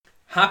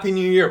Happy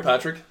New Year,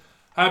 Patrick.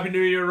 Happy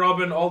New Year,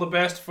 Robin. All the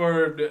best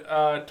for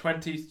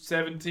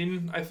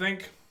 2017, I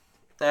think.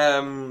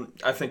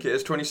 I think it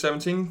is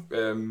 2017,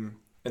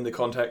 in the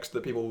context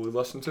that people will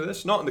listen to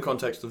this, not in the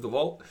context of the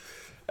vault.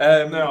 No,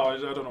 I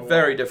don't know.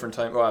 Very different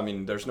time. Well, I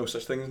mean, there's no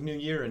such thing as New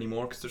Year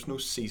anymore because there's no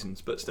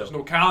seasons, but still. There's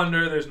no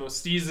calendar, there's no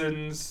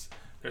seasons,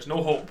 there's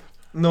no hope.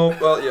 No,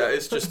 well, yeah,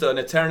 it's just an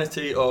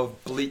eternity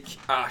of bleak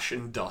ash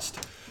and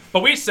dust.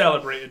 But we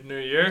celebrated New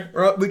Year.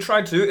 Well, we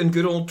tried to in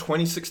good old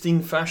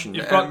 2016 fashion.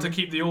 You've got to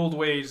keep the old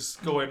ways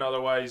going,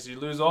 otherwise you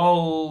lose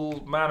all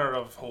manner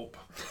of hope.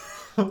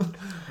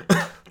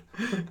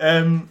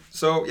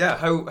 So yeah,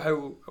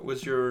 how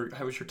was your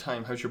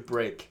time? How's your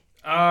break?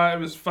 It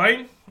was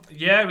fine.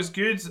 Yeah, it was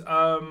good.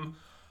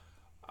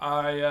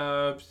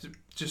 I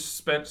just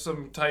spent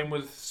some time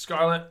with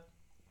Scarlett,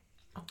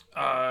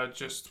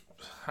 just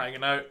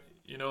hanging out.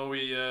 You know,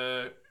 we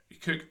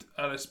cooked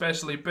an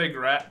especially big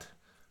rat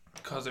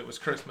because it was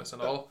Christmas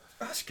and all.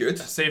 That's good.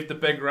 I saved the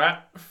big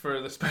rat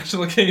for the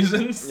special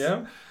occasions.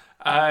 Yeah.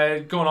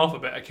 Going off a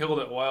bit, I killed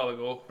it a while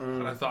ago,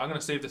 and I thought I'm going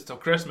to save this till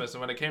Christmas,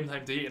 and when it came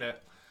time to eating it,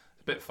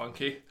 it's a bit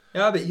funky.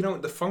 Yeah, but you know,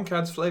 the funk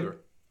adds flavour.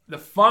 The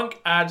funk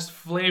adds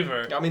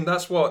flavour. I mean,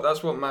 that's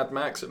what Mad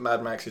Max at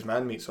Mad Max's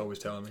Man Meat's always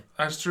telling me.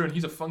 That's true, and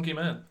he's a funky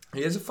man.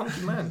 He is a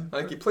funky man.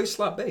 Like, he plays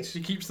slap bass.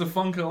 He keeps the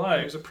funk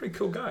alive. He's a pretty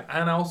cool guy.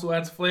 And also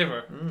adds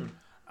flavour.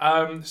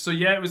 So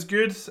yeah, it was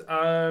good.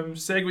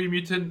 Segway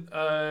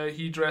Mutant,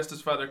 he dressed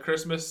as Father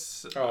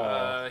Christmas. He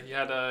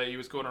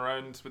was going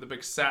around with a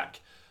big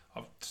sack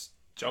of just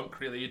junk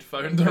really he'd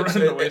found around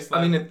the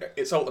wasteland. I mean,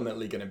 it's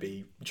ultimately going to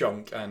be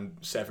junk and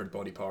severed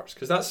body parts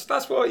because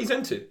that's what he's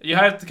into. You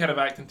have to kind of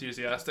act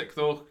enthusiastic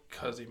though,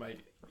 because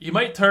he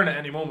might turn at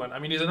any moment. I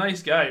mean, he's a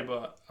nice guy,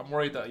 but I'm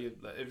worried that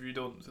if you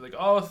don't like,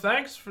 oh,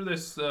 thanks for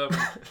this,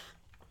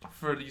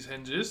 for these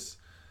hinges,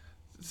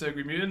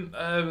 Segway Mutant.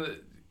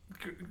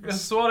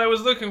 That's what I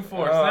was looking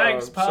for.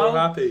 Thanks, pal. So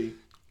happy.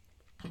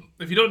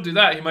 If you don't do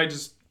that, he might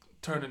just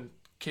turn and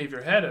cave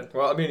your head in.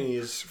 Well, I mean, he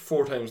is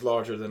 4 times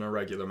larger than a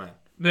regular man.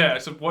 Yeah,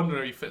 it's a wonder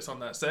how he fits on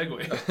that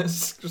Segway.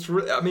 It's just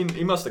I mean,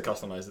 he must have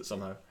customized it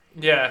somehow.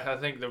 Yeah, I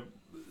think the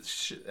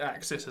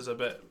axis is a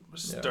bit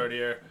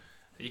sturdier.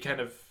 You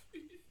kind of...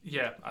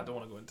 Yeah, I don't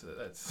want to go into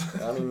that.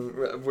 I mean,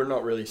 we're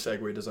not really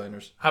Segway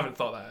designers. Haven't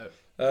thought that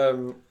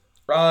out.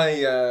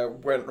 I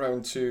went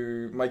round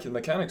to Mikey the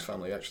Mechanic's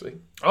family, actually.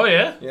 Oh,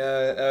 yeah?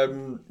 Yeah,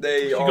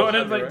 You got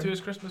an invite to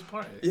his Christmas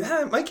party?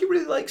 Yeah, Mikey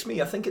really likes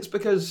me. I think it's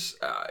because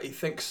he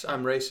thinks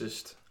I'm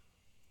racist.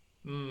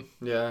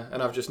 Yeah,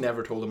 and I've just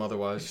never told him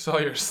otherwise.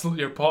 You saw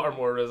your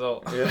Pottermore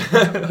result. Yeah,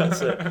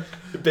 that's it.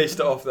 Based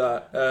it off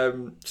that.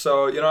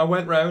 So, you know, I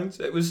went round.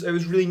 It was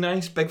really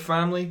nice, big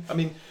family. I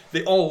mean,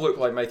 they all look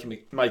like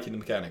Mikey the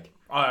Mechanic.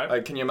 Alright.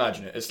 Like, can you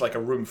imagine it? It's like a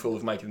room full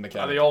of Mikey the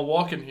Mechanic. Are they all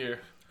walking here?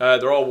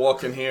 They're all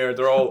walking here.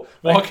 They're all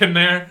walking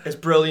there. It's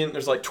brilliant.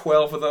 There's like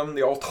 12 of them.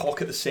 They all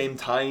talk at the same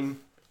time.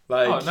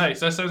 Like, oh,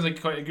 nice. That sounds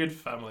like quite a good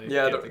family.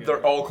 Yeah,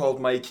 they're all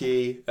called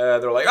Mikey.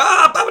 They're like,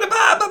 ba ba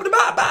ba ba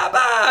ba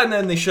ba, and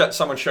then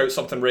someone shouts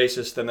something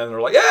racist, and then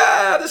they're like,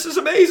 yeah, this is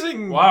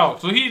amazing. Wow,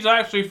 so he's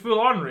actually full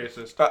on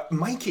racist.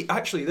 Mikey,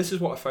 actually, this is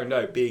what I found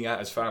out being at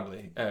his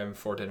family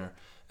for dinner.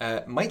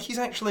 Mikey's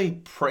actually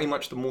pretty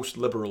much the most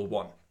liberal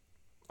one.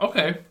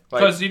 Okay,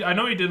 because I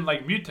know he didn't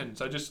like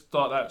mutants. I just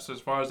thought that's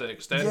as far as it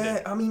extended.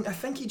 Yeah, I mean, I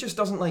think he just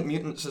doesn't like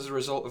mutants as a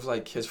result of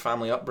like his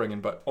family upbringing.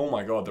 But oh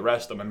my god, the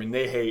rest of them. I mean,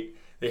 they hate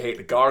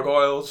the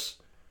gargoyles.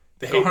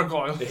 They hate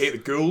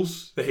the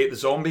ghouls. They hate the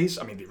zombies.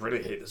 I mean, they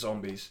really hate the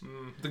zombies.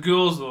 The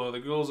ghouls, though,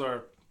 the ghouls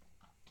are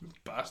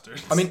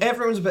bastards. I mean,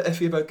 everyone's a bit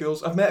iffy about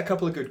ghouls. I've met a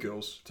couple of good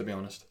ghouls, to be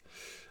honest.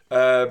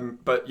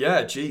 But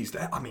yeah, geez,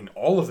 I mean,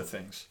 all of the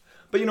things.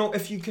 But you know,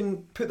 if you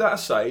can put that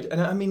aside,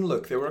 and I mean,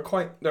 look, they're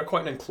quite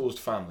an enclosed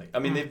family. I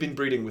mean, they've been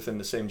breeding within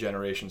the same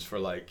generations for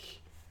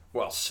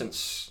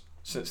since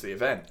the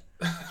event.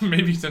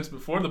 Maybe since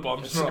before the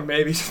bombs.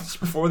 Maybe since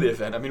before the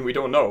event. I mean, we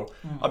don't know.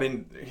 I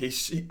mean,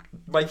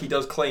 Mikey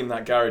does claim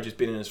that garage has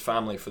been in his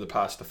family for the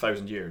past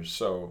 1,000 years.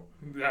 So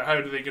how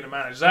are they going to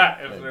manage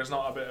that if there's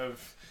not a bit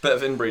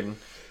of inbreeding?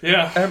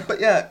 Yeah. But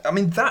yeah, I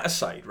mean, that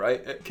aside,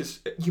 right? Because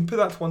you can put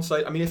that to one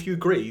side. I mean, if you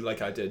agree,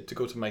 like I did, to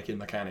go to Mikey and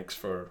Mechanics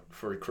for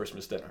a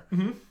Christmas dinner,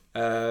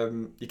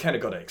 you kind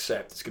of got to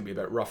accept it's going to be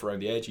a bit rough around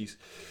the edges.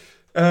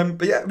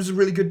 But yeah, it was a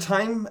really good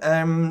time.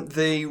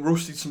 They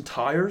roasted some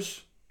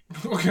tyres.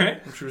 Okay.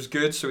 Which was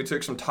good. So we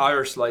took some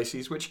tyre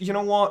slices, which, you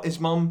know what, his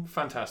mum,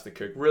 fantastic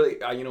cook. Really,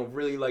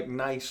 really like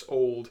nice,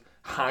 old,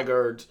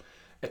 haggard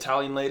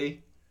Italian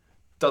lady.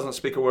 Doesn't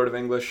speak a word of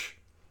English.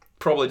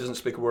 Probably doesn't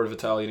speak a word of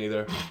Italian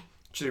either.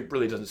 She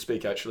really doesn't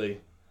speak,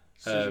 actually.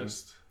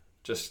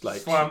 Just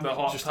like... Slam the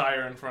hot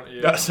tyre in front of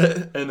you. That's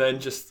it. And then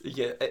just,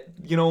 you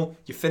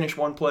finish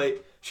one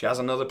plate, she has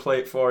another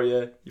plate for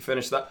you. You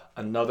finish that,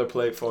 another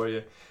plate for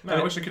you. Man,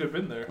 I wish I could have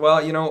been there.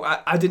 Well,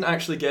 I didn't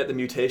actually get the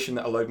mutation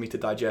that allowed me to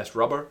digest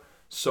rubber.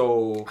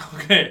 So,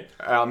 okay.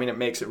 I mean, it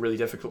makes it really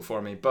difficult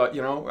for me. But,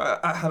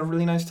 I had a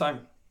really nice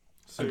time.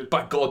 So, and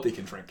by God, they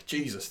can drink.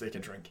 Jesus, they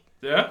can drink.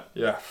 Yeah?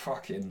 Yeah,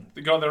 fucking...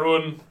 They got their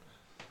own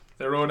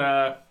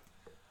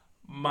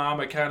Ma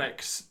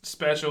Mechanics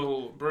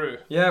special brew.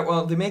 Yeah,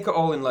 well, they make it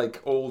all in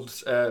like old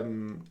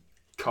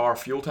car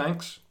fuel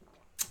tanks.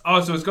 Oh,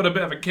 so it's got a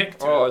bit of a kick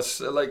to Oh, it. it's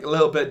like a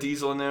little bit of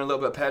diesel in there, a little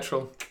bit of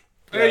petrol.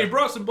 Yeah, you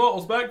brought some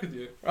bottles back with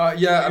you.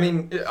 Yeah, I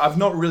mean, I've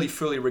not really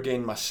fully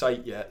regained my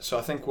sight yet, so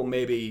I think we'll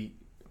maybe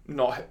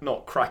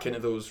not crack into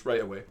those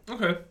right away.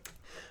 Okay.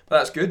 But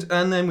that's good.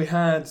 And then we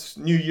had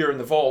New Year in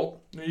the Vault,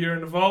 New Year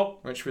in the Vault.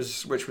 which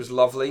was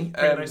lovely.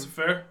 Pretty nice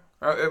affair.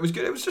 It was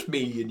good. It was just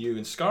me and you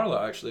and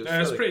Scarlett, actually.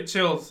 Yeah, it's pretty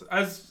chilled.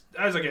 As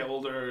I get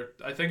older,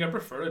 I think I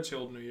prefer a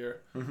chilled New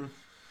Year. Mm-hmm.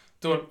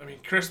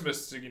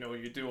 Christmas,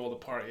 you do all the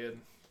partying,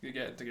 you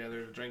get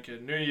together,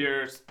 drinking. New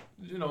Year's,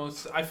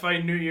 I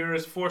find New Year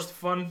is forced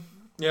fun.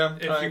 Yeah,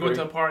 If you go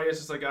to a party, it's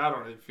just like, I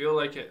don't really feel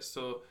like it,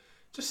 so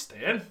just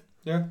stay in.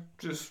 Yeah.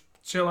 Just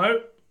chill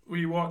out.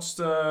 We watched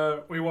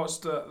the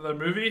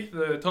movie,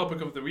 The Topic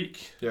of the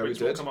Week, Yeah, which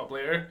we will did. come up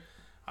later.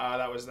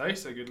 That was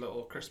nice, a good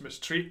little Christmas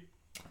treat.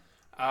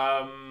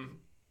 Yeah,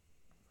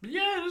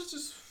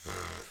 it's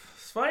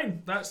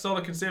fine. That's all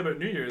I can say about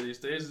New Year these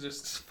days.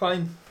 It's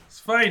fine. It's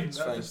fine. It's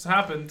That fine. just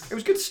happened. It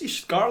was good to see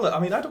Scarlett. I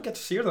mean, I don't get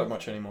to see her that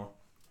much anymore.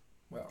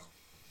 Well,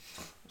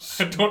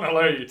 I don't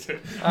allow you to.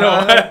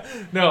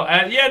 No,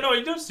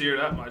 you don't see her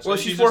that much. Well,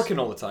 Like, she's working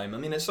all the time. I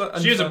mean, it's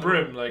She's a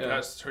broom. Like yeah.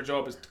 that's her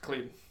job is to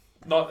clean.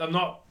 I'm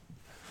not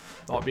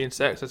being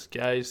sexist,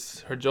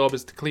 guys. Her job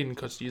is to clean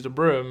because she's a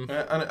broom.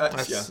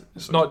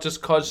 It's not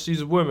just because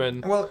she's a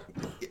woman. Well,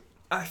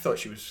 I thought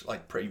she was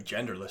like pretty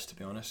genderless, to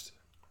be honest.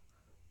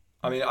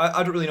 I mean,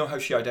 I don't really know how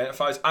she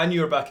identifies. I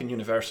knew her back in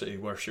university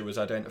where she was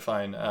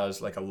identifying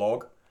as like a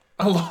log.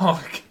 A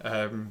log.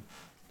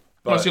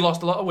 But She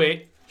lost a lot of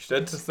weight. she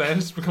did. Since then,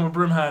 she's become a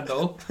broom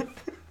handle.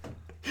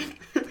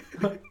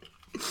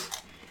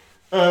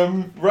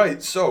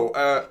 Right.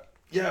 So,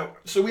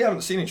 so we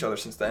haven't seen each other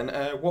since then.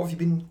 What have you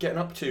been getting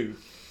up to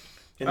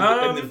in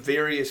the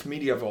various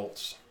media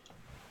vaults?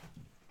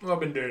 What I've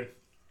been doing?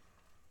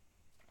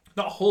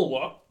 Not a whole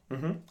lot.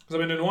 Mm-hmm. Because I've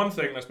been doing one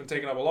thing that's been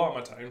taking up a lot of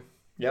my time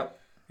Yep.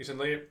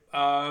 recently.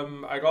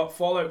 I got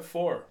Fallout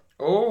 4.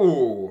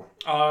 Oh.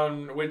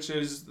 Which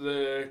is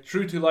the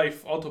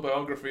true-to-life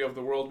autobiography of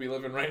the world we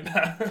live in right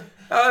now.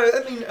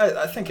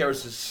 I think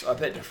ours is a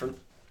bit different.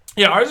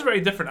 Yeah, ours is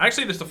very different.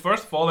 Actually, this is the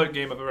first Fallout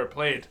game I've ever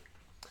played.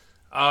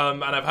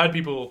 And I've had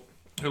people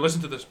who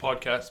listen to this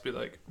podcast be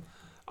like,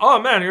 "Oh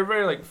man, you're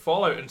very like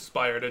Fallout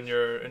inspired in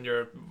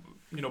your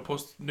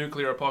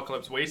post-nuclear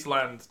apocalypse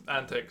wasteland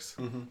antics."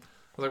 Mm-hmm.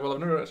 I was like, well, I've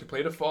never actually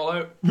played a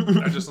Fallout.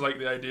 I just like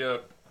the idea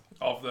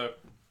of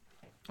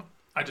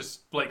I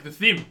just like the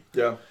theme.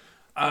 Yeah.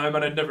 And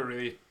I'd never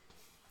really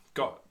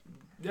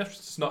it's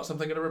just not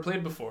something I'd ever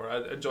played before.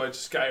 I enjoyed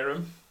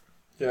Skyrim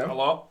a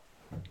lot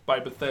by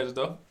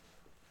Bethesda.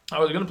 I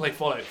was going to play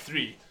Fallout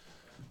 3,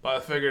 but I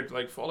figured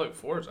like Fallout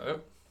 4 is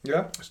out.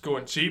 Yeah. It's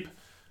going cheap.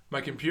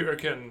 My computer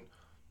can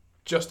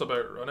just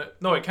about run it.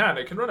 No, it can.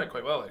 It can run it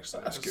quite well,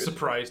 actually. That's I'm good.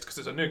 surprised because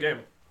it's a new game.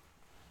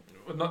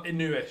 Well, not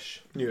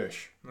newish.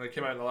 Newish. And it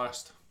came out in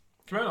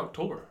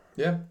October.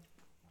 Yeah.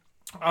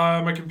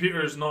 My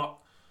computer is not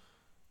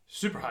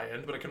super high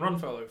end, but I can run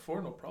Fallout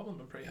 4, no problem.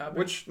 I'm pretty happy.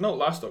 Which, not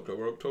last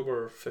October,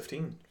 October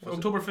 15.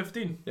 October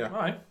 15. Yeah.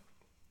 Aye.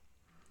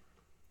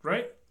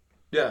 Right?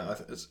 Yeah,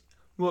 it's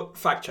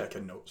fact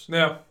checking notes.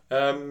 Yeah.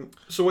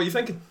 So what are you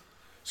thinking?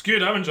 It's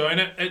good. I'm enjoying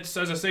it. It's,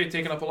 as I say,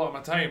 taking up a lot of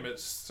my time.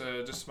 It's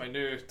just my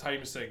new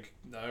time sink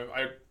now.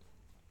 I'm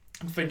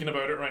thinking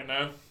about it right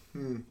now.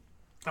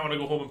 I want to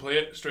go home and play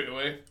it straight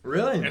away.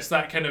 Really? It's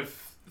that kind of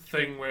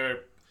thing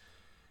where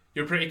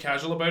you're pretty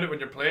casual about it when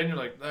you're playing. You're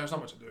like, there's not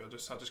much to do.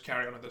 I'll just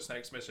carry on with this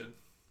next mission.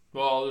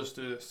 Well, I'll just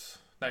do this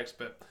next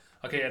bit.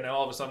 Okay, and then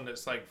all of a sudden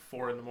it's like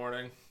 4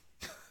 a.m.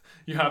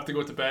 You have to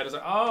go to bed. It's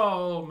like,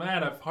 oh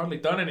man, I've hardly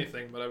done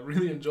anything, but I've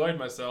really enjoyed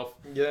myself.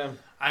 Yeah.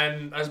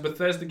 And as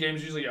Bethesda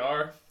games usually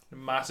are, a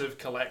massive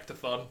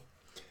collect-a-thon.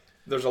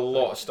 There's a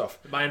lot of stuff.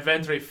 My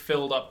inventory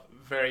filled up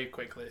very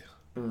quickly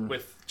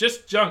with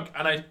just junk,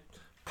 and I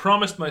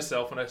promised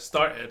myself when I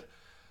started,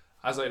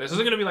 I was like, this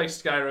isn't going to be like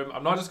Skyrim.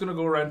 I'm not just going to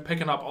go around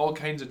picking up all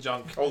kinds of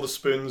junk. All the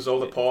spoons, all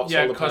the pots,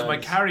 Yeah, all the because my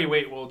pans. carry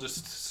weight will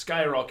just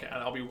skyrocket,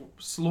 and I'll be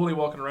slowly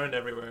walking around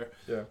everywhere.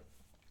 Yeah.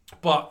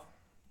 But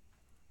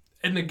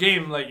in the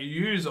game, like, you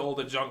use all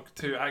the junk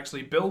to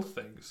actually build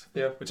things.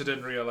 Yeah. Which I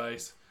didn't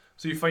realise.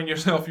 So you find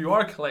yourself, you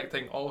are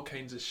collecting all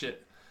kinds of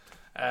shit.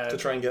 To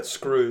try and get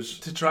screws.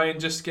 To try and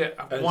just get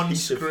one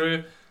Adhesive.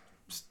 screw,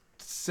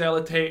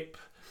 sellotape,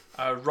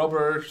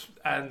 rubber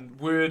and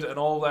wood and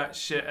all that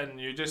shit, and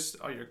it's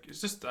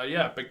just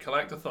a big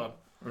collect-a-thon.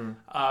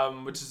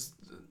 Which is,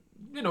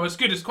 it's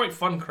good. It's quite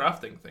fun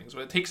crafting things,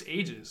 but it takes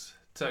ages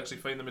to actually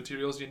find the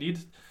materials you need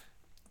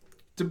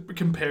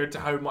compared to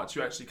how much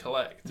you actually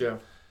collect. Yeah.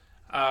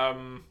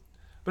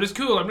 But it's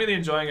cool. I'm really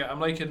enjoying it. I'm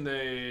liking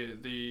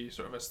the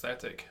sort of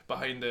aesthetic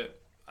behind it.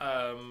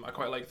 I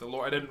quite like the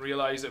lore. I didn't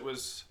realize it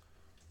was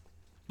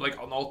like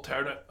an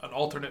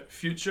alternate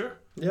future.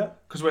 Yeah.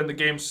 Because when the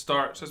game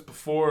starts, it's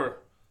before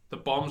the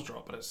bombs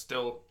drop, but it's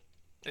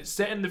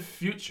set in the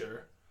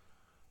future,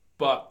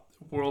 but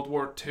World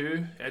War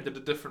II ended a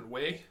different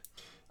way.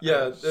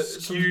 Yeah,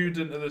 skewed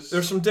into this.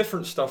 There's some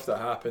different stuff that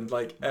happened.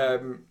 Like,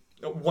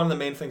 one of the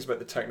main things about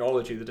the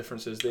technology, the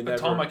difference is they never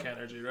atomic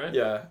energy, right?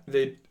 Yeah,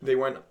 they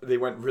went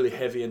really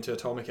heavy into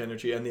atomic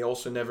energy, and they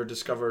also never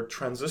discovered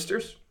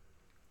transistors.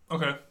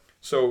 Okay.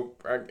 So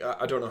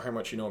I don't know how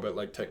much you know about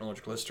like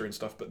technological history and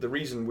stuff, but the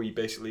reason we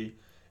basically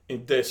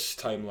in this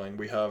timeline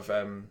we have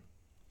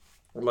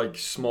like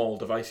small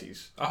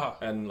devices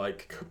and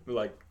like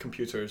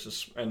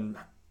computers and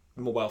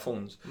mobile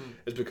phones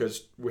is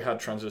because we had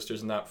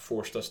transistors, and that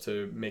forced us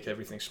to make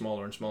everything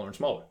smaller and smaller and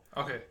smaller.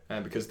 Okay.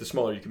 And because the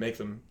smaller you can make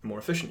them, the more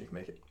efficient you can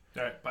make it.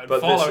 Right,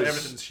 but Fallout,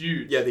 everything's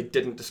huge. Yeah, they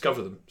didn't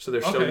discover them, so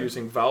they're still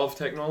using Valve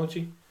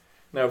technology.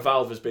 Now,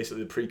 Valve is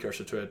basically the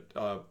precursor to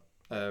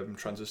a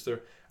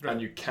transistor,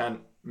 and you can't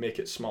make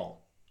it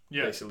small.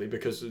 Yeah. Basically,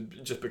 because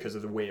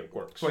of the way it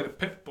works. That's why the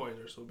Pip Boys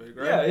are so big,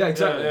 right? Yeah,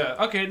 exactly. Yeah.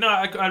 Okay, no,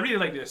 I really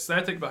like the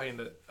aesthetic behind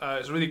it.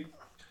 It's a really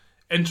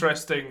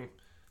interesting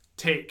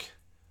take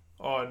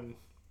on,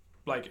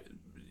 like,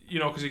 you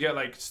know, because you get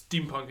like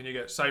steampunk and you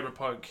get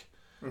cyberpunk,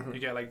 you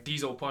get like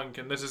diesel punk,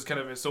 and this is kind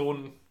of its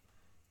own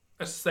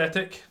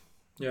aesthetic.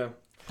 Yeah.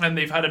 And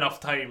they've had enough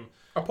time.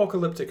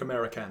 Apocalyptic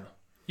Americana.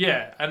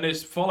 Yeah, and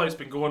this Fallout's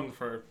been going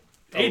for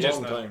ages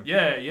now. Time.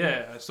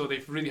 Yeah. So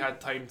they've really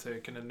had time to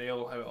kind of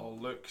nail how it all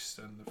looks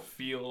and the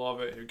feel of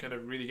it. You kind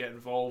of really get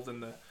involved in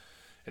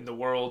the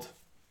world.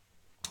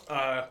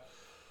 I'm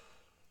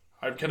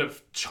kind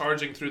of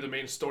charging through the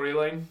main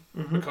storyline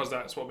because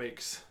that's what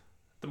makes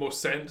the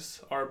most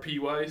sense RP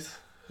wise.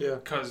 Yeah.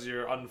 Because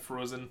you're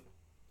unfrozen,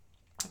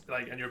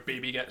 like, and your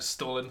baby gets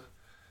stolen.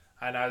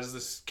 And as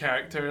this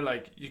character,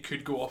 like, you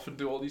could go off and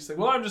do all these things.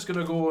 Well, I'm just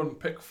gonna go and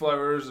pick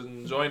flowers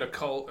and join a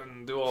cult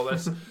and do all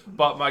this.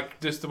 But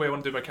just the way I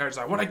want to do my character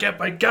is I want to get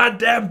my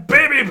goddamn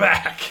baby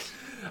back.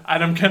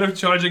 And I'm kind of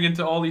charging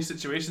into all these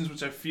situations,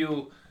 which I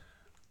feel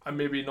I'm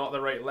maybe not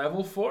the right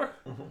level for,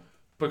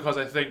 because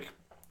I think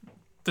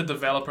the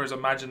developers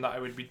imagined that I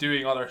would be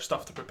doing other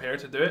stuff to prepare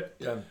to do it.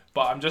 Yeah.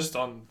 But I'm just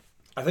on.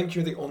 I think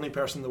you're the only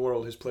person in the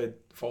world who's played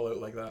Fallout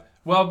like that.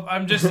 Well,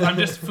 I'm just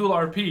full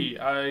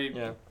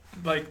RP.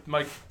 Like,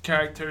 my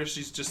character,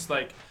 she's just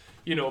like,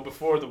 you know,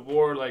 before the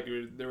war, like,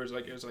 it was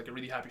like a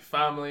really happy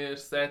family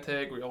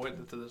aesthetic. We all went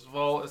into this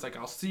vault. It's like,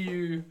 I'll see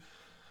you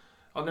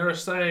on the other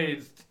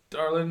side,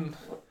 darling.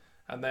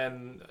 And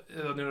then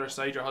on the other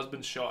side, your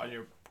husband's shot and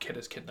your kid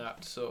is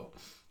kidnapped. So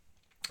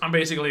I'm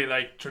basically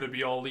like trying to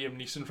be all Liam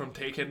Neeson from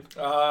Taken.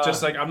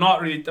 Just like, I'm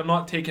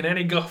not taking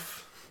any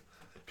guff.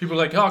 People are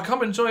like, oh,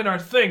 come and join our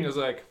thing. It's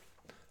like,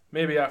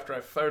 maybe after I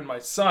found my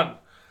son.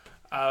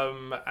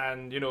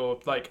 And, you know,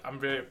 like, I'm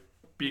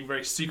being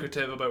very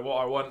secretive about what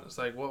I want. It's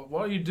like, well,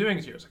 what are you doing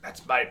here? It's like,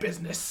 that's my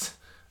business.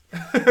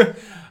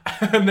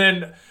 And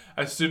then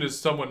as soon as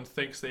someone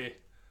thinks they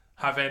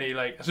have any,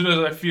 like, as soon as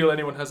I feel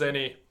anyone has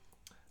any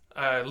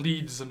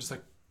leads, I'm just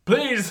like,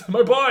 please,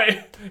 my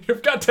boy,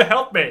 you've got to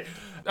help me.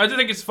 I do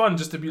think it's fun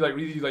just to be, like,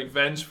 really, like,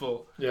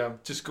 vengeful. Yeah.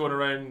 Just going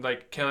around,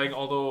 like, killing,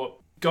 although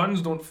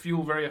guns don't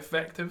feel very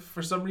effective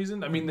for some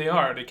reason. I mean, they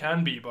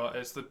can be, but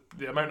it's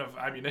the amount of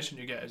ammunition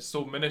you get is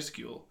so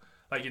minuscule.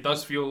 Like, it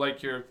does feel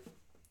like you're,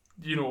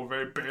 you know,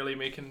 very barely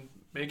making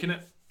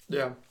it.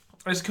 Yeah.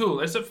 It's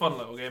cool. It's a fun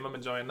little game. I'm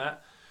enjoying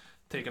that.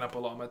 Taking up a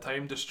lot of my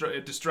time.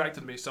 It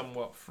distracted me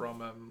somewhat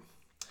from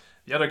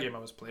the other game I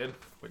was playing,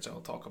 which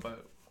I'll talk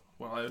about.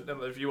 Well,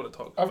 if you want to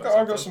talk about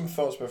I've got some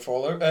thoughts about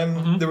Fallout.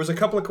 There was a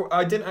couple of...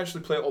 I didn't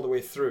actually play it all the way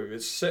through.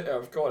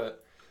 I've got it.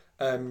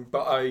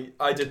 But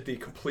I did the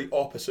complete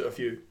opposite of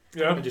you.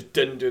 Yeah. I just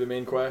didn't do the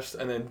main quest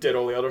and then did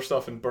all the other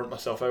stuff and burnt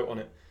myself out on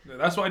it. Yeah,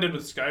 that's what I did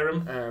with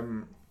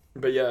Skyrim.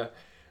 But yeah,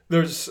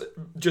 there's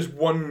just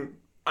one...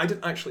 I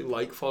didn't actually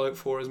like Fallout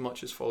 4 as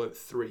much as Fallout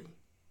 3.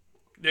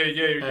 Yeah,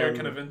 you're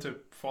kind of into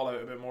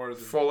Fallout a bit more.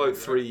 Fallout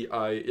 3,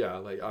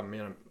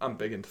 I'm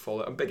big into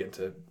Fallout. I'm big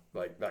into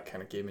like that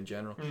kind of game in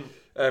general.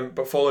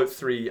 But Fallout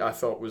 3 I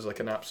thought was like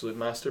an absolute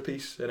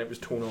masterpiece, and it was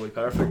tonally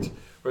perfect.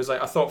 Whereas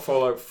like I thought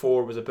Fallout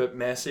 4 was a bit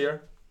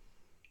messier,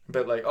 a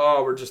bit like,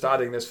 oh, we're just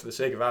adding this for the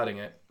sake of adding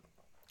it,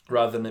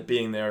 rather than it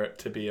being there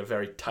to be a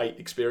very tight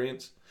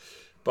experience.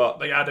 But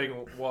like adding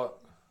what?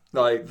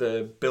 Like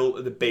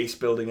the base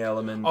building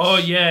elements. Oh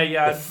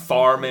yeah. The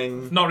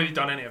farming. Not really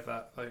done any of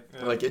that.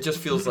 Like it just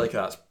feels like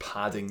that's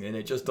padding, and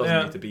it just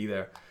doesn't need to be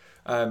there.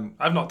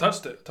 I've not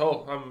touched it at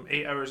all. I'm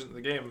 8 hours into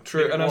the game.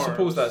 True, and I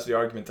suppose that's the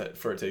argument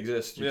for it to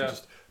exist.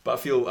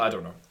 But I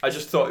don't know. I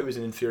just thought it was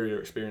an inferior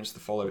experience to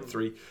Fallout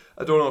 3.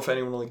 I don't know if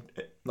anyone will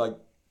like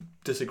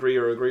disagree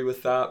or agree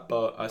with that,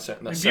 but I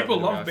certainly.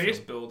 People love base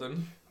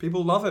building.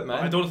 People love it,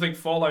 man. I don't think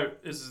Fallout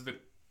is the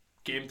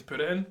game to put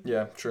it in.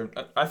 Yeah, true.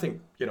 I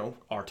think,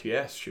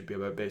 RTS should be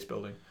about base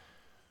building.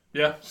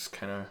 Yeah. It's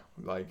kind of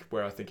like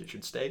where I think it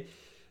should stay.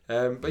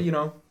 But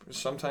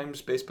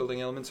sometimes base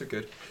building elements are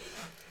good.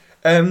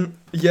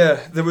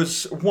 There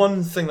was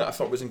one thing that I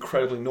thought was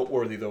incredibly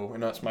noteworthy though,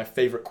 and that's my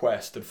favourite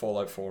quest in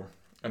Fallout 4.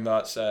 And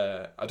that's,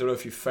 I don't know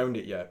if you've found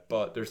it yet,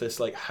 but there's this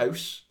like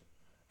house,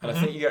 and I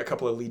think you get a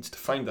couple of leads to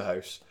find the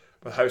house.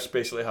 But the house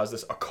basically has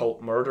this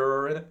occult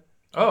murderer in it.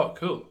 Oh,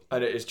 cool.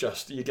 And it is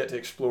just, you get to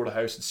explore the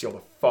house and see all the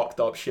fucked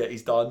up shit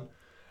he's done.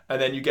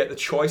 and then you get the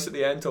choice at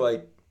the end to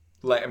like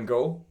let him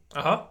go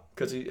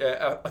because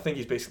I think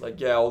he's basically like,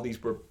 yeah, all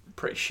these were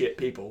pretty shit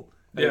people.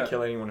 They didn't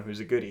kill anyone who's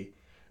a goodie.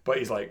 But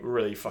he's like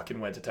really fucking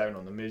went to town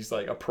on them. He's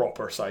like a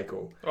proper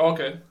psycho.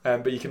 Okay.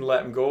 But you can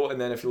let him go,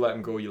 and then if you let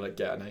him go, you like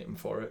get an item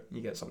for it.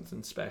 You get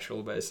something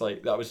special. But it's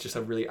like that was just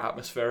a really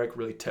atmospheric,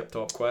 really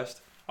tip-top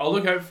quest. I'll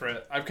look out for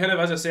it. I've kind of,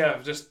 as I say,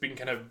 I've just been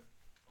kind of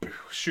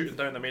shooting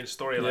down the main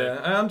storyline.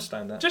 Yeah, I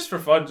understand that. Just for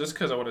fun, just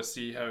because I want to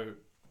see how.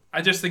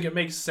 I just think it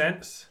makes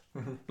sense.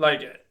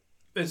 Like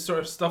it's sort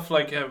of stuff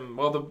like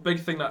well, the big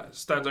thing that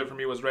stands out for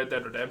me was Red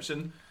Dead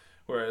Redemption,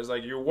 where it's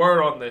like you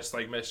were on this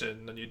like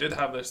mission and you did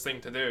have this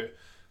thing to do.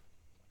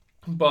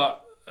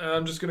 But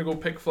I'm just going to go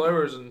pick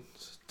flowers and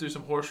do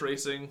some horse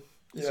racing.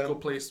 Let's go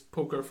play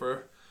poker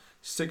for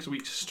 6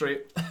 weeks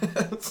straight.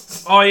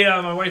 Oh yeah,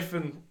 my wife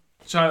and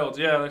child.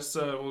 Yeah, let's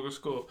we'll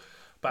just go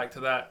back to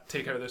that.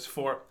 Take out this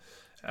fort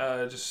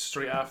just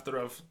straight after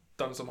I've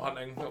done some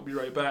hunting. I'll be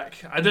right back.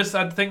 I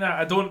think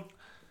that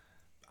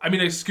I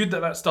mean, it's good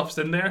that stuff's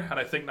in there, and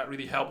I think that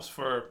really helps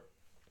for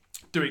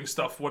doing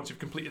stuff once you've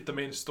completed the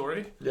main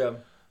story. Yeah.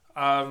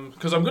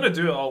 Because I'm going to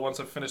do it all once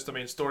I've finished the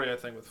main story, I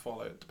think, with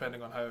Fallout,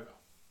 depending on how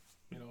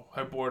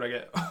bored I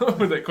get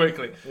with it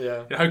quickly.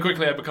 Yeah. How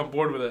quickly I become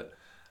bored with it.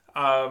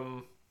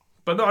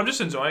 But no, I'm just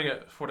enjoying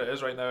it for what it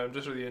is right now. I'm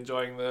just really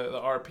enjoying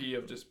the RP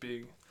of just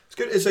being... It's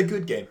good. It's a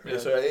good game. Yeah.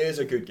 It is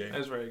a good game.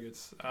 It is very good.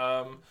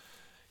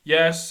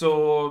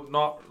 So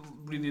not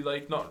really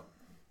not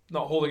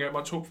holding out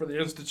much hope for the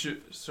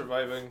Institute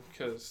surviving,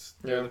 because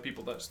they're the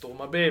people that stole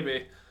my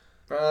baby.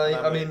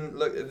 I mean,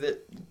 look,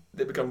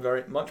 they become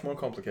much more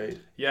complicated.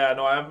 Yeah,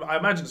 no, I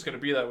imagine it's going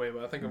to be that way,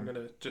 but I think I'm going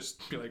to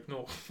just be like,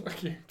 no,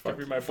 give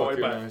me my boy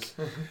back.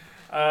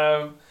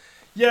 Not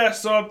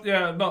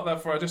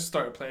that far. I just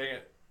started playing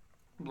it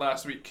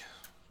last week.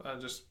 I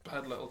just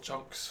had little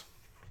chunks.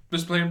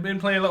 Been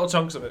playing little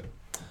chunks of it.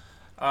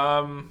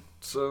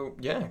 So,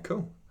 yeah,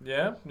 cool.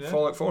 Yeah.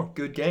 Fallout 4,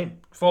 good game.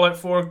 Fallout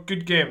 4,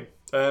 good game.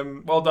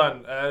 Well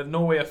done.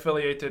 No way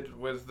affiliated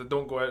with the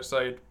Don't Go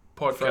Outside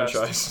podcast.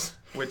 Franchise.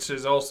 Which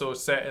is also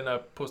set in a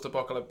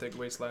post-apocalyptic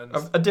wasteland.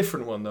 A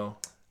different one, though.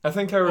 I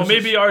think ours. Well,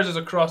 maybe ours is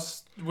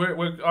across.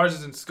 Ours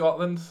is in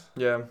Scotland.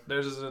 Yeah.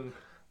 Theirs is in.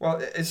 Well,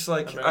 it's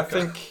like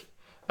America.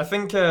 I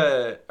think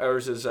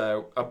ours is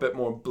a bit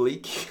more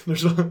bleak.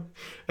 There's not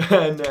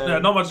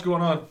much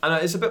going on.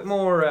 And it's a bit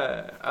more.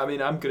 I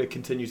mean, I'm going to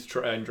continue to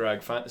try and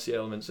drag fantasy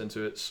elements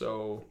into it.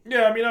 So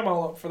yeah, I mean, I'm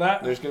all up for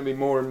that. There's going to be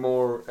more and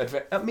more.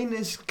 I mean,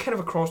 it's kind of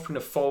a cross between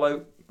a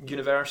Fallout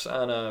universe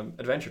and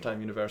Adventure Time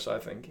universe, I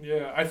think.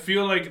 Yeah, I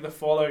feel like the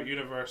Fallout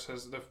universe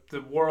has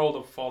the world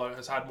of Fallout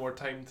has had more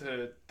time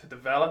to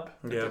develop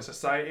into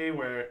society,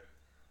 where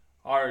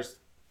our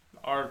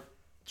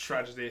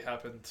tragedy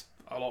happened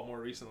a lot more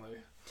recently,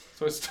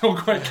 so it's still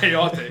quite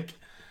chaotic.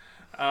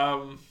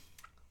 But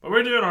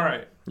we're doing all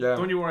right. Yeah.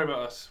 Don't you worry about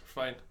us.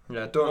 We're fine.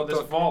 Yeah.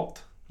 This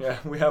vault. Yeah,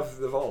 we have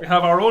the vault. We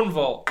have our own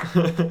vault.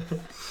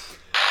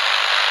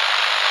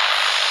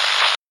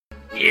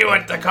 You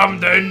want to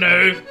come down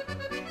now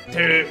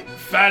to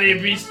Fanny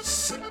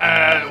Beast's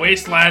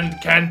Wasteland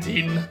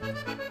Canteen,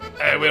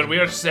 where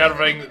we're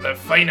serving the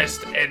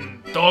finest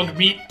in dog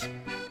meat,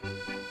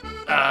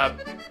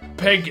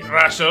 pig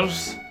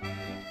rashers,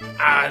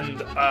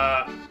 and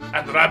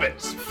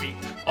rabbit's feet,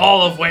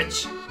 all of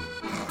which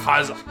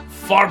has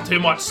far too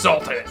much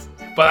salt in it.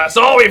 But that's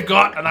all we've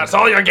got, and that's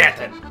all you're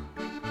getting.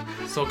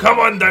 So come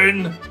on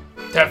down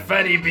to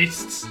Fanny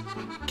Beast's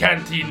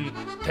Canteen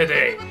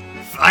today.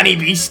 Fanny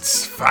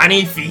Beasts,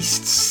 Fanny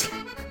Feasts.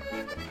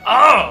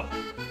 Oh!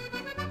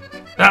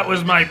 That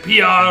was my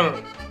PR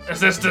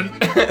assistant,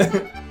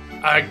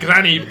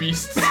 Granny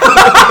Beast.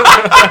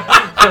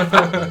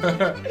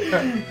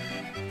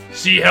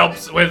 She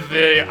helps with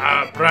the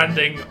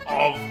branding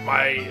of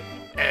my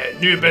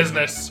new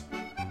business,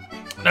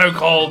 now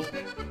called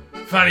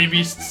Fanny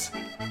Beasts,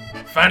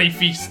 Fanny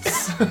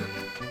Feasts,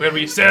 where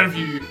we serve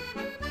you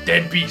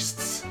dead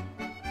beasts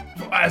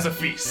as a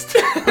feast.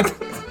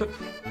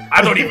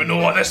 I don't even know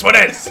what this one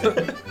is.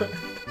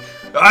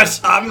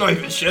 I'm not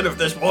even sure if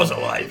this was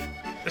alive.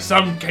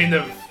 Some kind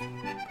of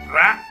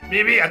rat,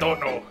 maybe? I don't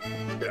know.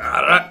 A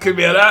rat, could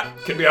be a rat,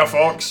 could be a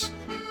fox,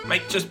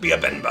 might just be a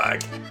bin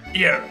bag.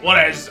 Here,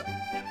 what is?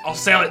 I'll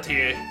sell it to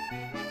you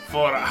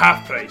for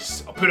half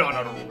price. I'll put it on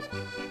a roll.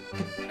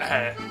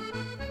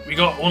 We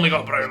only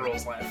got brown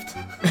rolls left.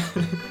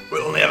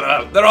 We'll never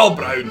have. They're all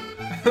brown.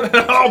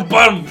 They're all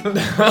burned.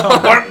 I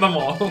burnt them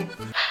all.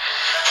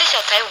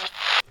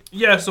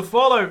 Yeah, so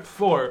Fallout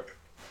 4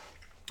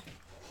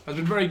 has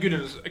been very good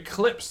and has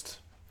eclipsed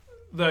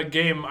the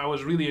game I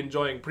was really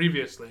enjoying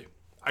previously.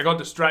 I got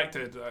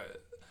distracted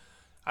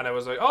and I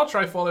was like, I'll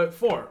try Fallout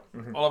 4.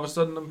 Mm-hmm. All of a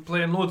sudden I'm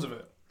playing loads of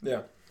it.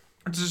 Yeah.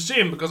 It's a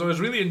shame because I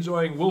was really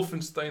enjoying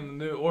Wolfenstein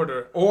The New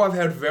Order. Oh, I've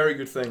heard very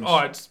good things. Oh,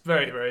 it's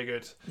very, very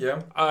good.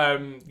 Yeah?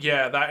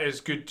 Yeah, that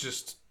is good.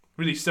 Just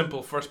really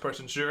simple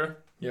first-person shooter.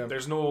 Yeah.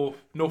 There's no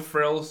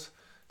frills.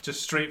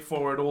 Just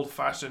straightforward,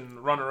 old-fashioned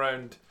run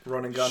around.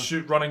 Run and gun.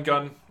 Shoot, run and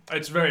gun.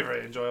 It's very,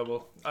 very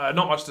enjoyable.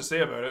 Not much to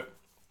say about it.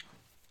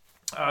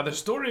 The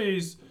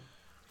story's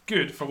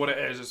good for what it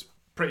is. It's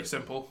pretty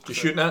simple. You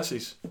shoot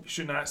Nazis. You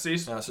shoot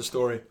Nazis. That's the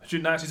story.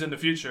 Shoot Nazis in the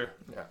future.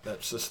 Yeah,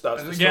 that's the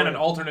Again, story. an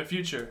alternate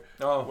future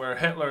Oh. where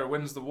Hitler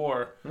wins the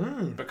war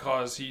Mm.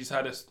 because he's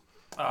had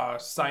a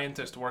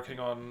scientist working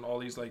on all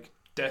these like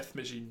death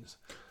machines.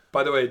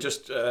 By the way,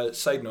 just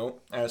side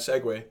note,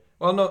 segue.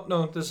 Well,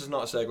 no, this is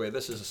not a segue.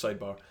 This is a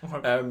sidebar.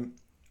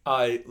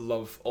 I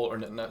love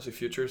alternate Nazi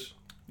futures.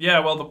 Yeah,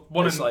 well, the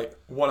one It's in like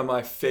one of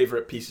my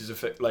favorite pieces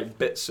of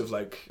bits of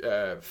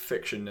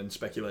fiction and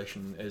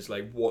speculation is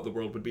like what the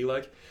world would be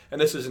like. And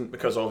this isn't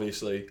because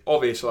obviously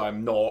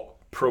I'm not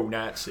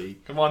pro-Nazi.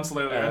 come on,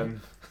 Slither.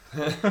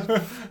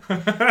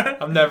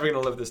 I'm never gonna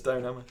live this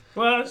down, am I?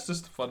 Well, it's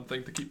just a fun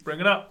thing to keep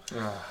bringing up.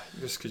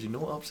 Just because you know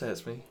what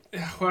upsets me.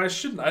 Yeah, well, I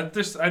shouldn't.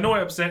 I know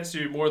it upsets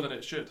you more than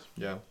it should.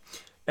 Yeah.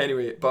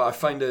 Anyway, but I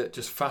find it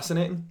just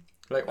fascinating.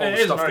 Like all It the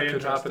is stuff that very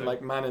could happen, interesting.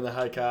 like Man in the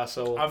High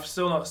Castle. I've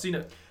still not seen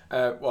it.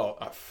 I've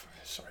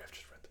just read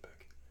the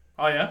book.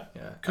 Oh yeah,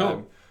 Yeah.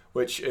 Cool.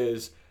 Which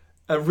is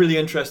a really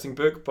interesting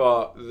book,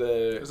 but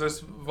is this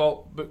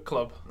Vault Book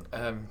Club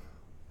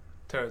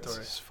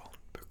territory?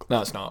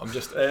 No, it's not. I'm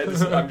just.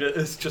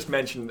 It's just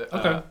mentioned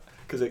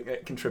because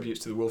it contributes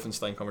to the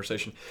Wolfenstein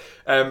conversation.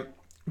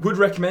 Would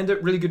recommend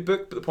it. Really good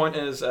book. But the point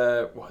is,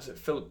 what is it?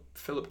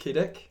 Philip K.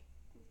 Dick,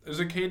 Is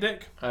it K.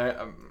 Dick?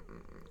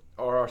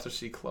 or Arthur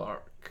C.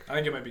 Clarke. I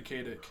think it might be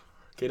K. Dick.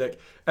 K. Dick.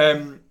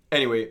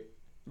 Anyway,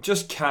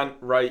 just can't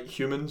write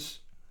humans.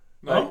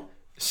 No. Right?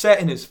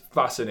 Setting is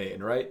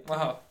fascinating, right?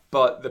 Uh-huh.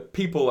 But the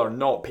people are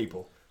not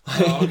people.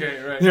 Oh,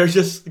 okay, right. They're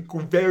just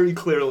very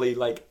clearly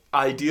like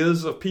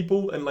ideas of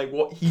people and like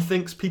what he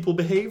thinks people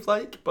behave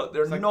like, but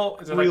they're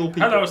not real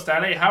people. Hello,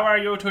 Stanley. How are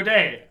you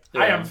today?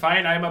 I Yeah. am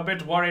fine. I'm a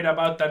bit worried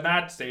about the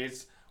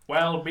Nazis.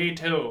 Well, me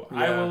too.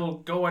 I Yeah. will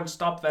go and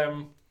stop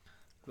them.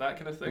 That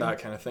kind of thing. That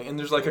kind of thing. And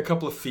there's like a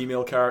couple of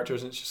female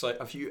characters, and it's just like,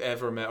 have you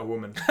ever met a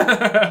woman?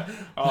 Oh,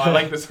 I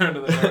like the sound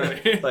of that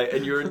already. Like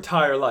in your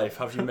entire life,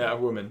 have you met a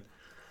woman?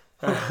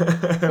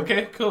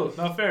 Okay, cool.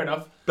 No, fair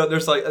enough. But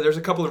there's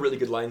a couple of really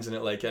good lines in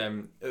it. Like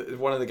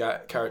one of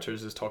the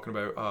characters is talking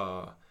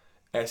about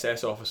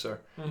SS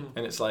officer,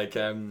 and it's like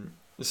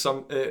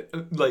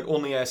like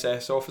only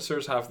SS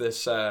officers have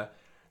this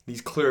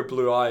these clear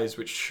blue eyes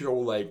which show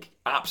like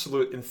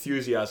absolute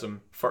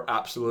enthusiasm for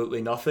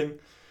absolutely nothing.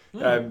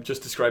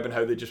 Just describing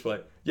how they just be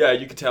like, yeah,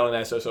 you could tell an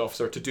SS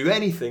officer to do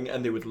anything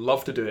and they would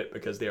love to do it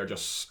because they are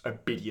just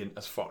obedient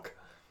as fuck.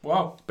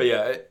 Wow. But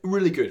yeah,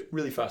 really good,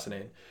 really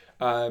fascinating.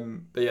 But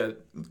yeah,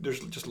 there's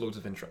just loads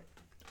of intro.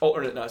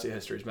 Alternate Nazi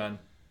histories, man.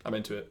 I'm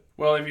into it.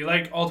 Well, if you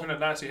like alternate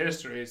Nazi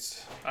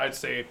histories, I'd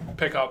say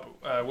pick up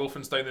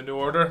Wolfenstein: The New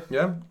Order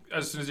Yeah?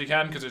 as soon as you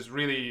can because it's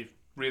really,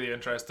 really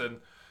interesting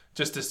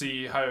just to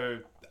see how.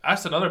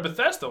 That's another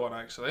Bethesda one,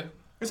 actually.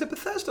 Is it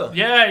Bethesda?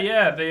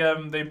 Yeah.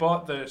 They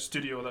bought the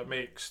studio that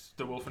makes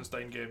the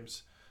Wolfenstein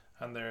games,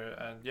 and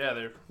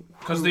they're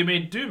because they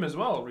made Doom as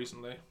well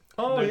recently.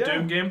 Oh, the yeah.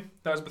 Doom game,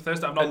 that was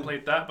Bethesda. I've not And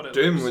played that, but it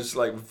Doom was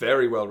like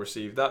very well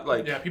received. That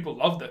people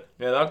loved it.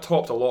 yeah, that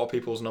topped a lot of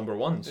people's number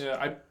ones. Yeah,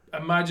 I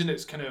imagine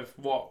it's kind of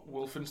what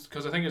Wolfenstein,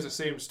 because I think it's the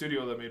same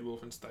studio that made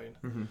Wolfenstein.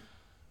 Mm-hmm.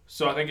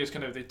 So I think it's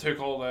kind of they took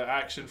all the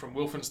action from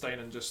Wolfenstein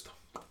and just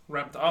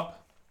ramped it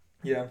up.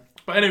 Yeah.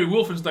 But anyway,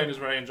 Wolfenstein is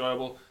very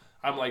enjoyable.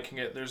 I'm liking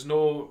it. There's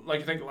no,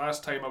 like I think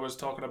last time I was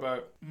talking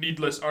about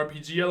needless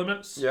RPG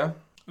elements. Yeah.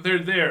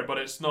 They're there, but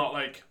it's not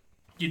like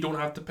you don't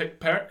have to pick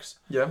perks.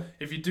 Yeah.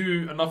 If you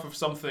do enough of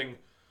something,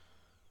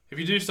 if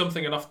you do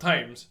something enough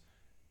times,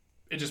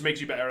 it just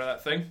makes you better at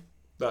that thing.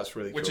 That's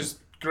really cool. Which is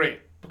great,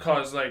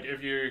 because like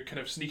if you're kind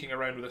of sneaking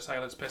around with a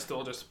silenced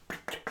pistol, just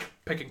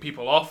picking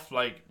people off,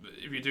 like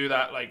if you do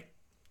that like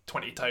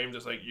 20 times,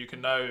 it's like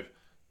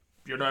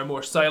you're now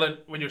more silent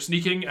when you're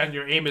sneaking and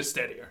your aim is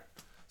steadier.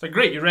 It's like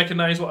great, you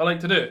recognize what I like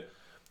to do,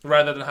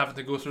 rather than having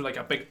to go through like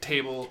a big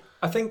table.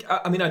 I think,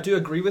 I mean, I do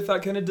agree with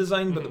that kind of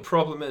design, but the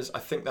problem is I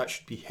think that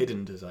should be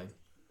hidden design.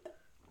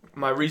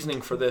 My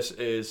reasoning for this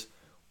is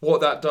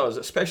what that does,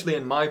 especially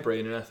in my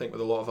brain, and I think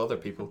with a lot of other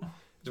people,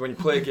 is when you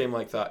play a game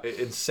like that, it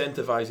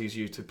incentivizes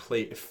you to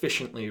play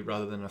efficiently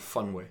rather than a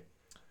fun way.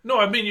 No,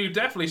 I mean you're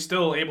definitely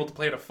still able to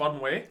play it a fun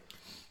way.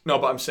 No,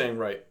 but I'm saying,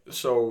 right,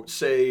 so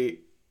say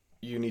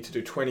you need to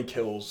do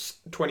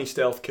 20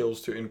 stealth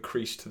kills to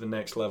increase to the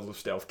next level of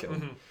stealth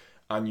killing. Mm-hmm.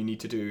 And you need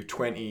to do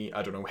 20,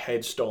 I don't know,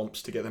 head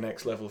stomps to get the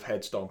next level of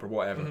head stomp or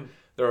whatever. Mm-hmm.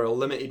 There are a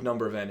limited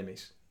number of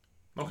enemies.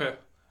 Okay.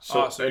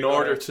 So, So in you gotta-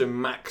 order to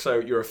max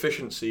out your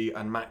efficiency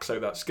and max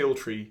out that skill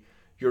tree,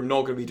 you're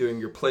not going to be doing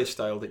your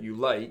playstyle that you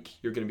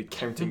like. You're going to be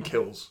counting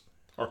kills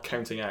or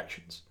counting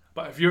actions.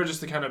 But if you're just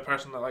the kind of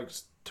person that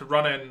likes to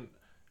run in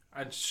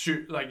and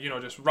shoot, like, you know,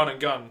 just run and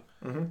gun,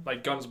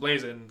 like guns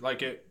blazing,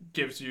 like it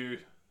gives you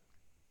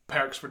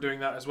perks for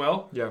doing that as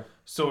well. Yeah.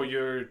 So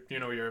your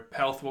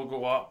health will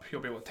go up,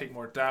 you'll be able to take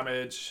more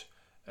damage,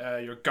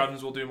 your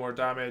guns will do more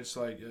damage,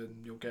 like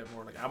and you'll get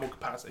more like ammo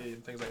capacity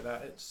and things like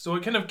that. So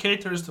it kind of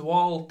caters to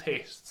all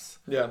tastes.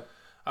 Yeah.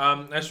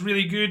 It's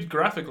really good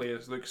graphically.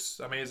 It looks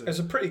amazing. It's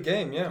a pretty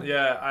game, yeah.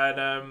 Yeah,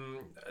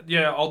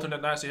 and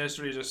alternate Nazi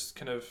history, just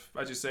kind of,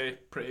 as you say,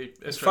 pretty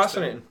interesting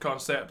fascinating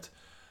concept.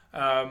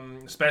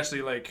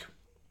 Especially like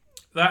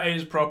that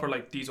is proper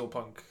like diesel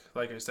punk,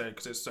 like I said,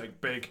 because it's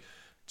like big,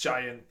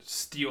 giant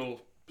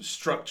steel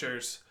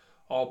structures,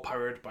 all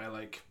powered by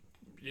like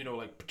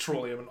like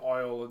petroleum and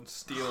oil and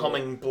steel.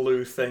 Humming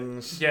blue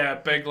things. Yeah,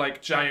 big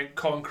like giant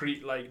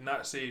concrete like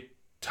Nazi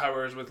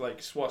towers with like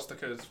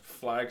swastikas,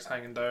 flags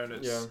hanging down.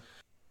 It's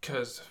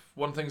because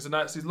one thing the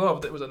Nazis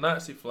loved, it was a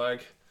Nazi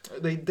flag.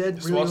 They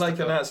did really like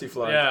a Nazi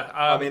flag. Yeah,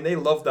 I mean, they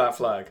loved that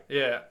flag.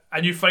 Yeah,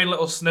 and you find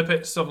little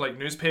snippets of like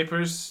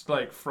newspapers,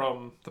 like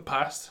from the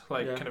past,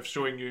 like kind of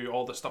showing you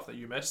all the stuff that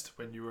you missed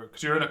when you were,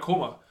 because you're in a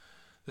coma.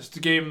 The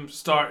game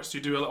starts,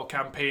 you do a little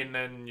campaign,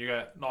 then you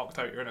get knocked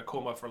out. You're in a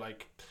coma for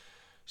like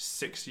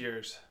 6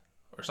 years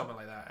or something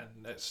like that,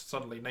 and it's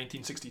suddenly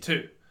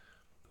 1962.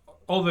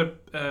 All the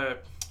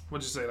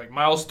like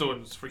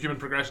milestones for human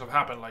progression have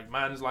happened. Like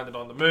man's landed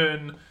on the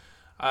moon.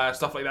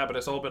 Stuff like that, but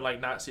it's all been like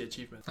Nazi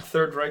achievements. A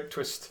Third Reich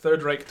twist.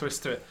 Third Reich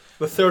twist to it.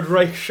 The Third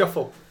Reich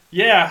shuffle.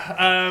 Yeah,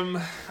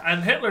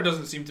 and Hitler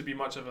doesn't seem to be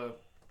much of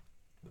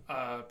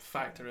a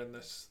factor in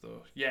this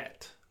though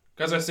yet.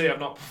 Because I say I've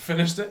not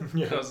finished it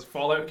because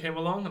Fallout came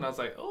along and I was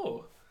like,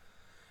 oh,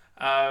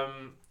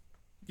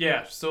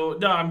 yeah. So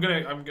no, I'm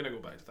gonna go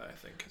back to that. I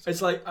think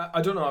it's like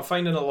I don't know. I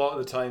find in a lot of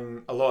the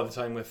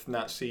time with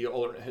Nazi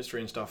alternate history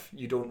and stuff,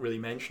 you don't really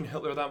mention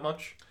Hitler that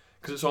much.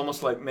 Because it's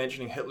almost like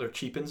mentioning Hitler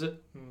cheapens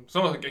it. It's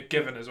almost like a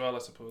given as well, I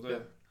suppose. Yeah,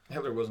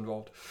 Hitler was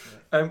involved.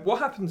 Yeah. What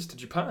happens to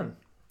Japan?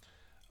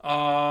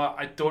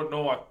 I don't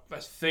know. I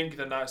think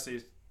the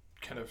Nazis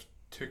kind of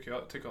took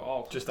it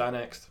all. Just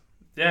annexed.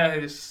 Yeah,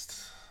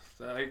 it's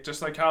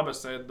just like Abba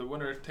said, the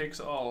winner takes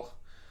it all.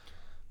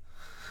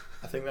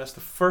 I think that's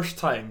the first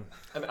time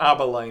an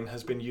ABBA line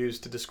has been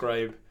used to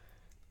describe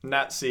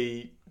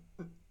Nazi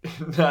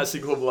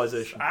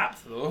globalization.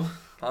 Apt though.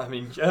 I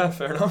mean, yeah,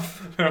 fair enough.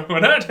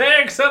 When it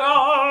takes it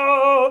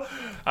all.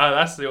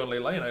 That's the only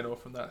line I know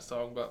from that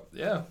song, but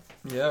yeah.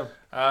 Yeah.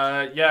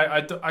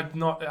 I've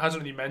not. It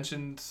hasn't really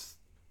mentioned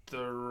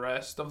the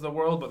rest of the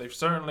world, but they've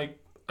certainly,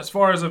 as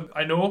far as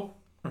I know,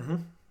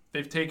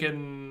 they've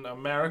taken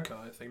America.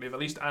 I think they've at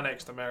least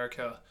annexed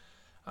America.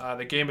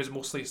 The game is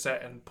mostly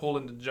set in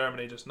Poland and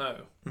Germany just now.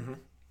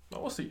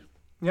 But we'll see.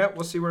 Yeah,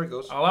 we'll see where it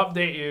goes. I'll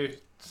update you.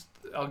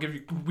 I'll give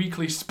you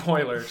weekly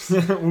spoilers.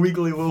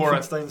 Weekly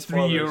Wolfenstein spoilers. For a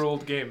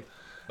 3-year-old game.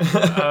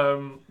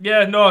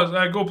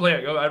 Go play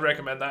it. I'd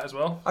recommend that as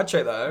well. I'd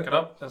check that out. Look it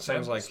up. That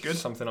sounds like good.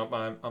 Something up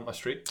my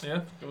street.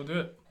 Yeah, go do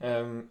it.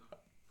 And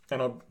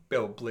I'll be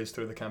able to blaze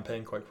through the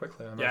campaign quite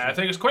quickly. I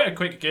think it's quite a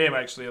quick game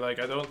actually. Like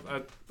I don't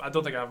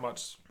think I have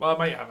much. Well, I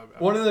might have a.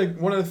 One of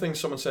the things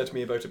someone said to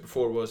me about it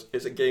before was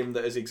it's a game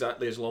that is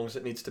exactly as long as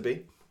it needs to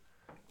be,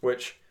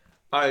 which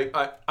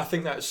I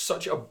think that is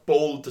such a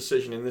bold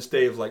decision in this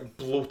day of like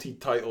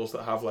bloated titles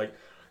that have like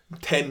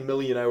 10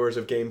 million hours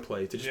of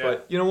gameplay to just be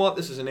like, you know what,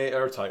 this is an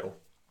 8-hour title,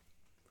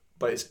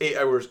 but it's 8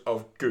 hours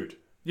of good.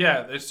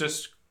 Yeah, it's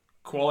just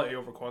quality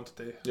over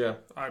quantity. Yeah,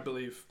 I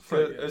believe.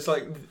 It's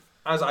like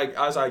as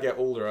I get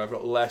older, I've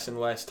got less and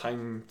less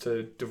time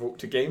to devote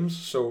to games.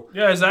 So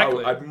yeah,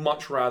 exactly. I'd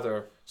much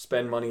rather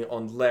spend money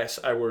on less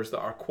hours that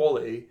are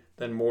quality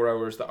than more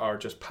hours that are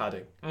just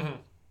padding.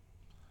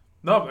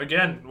 No,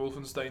 again,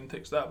 Wolfenstein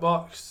ticks that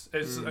box.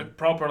 It's a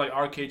proper like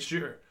arcade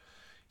shooter.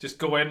 Just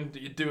go in,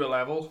 you do a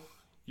level,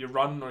 you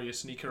run or you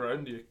sneak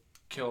around, you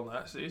kill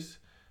Nazis,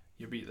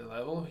 you beat the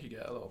level, you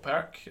get a little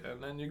perk,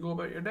 and then you go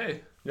about your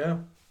day. Yeah.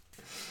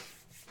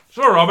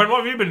 So, Robin,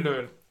 what have you been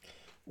doing?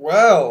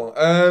 Well,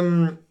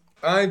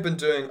 I've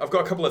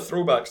got a couple of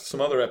throwbacks to some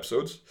other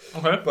episodes.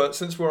 Okay. But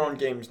since we're on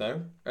games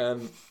now,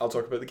 I'll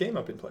talk about the game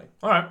I've been playing.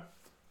 Alright.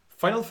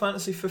 Final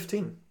Fantasy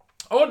 15.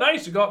 Oh,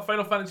 nice! You got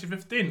Final Fantasy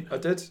 15. I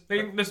did. I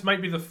think this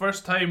might be the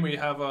first time we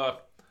have a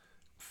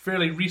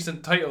fairly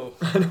recent title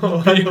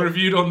being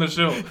reviewed on the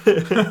show.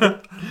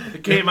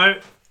 It came out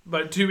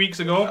about 2 weeks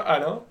ago. I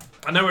know.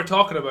 And now we're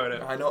talking about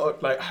it. I know,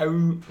 like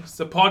how... It's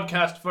the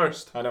podcast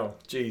first. I know.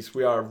 Jeez,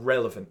 we are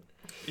relevant.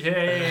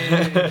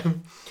 Yay!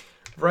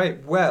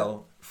 Right,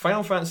 well,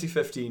 Final Fantasy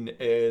 15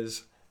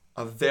 is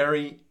a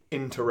very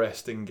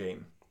interesting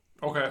game.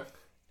 Okay.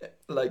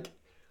 Like,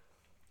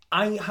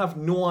 I have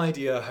no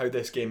idea how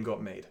this game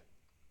got made.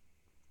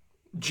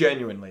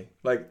 Genuinely.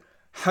 Like,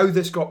 how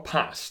this got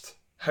passed.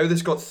 How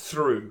this got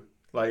through.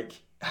 Like,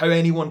 how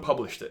anyone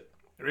published it.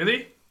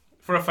 Really?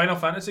 For a Final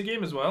Fantasy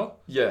game as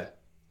well? Yeah.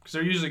 Because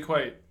they're usually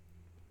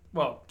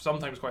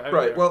sometimes quite out there.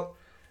 Right, well,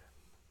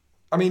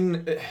 I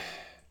mean,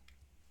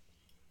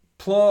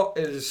 plot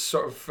is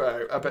sort of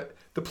a bit...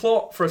 The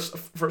plot, for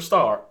a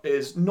start,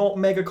 is not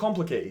mega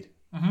complicated.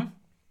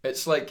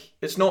 It's like,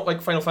 it's not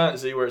like Final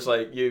Fantasy where it's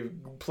like you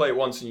play it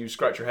once and you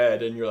scratch your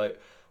head and you're like,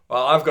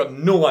 well, I've got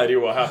no idea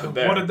what happened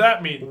there. What did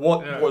that mean?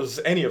 What was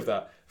any of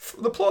that?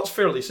 The plot's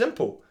fairly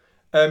simple.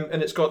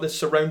 And it's got this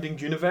surrounding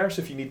universe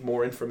if you need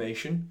more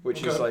information,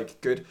 which is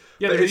like good.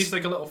 Yeah, they released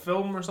like a little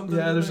film or something.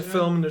 Yeah, there's a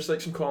film and there's like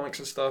some comics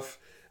and stuff.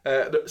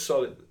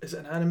 So is it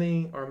an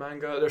anime or a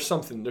manga? There's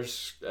something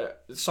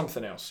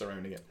else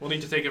surrounding it. We'll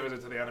need to take a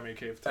visit to the anime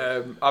cave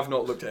to I've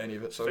not looked at any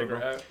of it, so I don't figure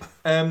know. it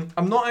out.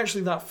 I'm not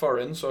actually that far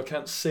in, so I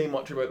can't say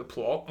much about the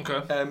plot.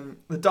 Okay.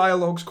 The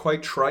dialogue's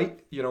quite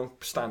trite,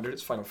 standard.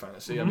 It's Final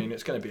Fantasy. I Mhm. mean,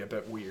 it's going to be a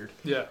bit weird.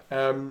 Yeah.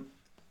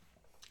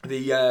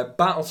 The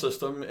battle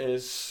system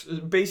is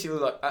basically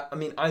like,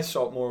 I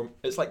saw it more.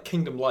 It's like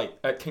Kingdom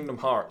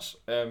Hearts,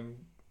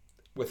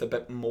 with a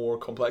bit more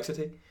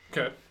complexity.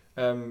 Okay.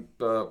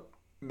 But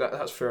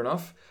that's fair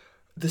enough.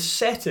 The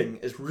setting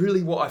is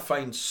really what I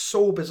find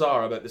so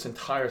bizarre about this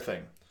entire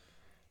thing.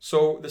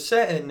 So the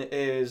setting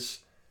is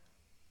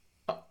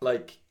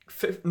like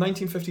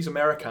 1950s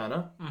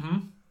Americana, Mm-hmm.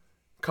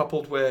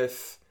 coupled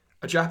with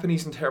a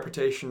Japanese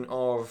interpretation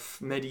of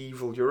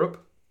medieval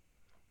Europe,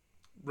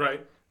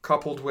 Right.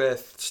 coupled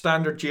with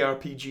standard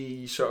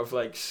JRPG sort of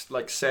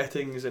like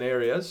settings and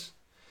areas,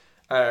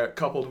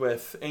 coupled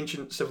with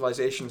ancient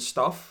civilization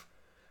stuff,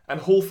 and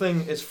the whole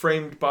thing is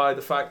framed by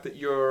the fact that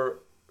you're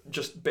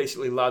just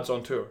basically lads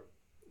on tour.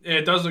 Yeah,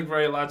 it does look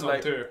very lads on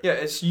Like, tour. yeah,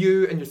 it's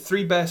you and your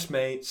three best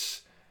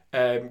mates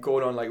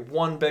going on like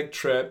one big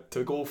trip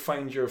to go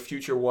find your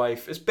future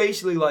wife. It's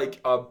basically like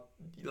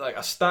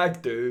a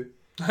stag do.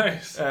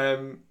 Nice.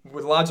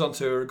 With lads on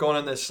tour going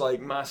on this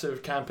like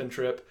massive camping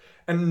trip,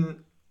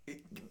 and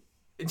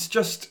it's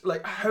just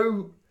like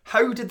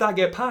how did that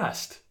get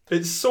passed?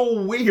 It's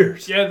so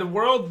weird. Yeah, the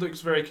world looks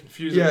very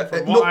confusing Yeah,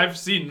 from no- what I've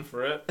seen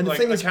for it. And the Like,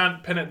 thing I is-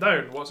 can't pin it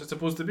down. What's it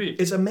supposed to be?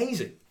 It's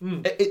amazing.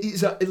 Mm.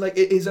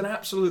 It is an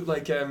absolute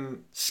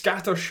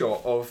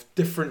scattershot of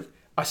different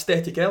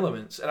aesthetic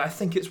elements, and I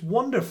think it's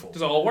wonderful.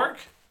 Does it all work?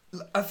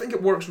 I think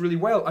it works really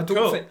well. I don't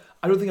Cool.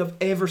 think I've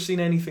ever seen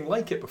anything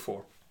like it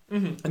before.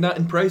 Mm-hmm. And that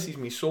impresses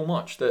me so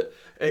much that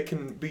it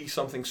can be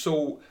something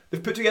so...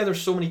 They've put together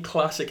so many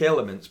classic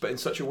elements, but in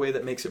such a way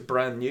that makes it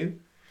brand new.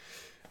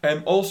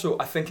 Also,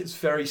 I think it's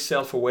very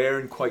self-aware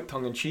and quite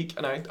tongue-in-cheek,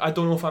 and I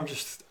don't know if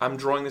I'm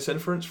drawing this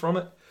inference from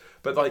it,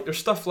 but like there's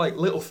stuff like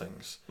little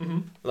things.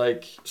 Mm-hmm.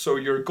 Like, so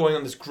you're going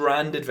on this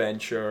grand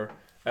adventure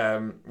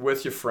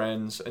with your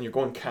friends, and you're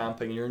going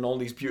camping, and you're in all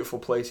these beautiful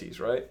places,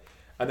 right?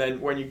 And then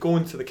when you go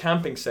into the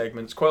camping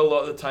segments, quite a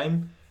lot of the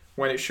time,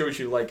 when it shows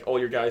you like all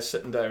your guys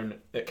sitting down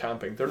at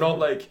camping, they're not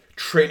like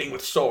training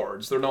with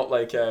swords. They're not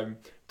like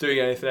doing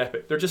anything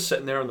epic. They're just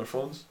sitting there on their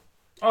phones,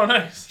 Oh,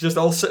 nice. just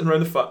all sitting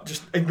around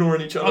just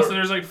ignoring each Oh, other. so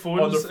there's like on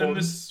their phones in phones.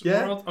 this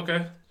Yeah. world?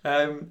 Okay.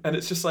 And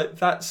it's just like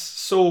that's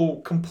so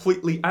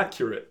completely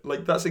accurate.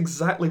 Like that's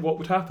exactly what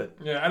would happen.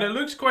 Yeah, and it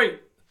looks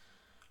quite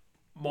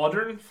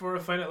modern for a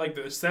Final... Like,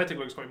 the aesthetic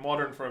looks quite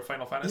modern for a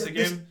Final Fantasy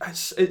Yeah, game.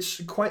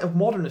 It's quite a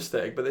modern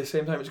aesthetic, but at the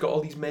same time, it's got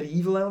all these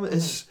medieval elements.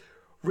 It's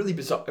really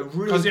bizarre.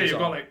 Really Because, yeah, bizarre. you've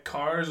got, like,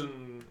 cars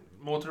and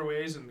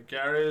motorways and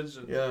garage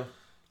and... Yeah,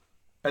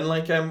 and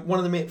like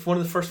one of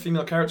the first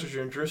female characters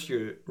you're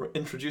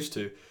introduced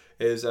to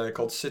is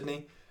called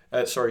Cindy,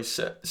 and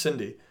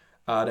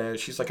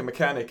she's like a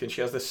mechanic, and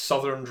she has this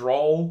southern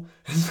drawl.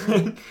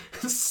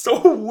 It's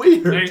so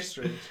weird. Very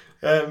strange.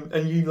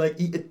 And you like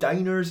eat at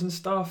diners and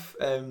stuff.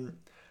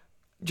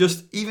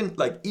 Just even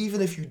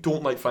if you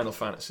don't like Final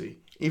Fantasy,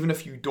 even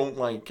if you don't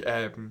like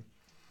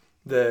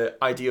the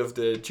idea of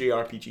the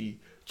JRPG,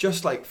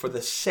 just like for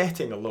the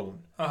setting alone,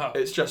 Uh-huh.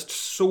 it's just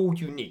so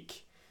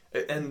unique.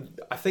 And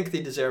I think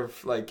they deserve,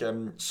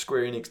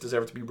 Square Enix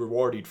deserve to be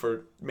rewarded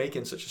for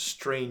making such a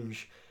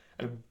strange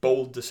and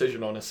bold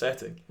decision on a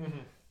setting.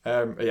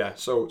 Mm-hmm. Yeah,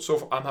 so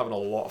far I'm having a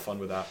lot of fun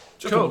with that.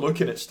 Just Cool.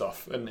 looking at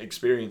stuff and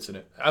experiencing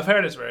it. I've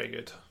heard it's very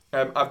good.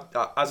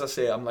 As I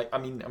say,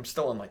 I'm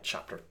still on like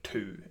chapter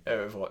 2 out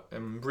of what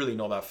I'm really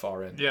not that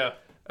far in. Yeah.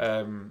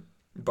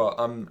 But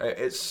I've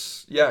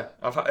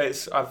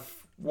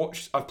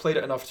played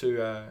it enough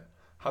to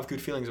have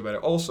good feelings about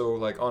it. Also,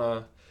 like on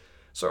a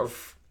sort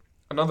of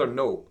another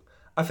note,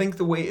 I think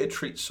the way it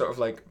treats sort of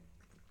like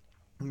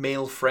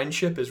male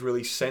friendship is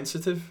really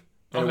sensitive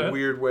in Okay. a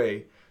weird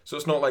way. So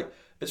it's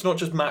not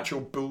just macho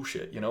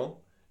bullshit,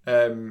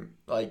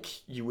 like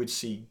you would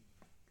see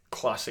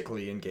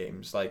classically in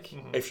games. Like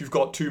if you've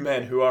got two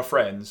men who are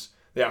friends,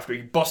 they have to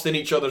be busting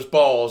each other's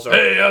balls. Or,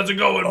 Hey, how's it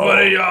going,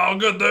 buddy? I'll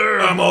get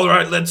there. I'm all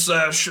right. Let's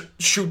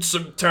shoot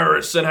some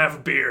terrorists and have a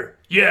beer.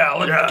 Yeah,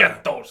 let's Yeah.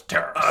 get those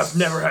terrorists. I've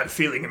never had a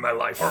feeling in my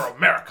life. For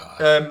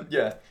America.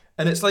 Yeah,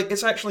 and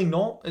it's actually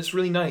not. It's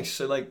really nice.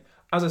 So like,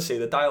 as I say,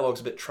 the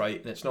dialogue's a bit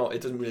trite and it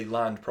doesn't really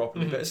land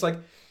properly. But it's like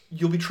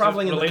you'll be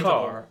traveling in the relatable.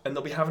 car and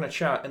they'll be having a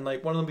chat, and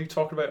like one of them will be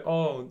talking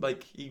about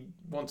like he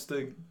wants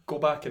to go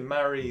back and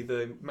marry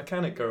the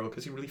mechanic girl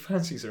because he really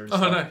fancies her. And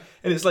stuff. nice.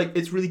 And it's like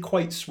it's really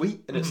quite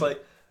sweet, and it's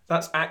like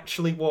that's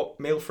actually what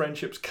male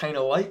friendship's kind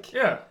of like.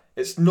 Yeah.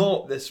 It's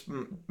not this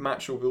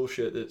macho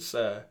bullshit that's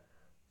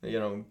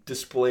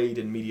displayed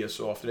in media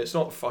so often. It's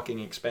not fucking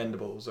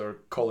Expendables or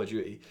Call of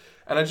Duty,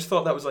 and I just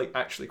thought that was like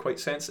actually quite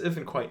sensitive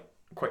and quite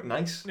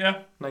nice.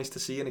 Yeah. Nice to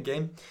see in a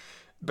game.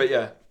 But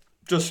yeah,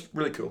 just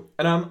really cool.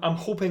 And I'm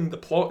hoping the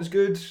plot is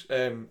good.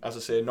 As I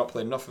say, not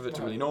played enough of it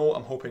to really know.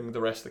 I'm hoping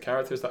the rest of the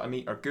characters that I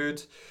meet are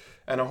good,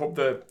 and I hope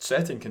the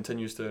setting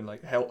continues to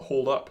like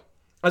hold up.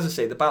 As I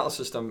say, the battle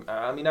system,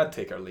 I'd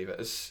take it or leave it.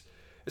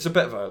 it's a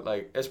bit of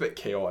a it's a bit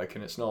chaotic,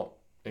 and it's not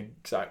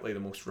exactly the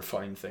most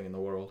refined thing in the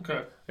world.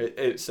 Okay.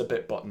 It's a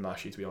bit button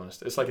mashy, to be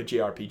honest. It's like a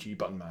JRPG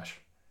button mash.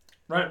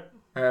 Right.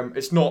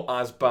 It's not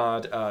as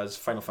bad as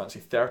Final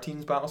Fantasy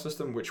XIII's battle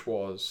system, which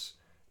was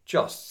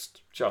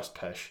just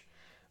pish.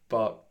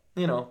 But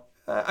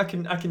I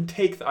can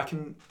take that. I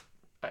can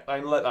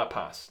let that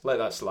pass. Let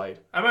that slide.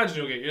 I imagine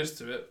you'll get used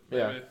to it.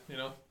 Maybe,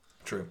 Yeah.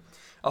 True.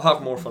 I'll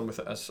have more fun with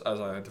it as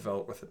I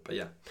develop with it. But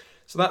yeah.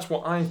 So that's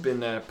what I've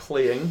been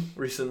playing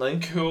recently.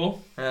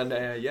 Cool. And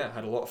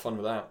had a lot of fun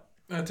with that.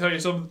 I'll tell you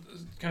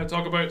kind of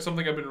talk about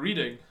something I've been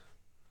reading.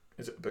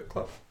 Is it a book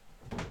club?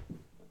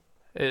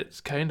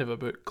 It's kind of a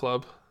book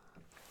club.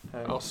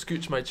 I'll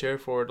scooch my chair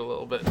forward a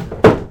little bit.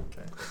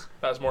 Okay.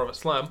 That's more of a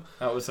slam.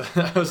 That was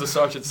a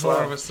Sergeant Slam.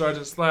 More of a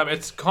Sergeant Slam.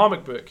 It's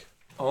comic book.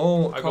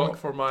 Oh, I got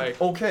for my...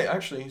 Okay,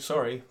 actually,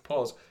 sorry.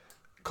 Pause.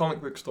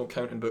 Comic books don't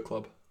count in book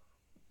club.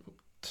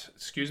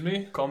 Excuse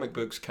me? Comic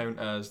books count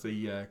as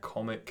the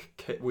comic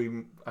kit.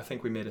 I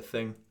think we made a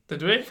thing.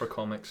 Did we? For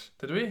comics.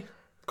 Did we?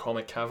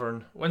 Comic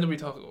Cavern. When did we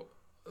talk...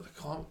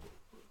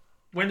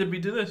 When did we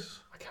do this?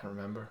 I can't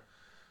remember.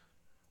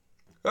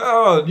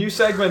 Oh, new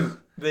segment.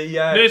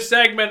 The new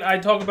segment. I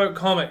talk about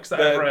comics that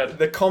I've read.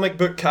 The comic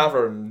book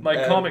cavern.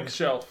 My comic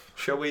shelf.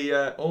 Shall we?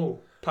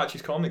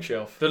 Patchy's comic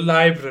shelf. The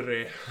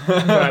library,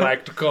 as I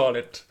like to call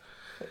it.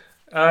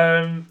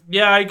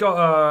 I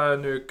got a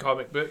new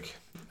comic book.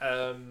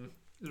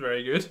 It's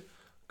very good.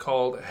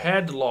 Called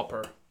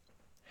Headlopper.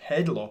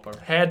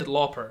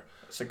 Headlopper.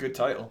 It's a good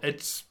title.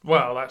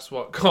 That's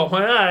what caught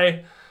my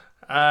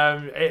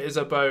eye. It is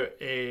about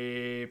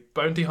a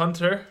bounty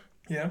hunter.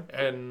 Yeah.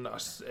 In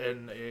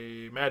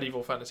a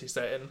medieval fantasy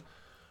setting.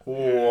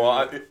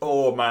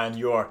 Oh man,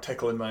 you are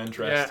tickling my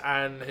interest.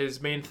 Yeah, and his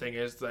main thing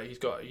is that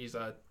he's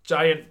a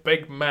giant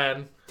big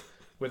man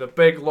with a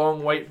big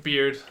long white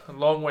beard and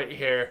long white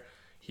hair.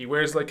 He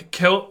wears like a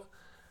kilt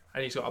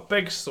and he's got a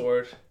big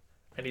sword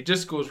and he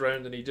just goes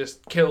around and he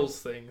just kills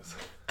things.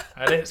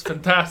 And it's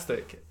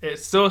fantastic.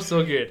 It's so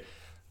good.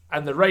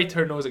 And the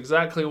writer knows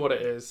exactly what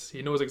it is.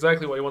 He knows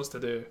exactly what he wants to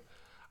do.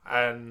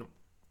 And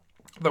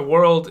the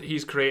world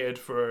he's created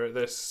for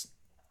this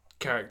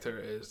character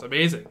is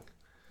amazing.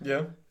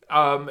 Yeah.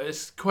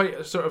 It's quite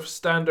a sort of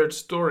standard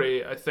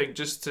story, I think,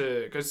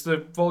 because the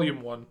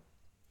volume 1,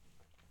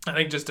 I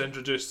think just to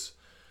introduce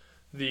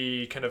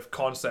the kind of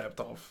concept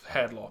of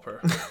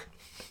Headlopper.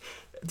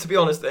 To be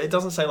honest, it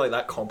doesn't sound like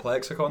that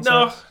complex a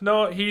concept.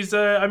 No, he's,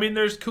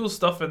 there's cool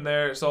stuff in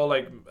there. It's all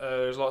like,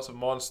 there's lots of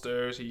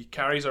monsters. He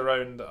carries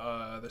around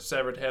the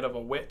severed head of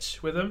a witch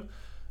with him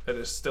that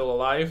is still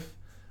alive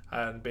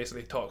and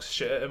basically talks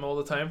shit at him all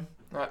the time.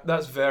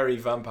 That's very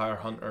Vampire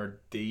Hunter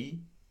D.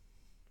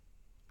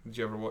 Did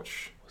you ever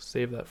watch?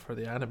 Save that for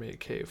the anime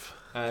cave.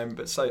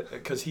 But so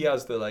because he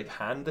has the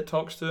hand that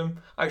talks to him.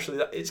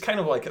 Actually, it's kind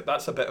of like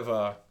that's a bit of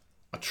a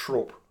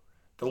trope.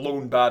 The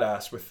lone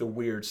badass with the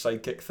weird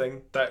sidekick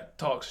thing that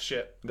talks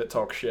shit.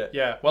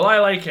 Yeah. Well, I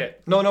like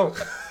it. No.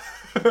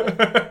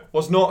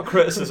 Was not a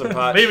criticism,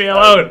 Patch. Leave me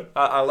alone.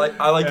 I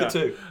like it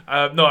too.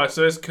 No,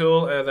 so it's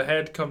cool. The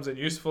head comes in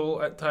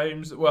useful at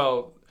times.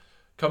 Well,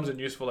 comes in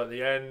useful at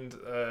the end.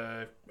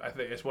 I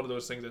think it's one of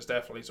those things that's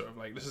definitely sort of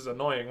like, this is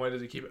annoying. Why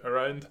does he keep it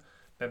around?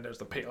 Then there's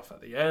the payoff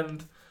at the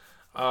end.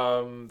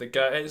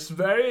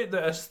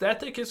 The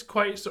aesthetic is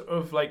quite sort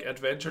of like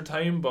Adventure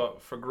Time,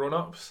 but for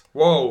grown-ups.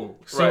 Whoa!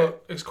 So right.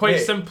 It's quite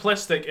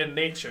simplistic in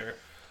nature,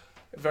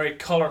 very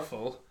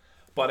colourful,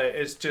 but it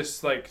is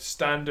just like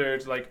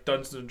standard like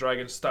Dungeons and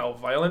Dragons style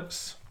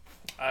violence.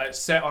 It's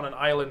set on an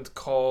island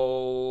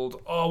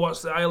called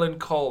what's the island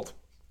called?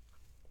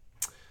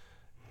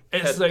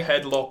 It's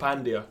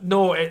Headlopandia.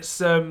 No, it's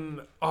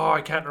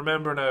I can't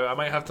remember now. I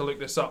might have to look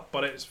this up,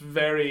 but it's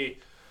very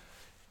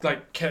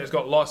it's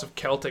got lots of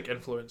Celtic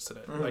influence in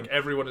it. Like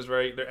everyone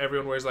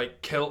wears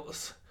like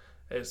kilts.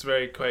 It's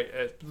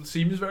it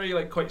seems very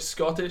like quite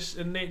Scottish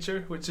in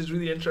nature, which is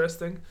really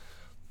interesting.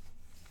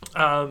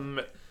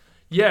 So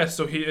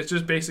it's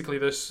just basically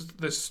this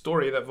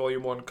story that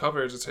Volume 1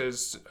 covers is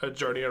his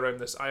journey around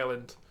this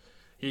island.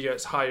 He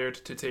gets hired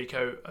to take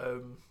out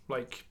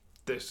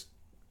this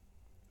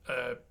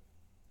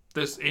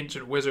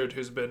ancient wizard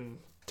who's been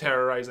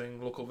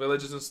terrorizing local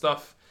villages and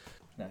stuff.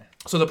 No.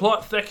 So the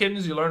plot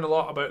thickens. You learn a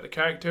lot about the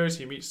characters.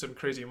 You meet some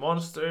crazy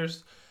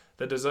monsters.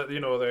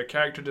 The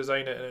character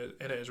design in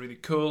it is really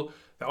cool.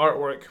 The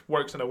artwork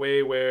works in a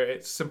way where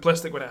it's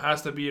simplistic when it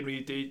has to be and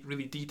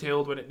really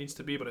detailed when it needs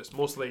to be, but it's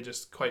mostly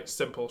just quite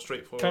simple,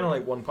 straightforward. Kind of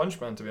like One Punch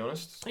Man, to be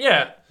honest.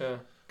 Yeah.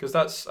 Because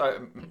that's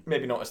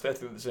maybe not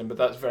aesthetically the same, but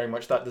that's very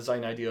much that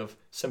design idea of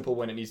simple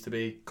when it needs to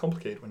be,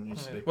 complicated when it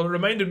needs to be. Well, it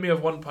reminded me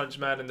of One Punch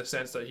Man in the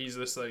sense that he's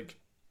this like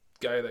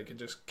guy that can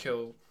just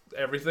kill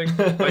everything.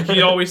 Like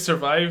he always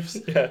survives.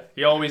 Yeah.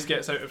 He always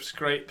gets out of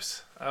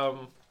scrapes.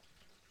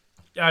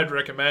 I'd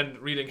recommend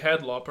reading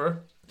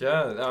Headlopper.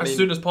 Yeah, as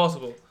soon as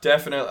possible.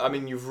 Definitely. I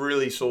mean, you've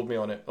really sold me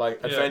on it.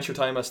 Like Adventure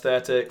Time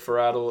aesthetic for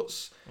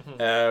adults,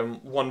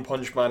 One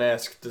Punch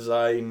Man-esque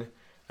design,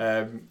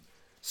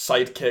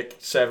 sidekick,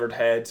 severed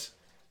heads.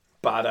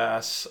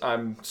 badass.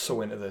 I'm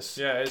so into this.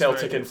 Yeah, it's Celtic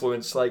very good.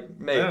 influence. Like,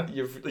 mate, Yeah.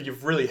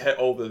 you've really hit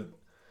all the.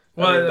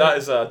 Well, I mean, that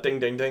is a ding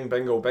ding ding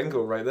bingo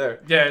bingo right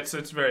there. Yeah, it's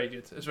very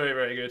good. It's very,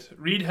 very good.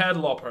 Read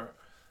Headlopper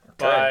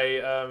Okay.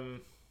 by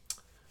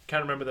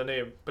can't remember the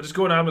name, but just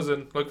go on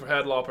Amazon, look for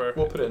Headlopper.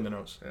 We'll put it in the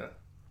notes. Yeah.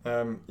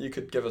 You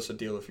could give us a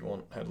deal if you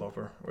want,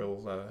 Headlopper.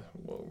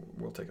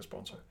 We'll take a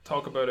sponsor.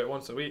 Talk about it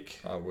once a week.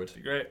 I would. It'd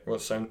be great. Well,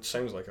 it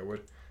sounds like I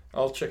would.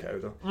 I'll check it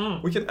out though.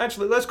 Mm. We can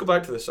actually let's go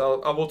back to this. I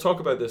will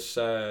talk about this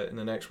in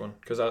the next one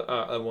because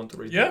I want to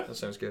read. Yeah? That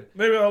sounds good.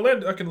 Maybe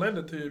I can lend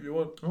it to you if you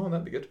want. Oh,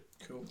 that'd be good.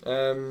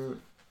 Cool.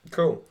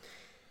 Cool.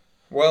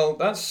 Well,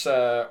 that's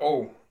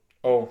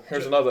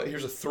here's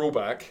a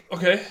throwback.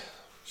 Okay.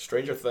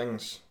 Stranger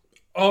Things.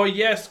 Oh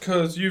yes,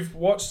 because you've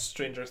watched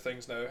Stranger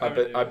Things now. I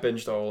haven't you?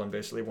 binged it all in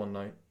basically one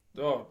night.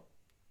 Oh,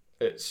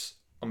 It's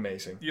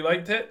amazing. you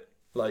liked it?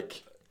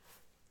 Like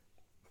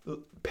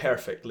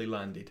perfectly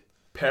landed,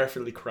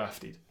 perfectly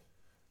crafted,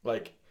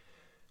 like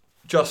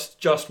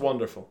just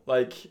wonderful.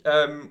 Like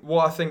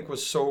what I think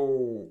was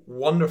so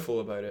wonderful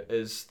about it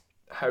is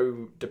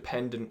how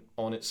dependent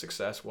on its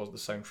success was the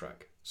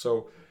soundtrack.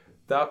 So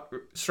that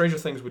Stranger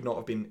Things would not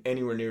have been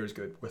anywhere near as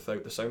good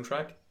without the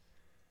soundtrack.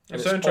 The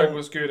And it's soundtrack all-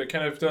 was good. It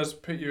kind of does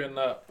put you in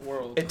that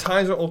world. It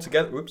ties it all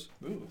together. Whoops.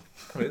 Ooh.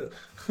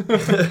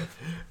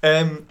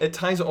 It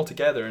ties it all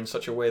together in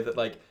such a way that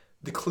like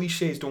the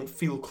cliches don't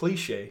feel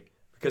cliche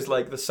because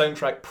like the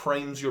soundtrack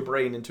primes your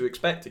brain into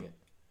expecting it.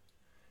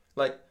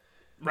 Like,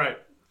 Right.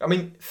 I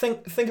mean,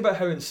 think about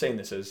how insane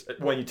this is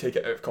when you take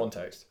it out of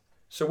context.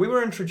 So we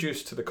were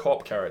introduced to the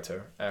cop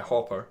character,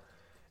 Hopper,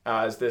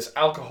 as this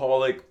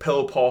alcoholic,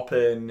 pill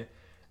popping,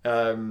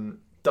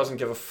 doesn't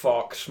give a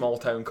fuck, small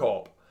town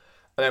cop,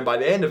 and then by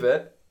the end of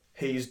it,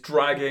 he's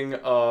dragging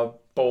a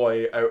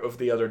boy out of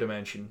the other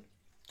dimension.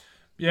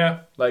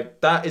 Yeah.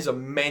 Like, that is a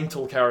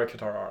mental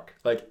caricature arc.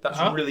 Like, that's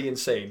Uh-huh. really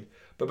insane.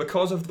 But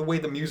because of the way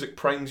the music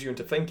primes you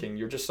into thinking,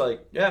 you're just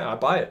like, yeah, I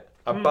buy it.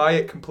 I buy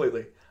it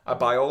completely. I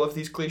buy all of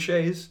these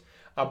cliches.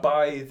 I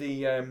buy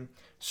the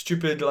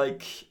stupid,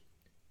 like,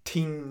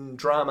 teen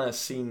drama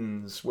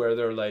scenes where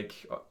they're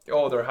like,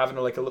 oh, they're having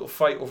like a little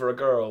fight over a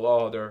girl.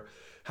 Oh, they're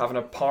having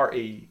a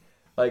party.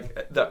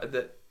 Like,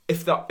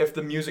 if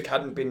the music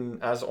hadn't been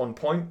as on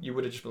point, you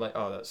would have just been like,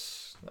 oh,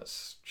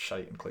 that's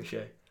shite and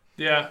cliche.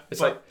 Yeah. It's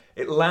like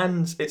it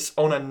lands. It's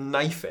on a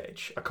knife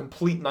edge, a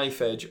complete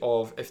knife edge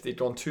of if they'd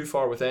gone too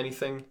far with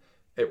anything,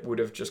 it would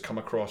have just come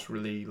across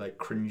really like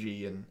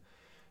cringy and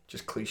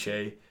just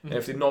cliche. And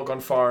if they'd not gone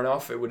far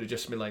enough, it would have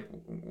just been like,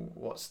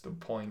 what's the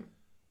point?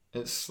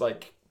 It's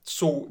like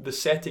so the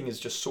setting is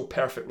just so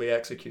perfectly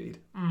executed.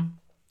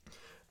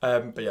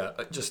 But yeah,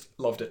 I just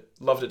loved it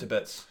to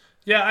bits.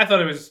 Yeah, I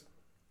thought it was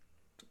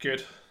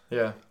good.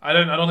 Yeah, I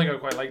don't think I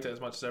quite liked it as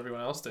much as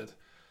everyone else did.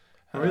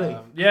 Really?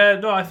 Yeah,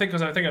 no, I think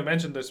I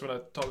mentioned this when I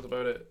talked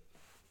about it.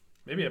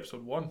 Maybe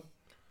episode 1 or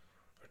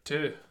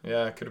 2.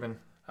 yeah, it could have been.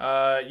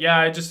 Yeah,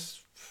 I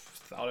just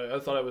thought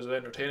it was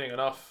entertaining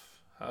enough.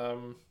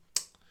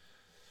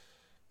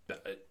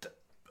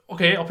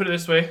 Okay, I'll put it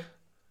this way.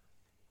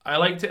 I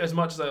liked it as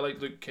much as I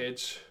liked Luke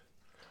Cage.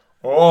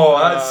 Oh,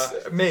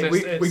 that's mate.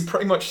 We it's-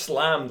 pretty much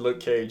slammed Luke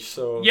Cage.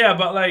 So Yeah,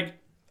 but like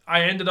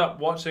I ended up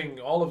watching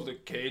all of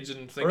Luke Cage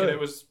and thinking Really? it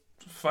was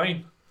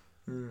fine.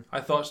 I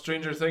thought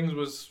Stranger Things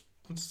was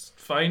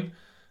fine.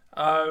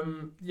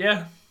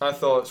 Yeah, I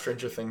thought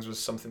Stranger Things was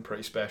something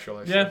pretty special.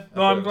 Actually. yeah. I No,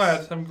 thought I'm it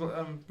was- glad.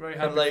 I'm very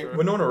happy. And like for her.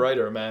 Winona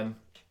Ryder, man.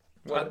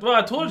 Well,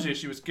 I told you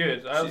she was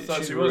good. I thought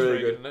she's she was really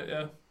very good. good in it.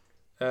 Yeah.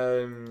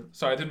 Um,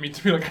 Sorry, I didn't mean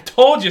to be like I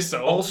told you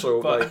so.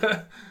 Also,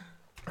 but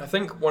I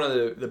think one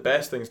of the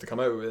best things to come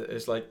out of it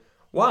is like,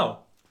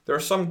 wow, there are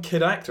some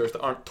kid actors that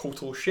aren't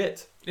total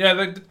shit. yeah,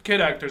 the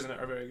kid actors in it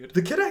are very good.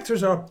 The kid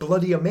actors are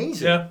bloody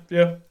amazing.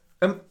 Yeah.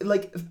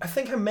 Like, I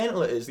think how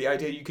mental it is, the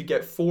idea you could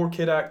get 4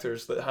 kid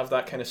actors that have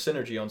that kind of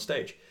synergy on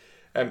stage.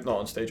 Not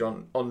on stage,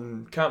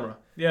 on camera.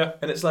 Yeah.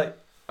 And it's like,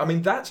 I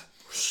mean, that's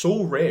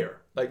so rare.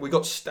 Like, we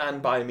got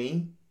Stand By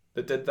Me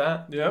that did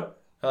that. Yeah.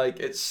 Like,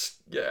 it's,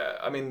 yeah,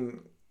 I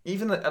mean,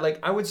 even, like,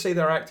 I would say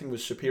their acting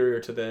was superior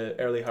to the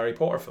early Harry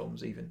Potter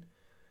films, even.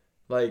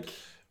 Like,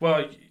 Well,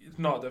 it's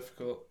not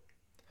difficult.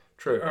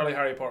 true. Early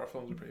Harry Potter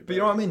films are pretty bad. But you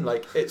know what I mean?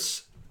 Like,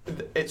 it's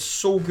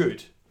so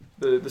good.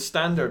 The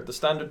standard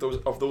of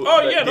those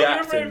Oh, yeah, the no, they're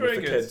acting very, very with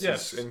the good. kids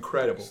Yes. is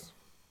incredible.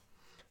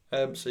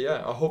 So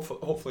yeah, I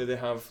hopefully they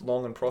have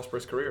long and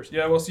prosperous careers.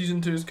 Yeah, well,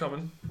 season 2 is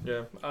coming.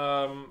 Yeah.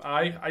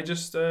 I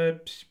just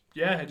it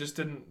just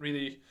didn't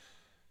really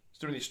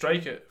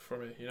strike it for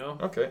me, you know.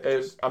 Okay.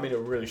 It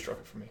really struck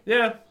it for me.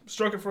 Yeah,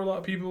 struck it for a lot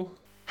of people.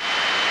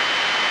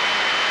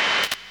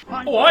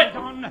 Alright,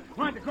 Governor,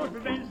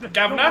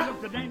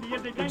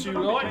 would you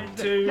like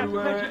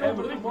to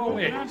have more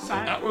ways?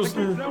 Apples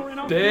and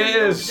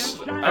pears.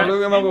 I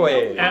look at my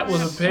way.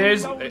 Apples and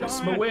pears,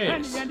 it's my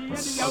ways.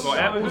 I've got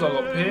apples, I've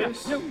got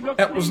pears.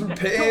 Apples and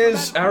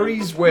pears,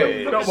 Harry's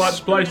way. Not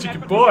much place you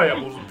can buy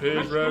apples and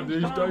pears around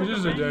these days,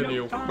 is there,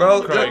 Daniel?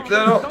 Well, Craig.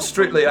 they're not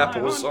strictly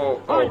apples or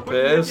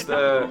pears.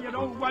 They're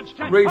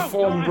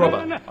reformed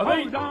rubber. Are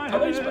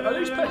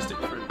these plastic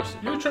fruits?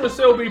 You're trying to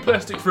sell me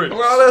plastic fruit.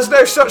 Well, there's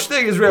no such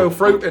thing as real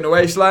fruit in the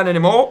wasteland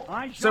anymore.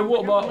 So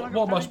what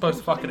am I supposed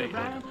to fucking eat?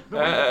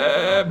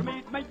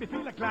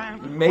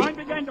 Mate.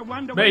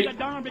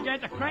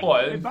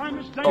 What?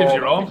 Gives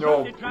you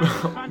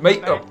wrong.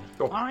 Mate,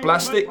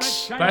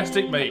 plastics.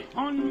 Plastic meat.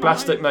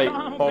 Plastic, mate.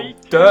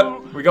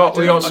 Dirt. We got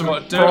some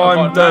I've got dirt, prime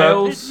I've got dirt.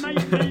 nails.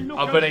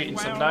 I've been eating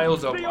some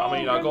nails. I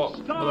got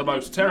one of the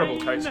most terrible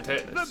cases of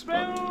tetanus.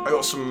 I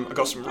got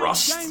some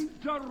rust.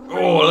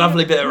 Oh,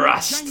 lovely bit of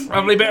rust.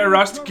 Lovely bit of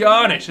rust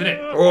garnish, isn't it?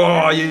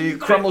 Oh, you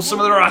crumble some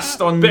of the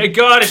rust on. Bit of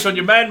garnish on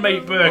your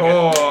man-made burger.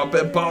 Oh, a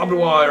bit of barbed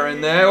wire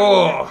in there.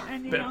 Oh.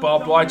 Bit of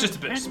barbed wire, just a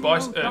bit of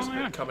spice. It's a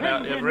bit coming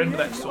out the other end, but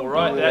that's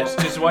alright. That's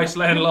just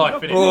wasteland life,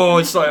 isn't it? Oh,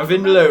 it's like a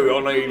Vindaloo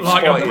on a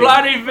Like spotty. a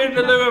bloody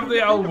Vindaloo of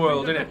the old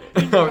world, isn't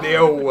it? Of the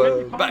old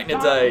world. Back in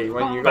the day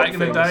when you got Back in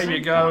the things. day,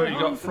 you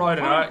got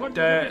Friday night,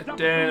 Dan's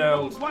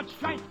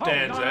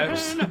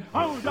house.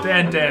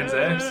 Dan's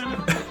house.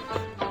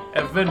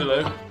 A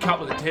Vindaloo,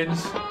 couple of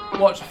tins,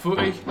 watch the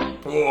footy.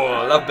 Oh,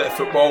 I love a bit of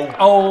football.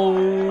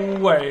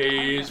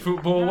 Always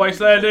football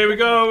wasteland, here we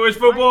go, it's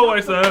football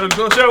wasteland,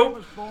 go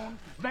show.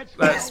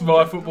 That's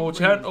my football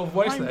chant of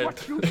wasteland.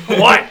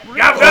 What?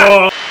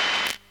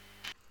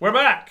 We're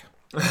back.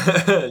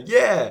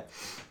 Yeah.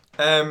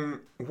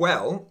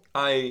 Well,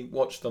 I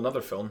watched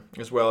another film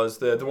as well as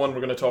the one we're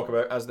going to talk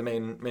about as the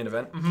main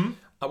event. Mm-hmm.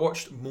 I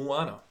watched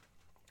Moana.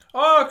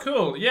 Oh,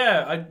 cool.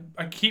 Yeah,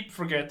 I keep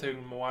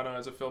forgetting Moana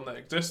as a film that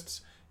exists.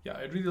 Yeah,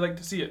 I'd really like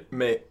to see it.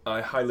 Mate, I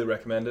highly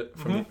recommend it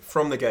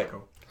from the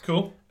get-go.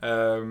 Cool.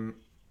 I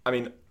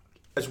mean,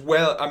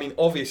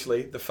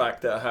 obviously, the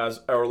fact that it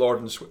has our Lord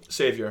and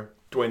Saviour,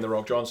 Dwayne The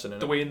Rock Johnson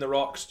in it. Dwayne The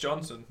Rock's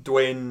Johnson.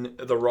 Dwayne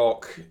The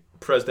Rock,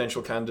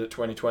 presidential candidate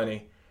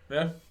 2020.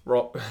 Yeah.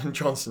 Rock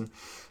Johnson.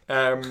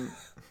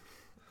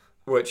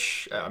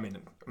 Which,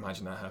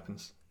 imagine that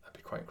happens. That'd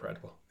be quite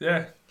incredible.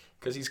 Yeah.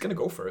 Because he's going to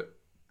go for it.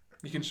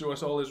 You can show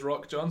us all his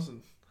Rock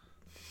Johnson.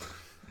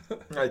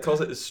 He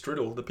calls it his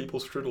strudel, the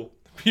people's strudel.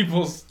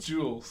 People's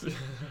jewels.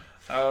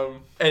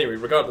 Anyway,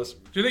 regardless.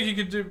 Do you think he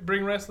could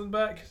bring wrestling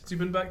back? Has he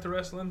been back to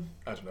wrestling?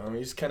 I don't know.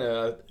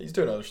 He's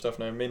doing other stuff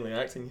now, mainly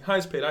acting.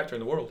 Highest paid actor in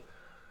the world.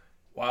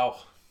 Wow.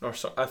 Or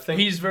so, I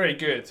think He's very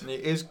good.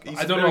 he's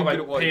I don't know very if good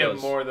at what I'd he pay him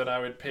does. more than I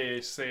would pay,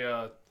 say,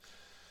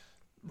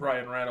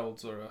 Ryan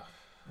Reynolds or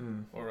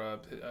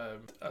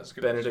as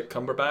good Benedict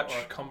Cumberbatch.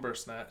 or a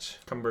Cumbersnatch.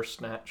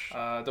 Cumbersnatch.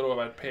 I don't know if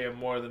I'd pay him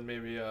more than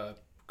maybe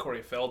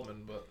Corey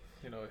Feldman, but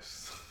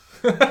it's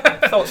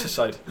Thoughts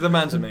aside, the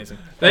man's amazing.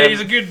 he's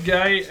a good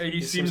guy.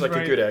 He seems like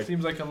a good egg.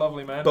 Seems like a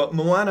lovely man. But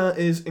Moana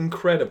is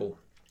incredible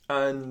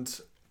and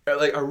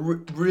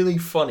really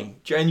funny,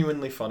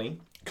 genuinely funny.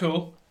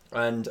 Cool.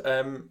 And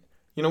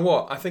you know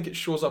what? I think it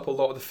shows up a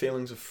lot of the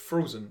failings of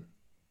Frozen,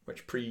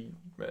 which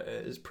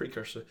is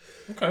precursor.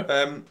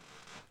 Okay.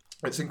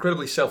 It's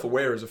incredibly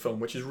self-aware as a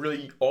film, which is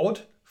really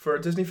odd for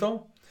a Disney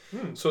film.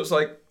 So it's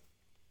like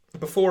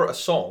before a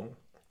song,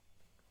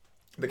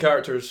 the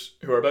characters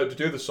who are about to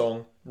do the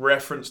song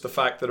reference the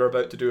fact that they're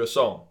about to do a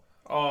song.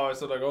 Oh,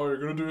 it's like, you're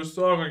gonna do a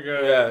song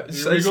again. Yeah,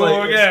 Here we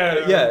go again.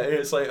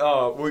 It's like,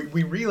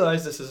 we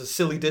realize this is a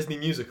silly Disney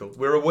musical.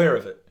 We're aware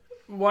of it.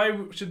 Why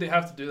should they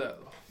have to do that?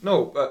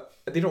 No,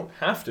 they don't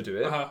have to do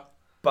it.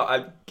 But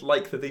I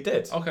like that they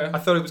did. Okay. I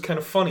thought it was kind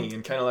of funny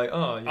and kind of like,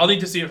 I'll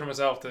need to see it for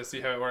myself to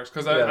see how it works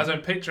because as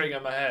I'm picturing it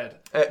in my head.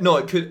 No,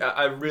 it could.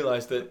 I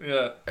realised that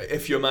Yeah.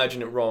 if you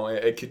imagine it wrong,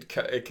 it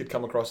could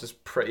come across as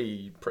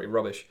pretty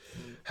rubbish.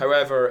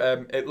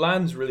 However, it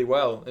lands really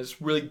well. It's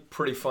really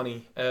pretty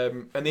funny.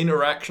 And the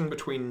interaction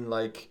between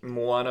like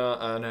Moana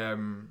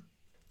and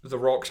The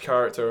Rock's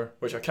character,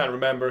 which I can't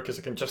remember because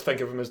I can just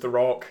think of him as The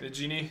Rock. The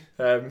genie.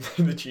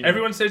 The genie.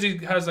 Everyone says he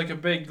has like a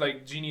big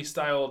like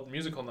genie-styled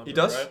musical number. He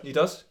does. Right? He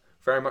does.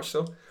 Very much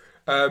so.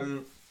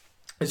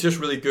 It's just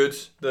really good.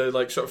 The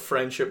like sort of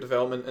friendship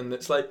development, and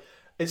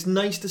it's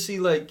nice to see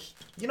like,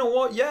 you know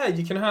what? Yeah,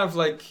 you can have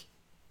like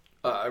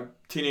a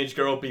teenage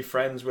girl be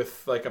friends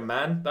with like a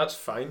man. That's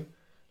fine.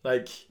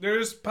 Like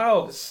There's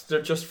pals.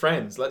 they're just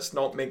friends. Let's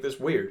not make this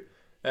weird.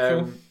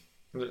 And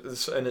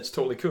it's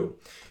totally cool.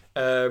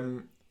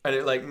 And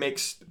it like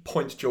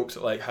points jokes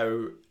at like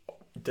how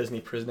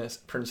Disney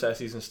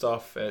princesses and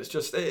stuff.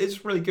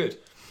 It's really good.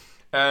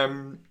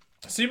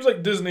 Seems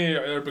like Disney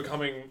are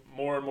becoming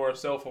more and more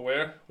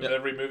self-aware with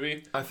every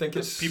movie. I think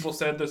it's People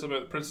said this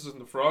about Princess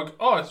and the Frog.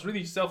 Oh, it's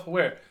really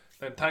self-aware.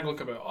 Then Tangled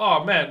came out.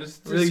 Oh man,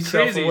 it's Really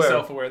crazy self-aware.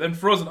 self-aware. Then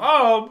Frozen.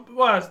 Oh,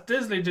 well, it's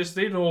Disney just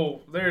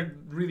they're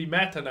really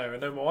meta now.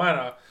 And then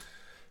Moana.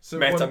 So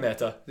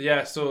meta.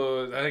 Yeah,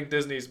 so I think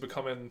Disney's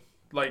becoming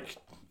like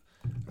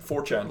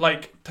 4chan.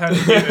 like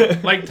Tandy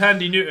Newton, like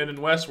Tandy Newton in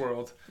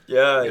Westworld.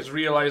 Yeah. Is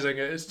realizing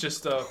it's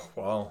just a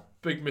Wow.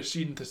 big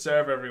machine to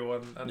serve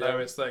everyone, and now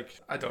it's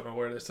like I don't know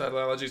where this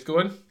analogy's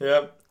going.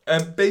 Yeah.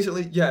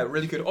 Basically, yeah,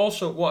 really good.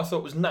 Also, what I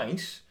thought was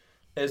nice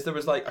is there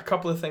was like a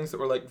couple of things that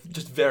were like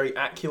just very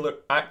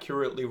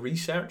accurately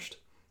researched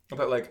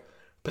about like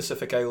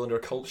Pacific Islander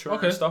culture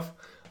and stuff.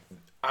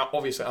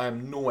 Obviously, I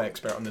am no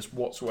expert on this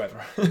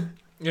whatsoever.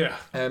 Yeah.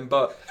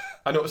 But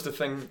I noticed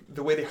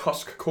the way they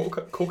husk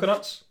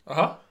coconuts.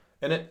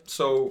 in it.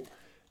 So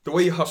the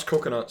way you husk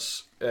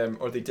coconuts,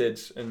 or they did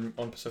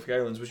on Pacific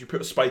Islands, was you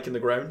put a spike in the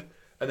ground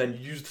and then you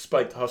use the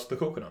spike to husk the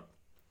coconut.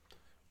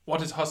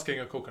 What is husking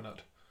a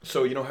coconut?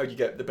 So you know how you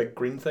get the big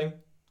green thing?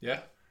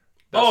 Yeah.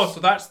 So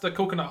that's the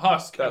coconut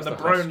husk, and the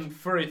brown husk.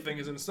 furry thing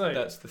is inside.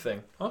 That's the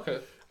thing. Okay.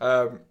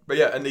 But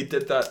yeah, and they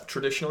did that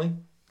traditionally,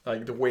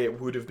 like the way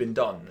it would have been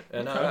done.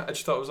 And Okay. I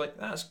just thought it was like,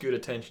 that's good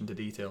attention to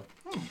detail.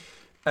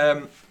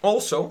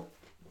 Also,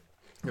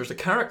 there's a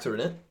character in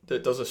it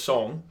that does a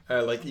song,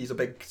 like he's a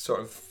big sort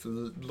of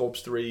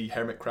lobstery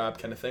hermit crab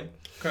kind of thing.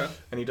 Okay.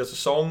 And he does a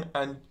song,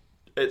 and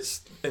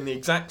it's in the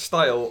exact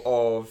style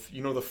of,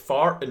 you know, the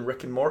fart in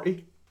Rick and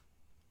Morty?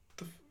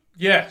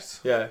 Yes.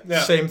 Yeah.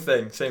 Yeah. Same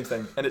thing.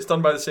 And it's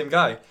done by the same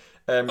guy.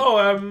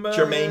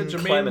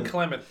 Jermaine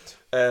Clement.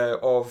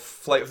 Of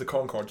Flight of the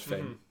Conchords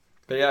fame. Mm-hmm.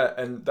 But yeah,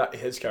 and that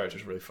his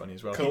character's really funny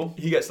as well. Cool.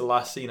 He gets the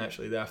last scene,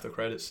 actually, the after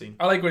credits scene.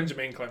 I like when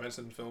Jermaine Clement's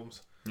in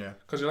films. Yeah.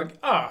 Because you're like,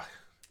 I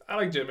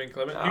like Jermaine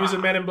Clement. He was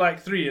in Men in Black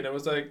 3, and it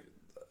was like,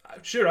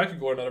 sure, I could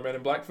go another Men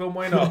in Black film,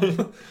 why not?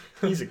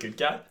 He's a good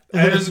guy.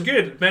 And it was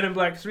good. Men in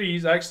Black 3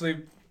 is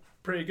actually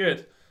pretty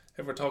good.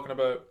 If we're talking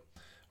about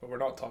what we're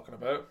not talking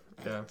about.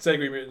 Yeah.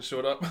 Segway Mutant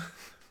showed up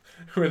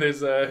with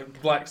his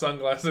black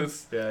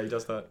sunglasses. Yeah, he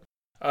does that.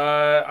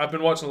 I've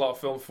been watching a lot of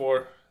Film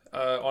 4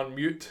 on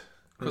mute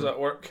because at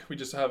work we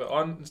just have it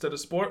on instead of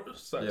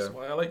sports. That's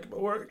why I like my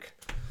work.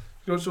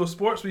 We don't show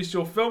sports, we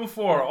show Film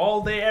 4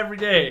 all day, every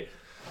day.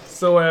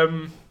 So,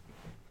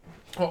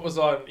 what was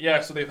on?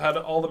 Yeah, so they've had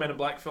all the Men in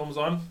Black films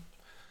on.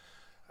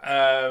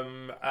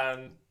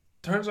 And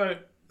turns out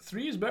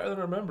 3 is better than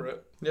I remember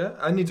it. Yeah,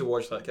 I need to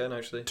watch that again,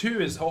 actually.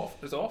 2 is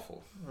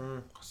awful.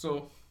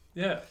 So,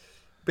 yeah.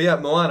 But yeah,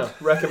 Moana,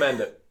 recommend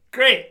it.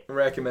 Great!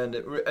 Recommend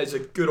it. It's a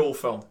good old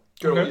film.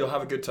 You'll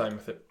have a good time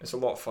with it. It's a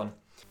lot of fun.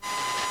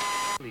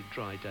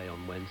 Dry day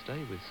on Wednesday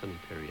with sunny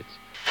periods.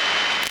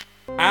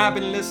 I've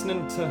been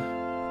listening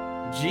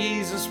to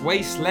Jesus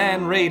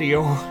Wasteland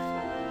Radio.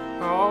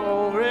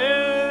 I'll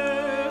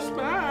rest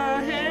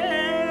my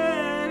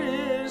head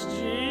is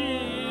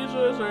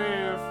Jesus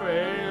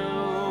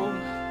FM.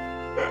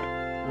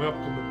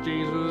 Welcome to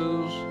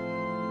Jesus,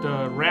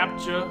 the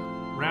Rapture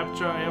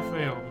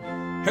FM.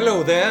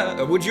 Hello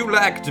there, would you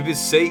like to be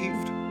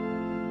saved?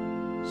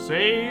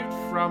 Saved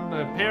from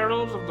the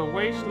perils of the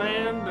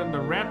wasteland and the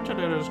rapture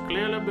that has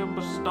clearly been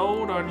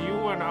bestowed on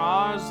you and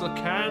ours so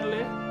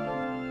kindly.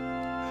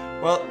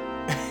 Well,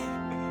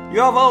 you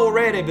have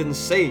already been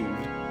saved.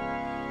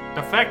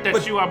 The fact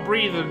that you are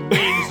breathing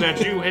means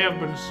that you have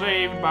been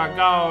saved by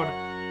God,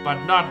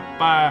 but not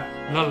by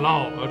the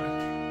Lord.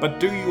 But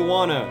do you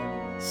wanna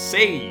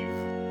save?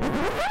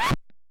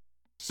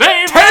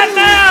 Save right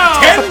now!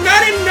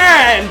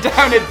 $10.99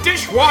 down at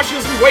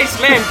Dishwashers and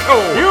Wasteland Co.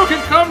 You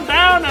can come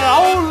down and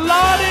oh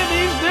lordy,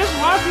 these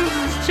dishwashers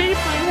is cheap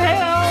as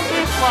hell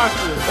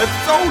dishwashers. It's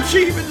so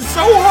cheap and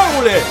so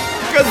holy,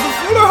 because the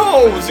full of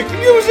holes, you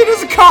can use it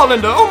as a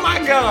colander, oh my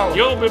god.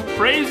 You'll be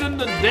praising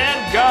the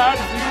dead God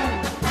if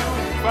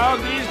you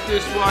found these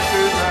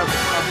dishwashers,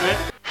 I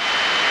bet.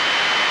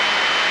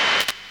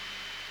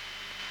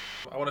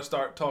 I want to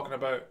start talking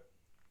about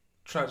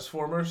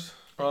Transformers.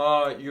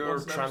 Your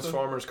What's the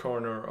Transformers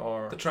corner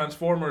or The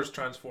Transformers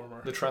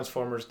Transformer. the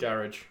Transformers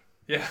garage.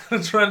 Yeah, the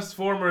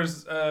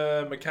Transformers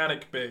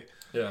mechanic bay.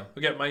 Yeah.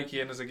 We'll get Mikey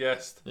in as a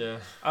guest. Yeah.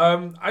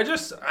 I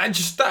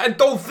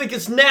don't think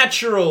it's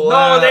natural.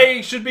 No,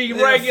 they should be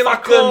regular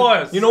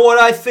claws. You know what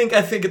I think?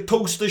 I think a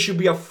toaster should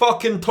be a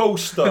fucking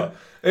toaster.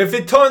 If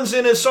it turns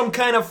into some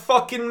kind of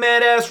fucking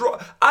mad ass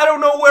I don't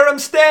know where I'm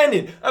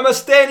standing. Am I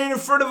standing in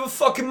front of a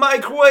fucking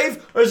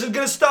microwave? Or is it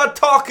gonna start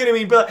talking to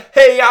me? But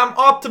hey, I'm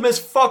Optimus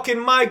fucking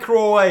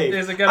Microwave.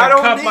 Is it gonna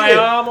cut my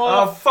arm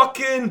off?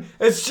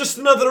 It's just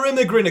another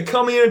immigrant to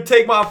come here and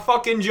take my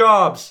fucking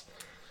jobs.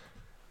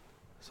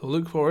 So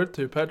look forward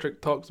to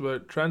Patrick talks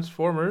about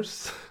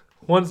Transformers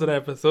once an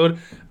episode.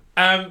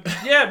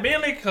 Yeah,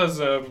 mainly because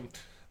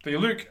they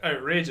look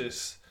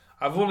outrageous.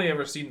 I've only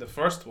ever seen the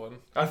first one.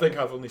 I think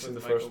I've only seen the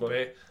first one.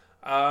 Bay.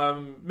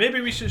 Maybe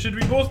we should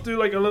we both do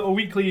like a little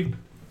weekly,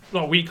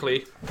 not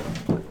weekly,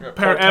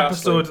 per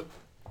episode.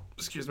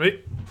 Excuse me.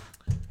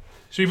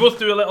 Should we both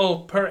do a little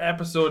per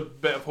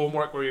episode bit of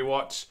homework where we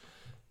watch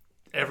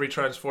every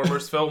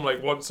Transformers film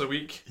like once a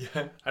week?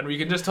 Yeah. And we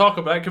can just talk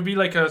about it. It could be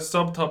like a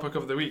subtopic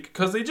of the week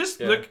because they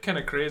just look kind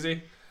of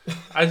crazy.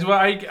 I've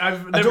never seen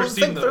them. I don't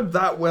think they're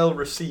that well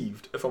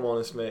received, if I'm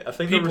honest, mate. I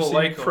think People they're received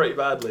like them. pretty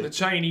badly. The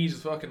Chinese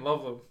fucking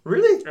love them.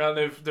 Really?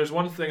 And there's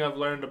one thing I've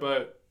learned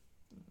about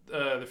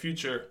the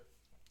future.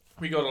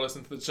 We gotta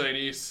listen to the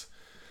Chinese.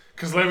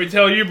 Because let me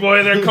tell you,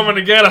 boy, they're coming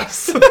to get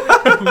us.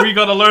 We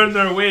gotta learn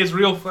their ways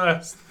real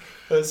fast.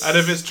 And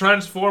if it's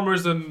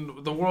Transformers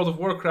and the World of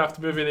Warcraft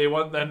movie they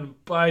want, then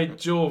by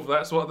Jove,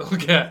 that's what they'll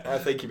get. I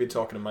think you've been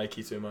talking to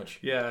Mikey too much.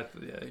 Yeah.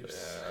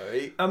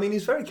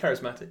 He's very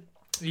charismatic.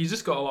 He's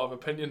just got a lot of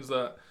opinions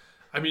that...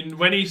 I mean,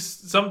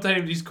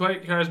 sometimes he's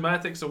quite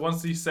charismatic, so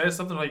once he says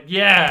something like,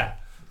 yeah,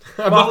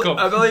 fuck him.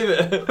 I believe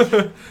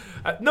it.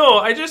 No,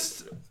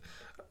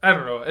 I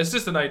don't know. It's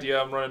just an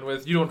idea I'm running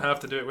with. You don't have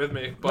to do it with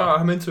me, No, but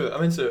I'm into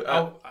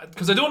it.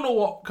 because I don't know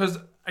what. Because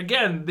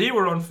again, they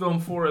were on film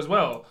 4 as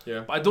well.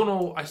 Yeah. But I don't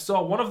know. I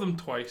saw one of them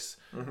twice.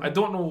 Mm-hmm. I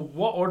don't know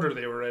what order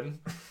they were in,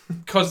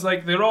 because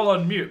like they're all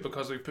on mute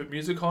because we put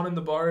music on in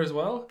the bar as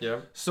well.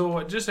 Yeah.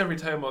 So just every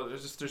time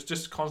there's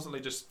just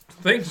constantly just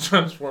things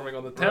transforming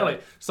on the telly.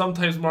 Right.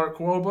 Sometimes Mark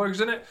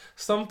Wahlberg's in it.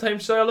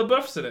 Sometimes Shia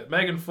LaBeouf's in it.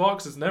 Megan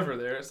Fox is never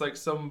there. It's like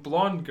some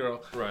blonde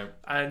girl. Right.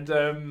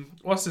 And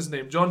what's his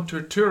name? John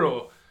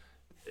Turturro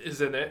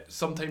is in it.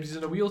 Sometimes he's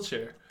in a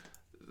wheelchair.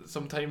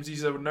 Sometimes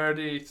he's a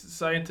nerdy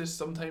scientist.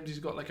 Sometimes he's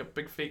got like a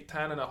big fake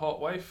tan and a hot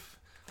wife.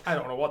 I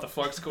don't know what the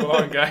fuck's going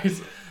on,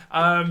 guys.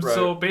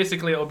 So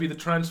basically, it'll be the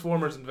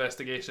Transformers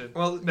investigation.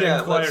 Well, the yeah.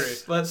 inquiry.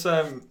 Let's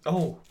the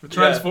The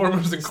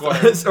Transformers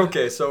inquiry.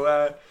 Okay,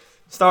 so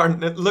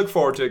look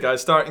forward to it,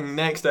 guys. Starting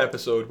next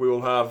episode, we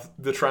will have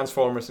the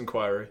Transformers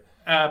inquiry,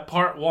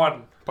 Part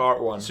 1.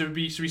 part 1. Should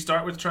we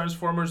start with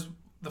Transformers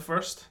the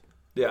first?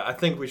 Yeah, I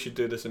think we should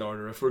do this in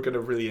order if we're going to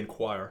really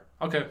inquire.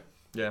 Okay.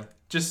 Yeah.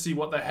 Just see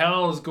what the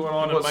hell is going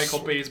on in What's-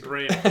 Michael Bay's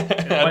brain.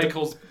 In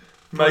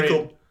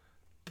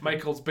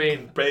Michael's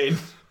Bane. Bane.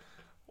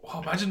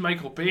 Oh, imagine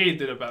Michael Bay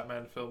did a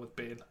Batman film with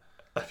Bane.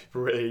 That'd be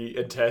pretty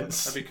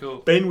intense. That'd be cool.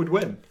 Bane would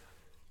win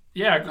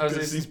Yeah, because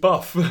because he's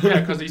buff.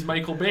 he's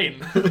Michael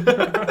Bane.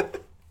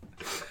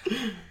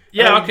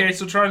 Yeah, okay,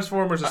 so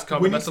Transformers is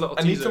coming. That's a little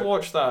I teaser. need to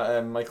watch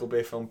that Michael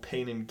Bay film,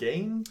 Pain and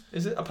Gain.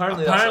 Is it?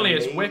 Apparently it's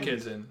that's wicked.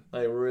 amazing.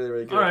 Like really,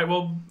 really good. Alright,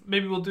 well,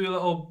 maybe we'll do a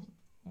little...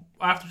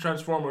 After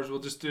Transformers,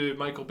 we'll just do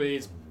Michael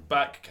Bay's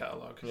back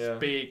catalogue. His Yeah.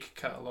 big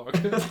catalogue.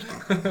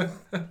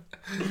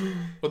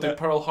 We'll do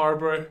Pearl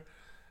Harbor.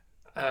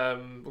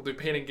 We'll do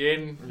Pain and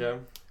Gain. Yeah.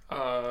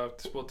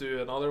 We'll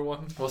do another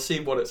one. We'll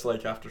see what it's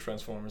like after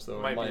Transformers,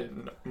 though. Might it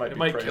be- might It be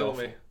might pretty kill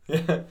awful. me.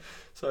 Yeah.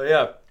 So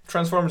yeah,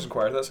 Transformers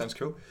Inquiry. That sounds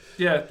cool.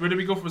 Yeah, where did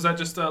we go? Was that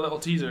just a little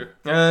teaser?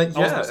 Yeah, wasn't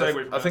a segue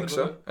from I that, think was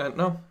so.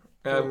 No.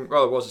 Cool.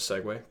 Well, it was a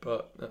segue,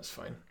 but that's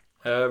fine.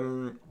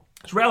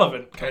 It's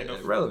relevant, kind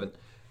of. Relevant.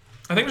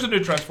 I think there's a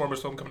new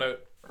Transformers film coming out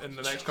in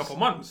the next couple of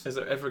months. Is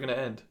it ever going to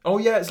end? Oh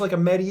yeah, it's like a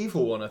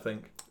medieval one, I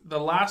think, The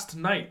Last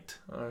Night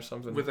or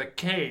something. with a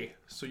K,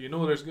 so you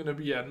know there's going to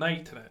be a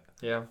night in it.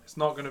 Yeah. It's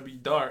not going to be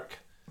dark.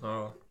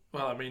 Oh.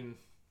 Well, I mean,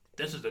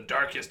 this is the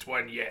darkest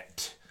one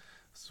yet.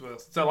 So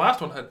the last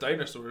one had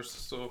dinosaurs,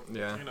 so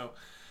Yeah. you know.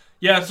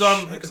 Yeah, so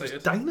I'm Shit, excited.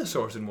 there's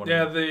dinosaurs in one.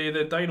 Yeah, of them.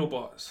 the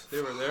Dinobots,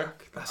 they were there.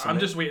 That's I'm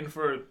amazing. just waiting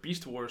for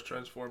Beast Wars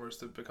Transformers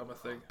to become a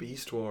thing.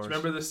 Beast Wars. Do you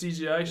remember the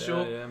CGI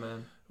show? Yeah,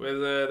 man.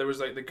 Where there was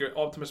like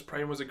Optimus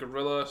Prime was a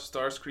gorilla,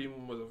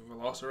 Starscream was a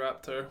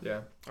velociraptor.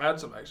 Yeah. I had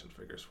some action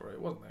figures for it.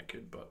 It wasn't that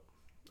good, but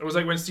it was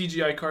like when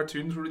CGI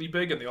cartoons were really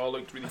big and they all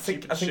looked really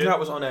cheap and I think shit. that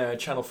was on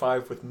Channel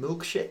 5 with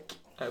Milkshake,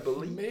 I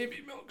believe. Maybe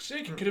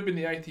Milkshake. It could have been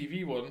the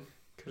ITV one.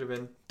 Could have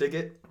been Dig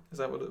It. Is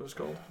that what it was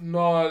called?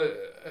 No,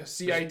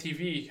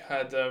 CITV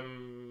had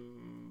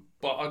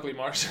but Ugly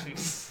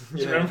Martians. Do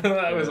you Yeah, remember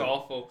that? It was yeah.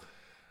 awful.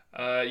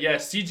 Yeah,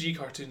 CG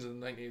cartoons in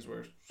the 90s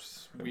were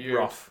weird.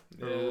 Rough.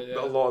 Yeah.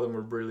 A lot of them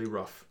were really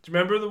rough. Do you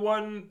remember the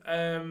one?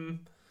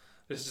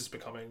 This is just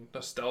becoming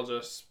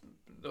nostalgia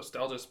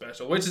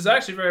special, which is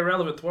actually very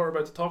relevant to what we're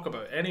about to talk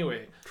about.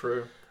 Anyway,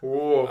 True.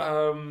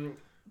 Whoa.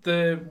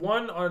 the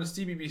one on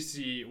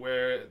CBBC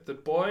where the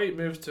boy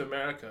moves to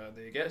America,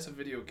 and he gets a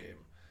video game,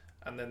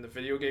 and then the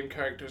video game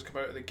characters come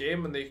out of the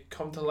game and they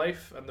come to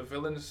life, and the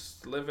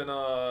villains live in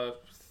a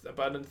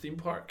abandoned theme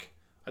park.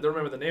 I don't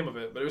remember the name of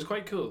it, but it was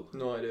quite cool.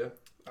 No idea.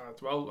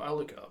 So I'll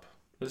look it up.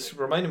 This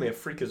reminded me of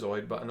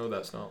Freakazoid, but I know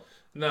that's not.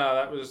 No,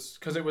 that was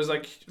because it was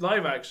like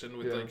live action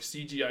with Yeah. like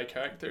CGI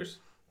characters.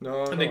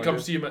 No. And they come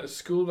see him at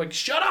school, like,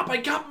 shut up! I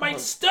got my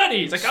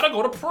studies. I gotta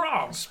go to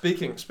prom.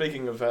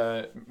 Speaking of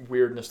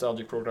weird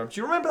nostalgic programs,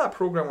 do you remember that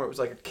program where it was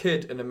like a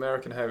kid in an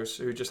American house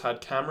who just had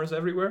cameras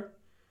everywhere?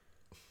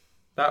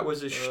 That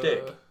was his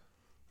shtick.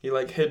 He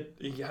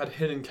had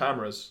hidden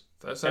cameras.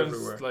 That sounds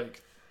everywhere.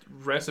 like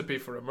recipe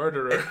for a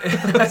murderer.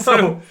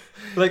 So,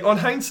 like on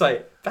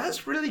hindsight,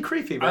 that's really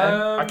creepy, man.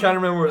 I can't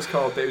remember what it's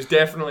called, but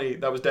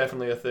that was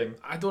definitely a thing.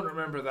 I don't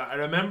remember that. I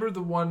remember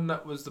the one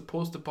that was the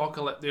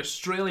post-apocalyptic, the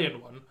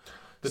Australian one.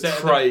 The Set-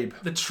 Tribe.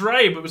 The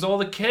Tribe. It was all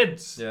the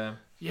kids. Yeah.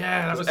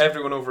 Yeah, that was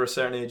Everyone over a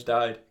certain age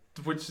died.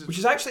 which Which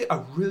is actually a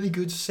really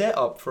good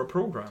setup for a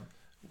program.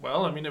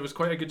 well, I mean, it was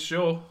quite a good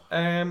show.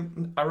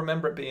 I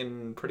remember it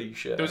being pretty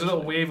shit. There was a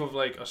little actually. wave of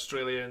like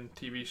Australian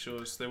TV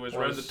shows. There was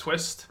Round the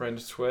Twist. Round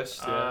the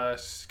Twist, yeah.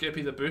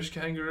 Skippy the Bush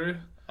Kangaroo.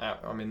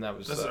 I mean, that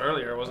was... This is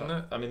earlier, wasn't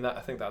it? I mean,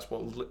 I think that's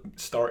what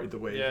started the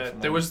wave. Yeah, if I'm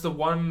there honest. was the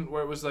one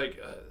where it was like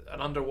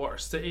an underwater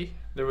city.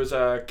 There was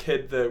a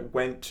kid that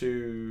went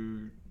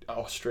to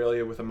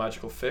Australia with a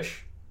magical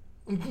fish.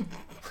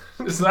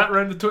 Is that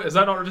Round the Twist? Is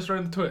that not just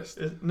Round the Twist?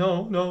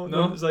 No. No?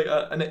 It was like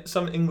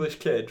some English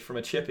kid from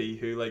a chippy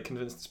who like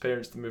convinced his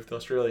parents to move to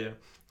Australia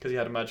because he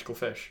had a magical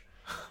fish.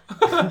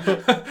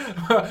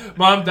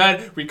 Mom,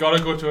 Dad, we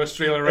gotta go to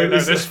Australia right It now.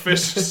 was- This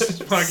fish,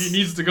 he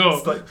needs to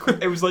go.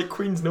 It was like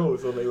Queen's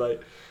Nose, only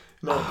like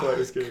Not quite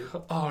as good.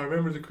 Oh, I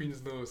remember the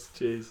Queen's nose.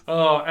 Jeez.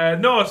 Oh,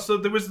 no. So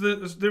there was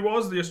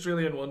the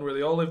Australian one where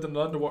they all lived in an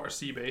underwater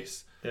sea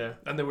base, Yeah.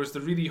 and there was the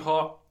really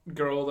hot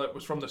girl that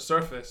was from the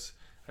surface,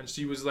 and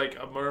she was like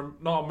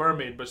not a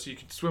mermaid, but she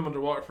could swim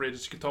underwater for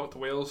ages. She could talk to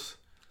whales.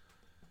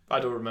 I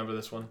don't remember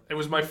this one. It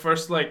was my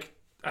first that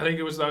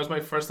was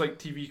my first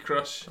TV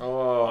crush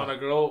Oh. on a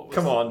girl.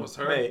 Come on, was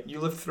her. mate. You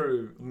lived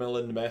through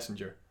Melinda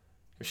Messenger.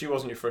 If she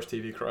wasn't your first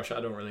TV crush, I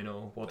don't really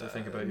know what to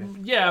think about you.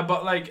 Yeah,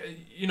 but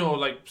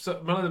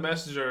Melinda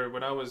Messenger,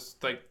 when I was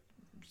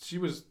she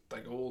was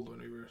old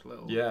when we were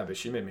little. Yeah, but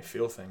she made me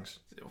feel things.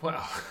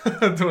 Well,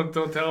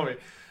 don't tell me.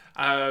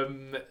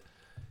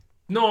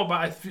 No,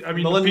 but I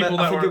mean, Melinda, people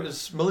that I think were it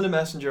was Melinda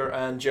Messenger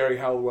and Jerry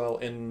Halliwell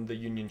in the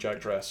Union Jack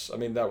dress. I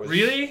mean, that was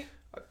really.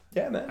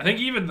 Yeah, man. I think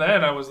even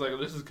then I was like,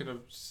 this is kind of.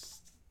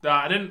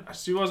 Nah, I didn't.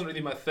 She wasn't really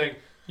my thing.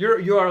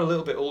 You are a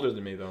little bit older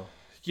than me though.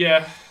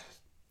 Yeah,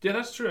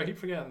 that's true. I keep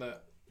forgetting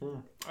that.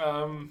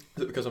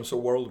 Is it because I'm so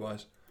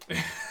world-wise?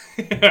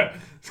 Yeah,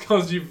 it's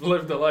because you've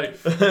lived a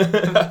life.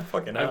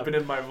 Fucking I've hell. been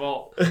in my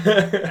vault.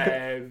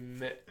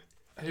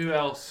 Who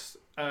else?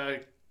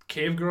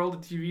 Cave Girl, the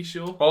TV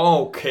show.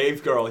 Oh,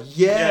 Cave Girl.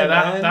 Yeah,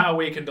 man. that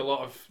awakened a lot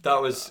of That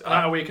was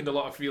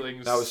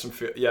feelings. That was some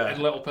yeah.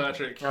 in little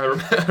Patrick. I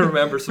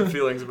remember some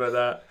feelings about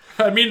that.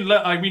 I mean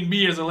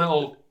me as a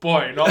little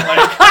boy, not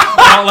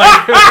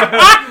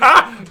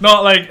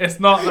like it's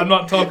not. I'm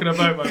not talking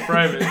about my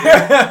private.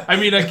 I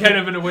mean, I kind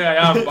of in a way I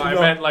am, but I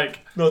meant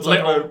Not talking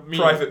little about me.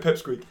 private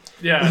pipsqueak.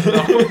 Yeah.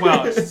 No,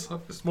 well,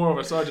 it's more of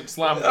a Sergeant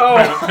Slam. Than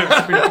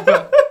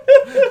private.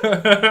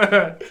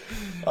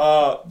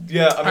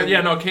 Yeah. I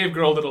mean, no. Cave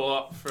Girl did a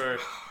lot for.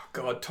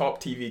 God,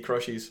 top TV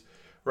crushies.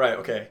 Right.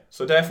 Okay.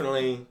 So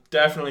definitely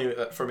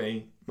for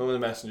me, Melinda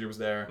Messenger was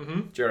there.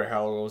 Mm-hmm. Jerry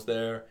Halliwell was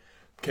there.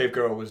 Cave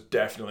Girl was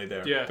definitely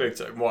there. Yeah. Big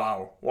time.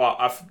 Wow.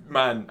 I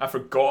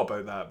forgot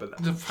about that. But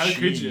How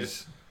could you?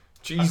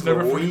 Jeez,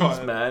 never Louise,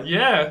 forgotten. man.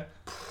 Yeah.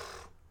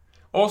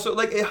 Also,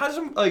 it has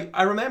some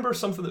I remember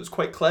something that was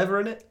quite clever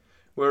in it,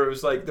 where it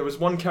was there was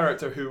one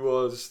character who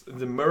was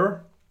the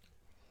mirror,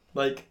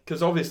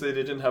 because obviously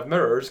they didn't have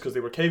mirrors because they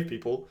were cave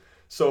people.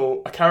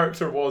 So a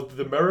character was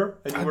the mirror,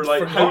 and you were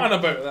like, forgotten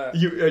about that.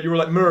 You were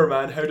like, mirror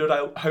man, how do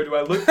I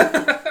look?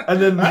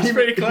 And then That's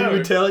pretty he clever.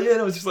 would tell you,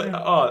 and I was just like,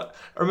 I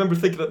remember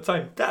thinking at the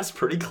time, that's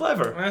pretty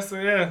clever. That's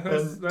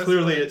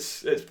Clearly,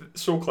 it's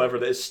so clever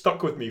that it's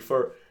stuck with me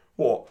for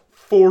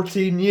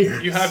 14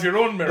 years. You have your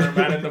own mirror,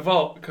 man, in the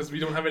vault because we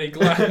don't have any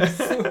glass.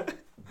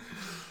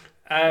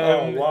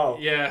 Oh wow!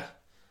 Yeah.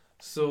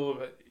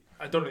 So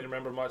I don't really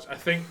remember much. I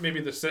think maybe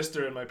the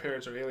sister in My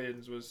Parents Are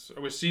Aliens was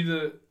she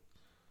the?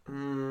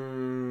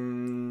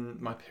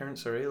 My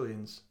Parents Are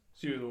Aliens.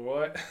 She was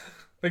what? I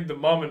think the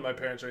mom in My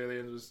Parents Are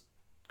Aliens was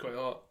quite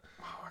hot.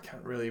 Oh, I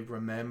can't really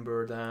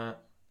remember that.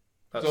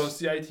 So on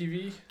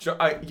CITV.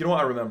 You know what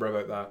I remember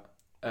about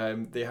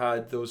that? They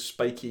had those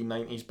spiky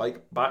 90s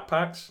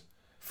backpacks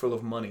full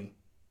of money.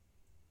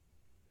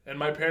 And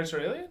My Parents Are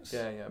Aliens?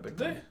 Yeah, big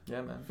Did time. they?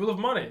 Yeah, man. Full of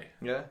money.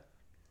 Yeah.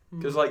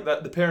 Because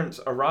the parents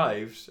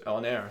arrived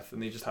on Earth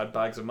and they just had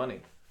bags of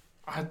money.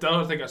 I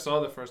don't think I saw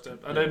the first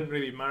episode. I didn't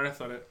really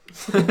marathon it.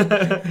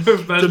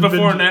 That's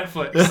before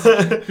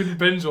Netflix. Couldn't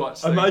binge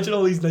watch. Imagine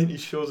all these 90s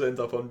shows end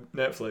up on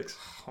Netflix.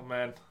 Oh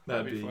man,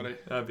 that'd be funny.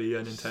 That'd be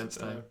an intense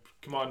time.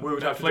 Come on, We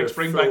would have to Netflix, do a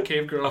bring full- back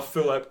Cave Girl. A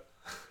full up.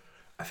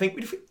 I think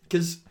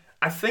because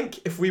I think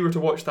if we were to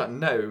watch that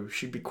now,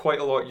 she'd be quite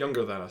a lot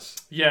younger than us.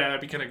 Yeah,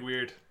 that'd be kind of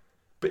weird.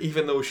 But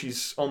even though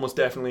she's almost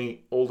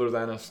definitely older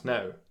than us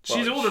now.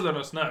 She's older than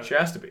us now. She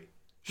has to be.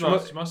 She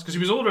must, because she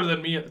was older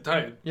than me at the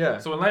time. Yeah.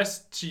 So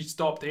unless she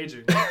stopped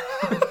aging. That's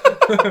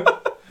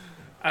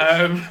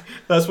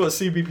what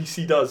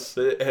CBBC does.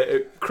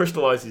 It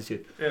crystallizes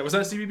you. Yeah, was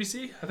that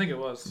CBBC? I think it I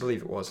was.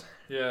 believe it was.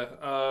 Yeah.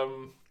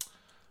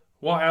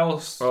 What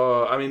else?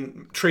 I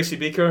mean, Tracy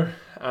Beaker.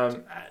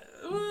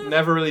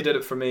 Never really did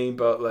it for me,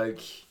 but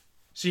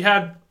she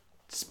had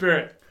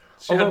spirit.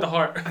 She had the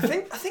heart. I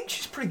think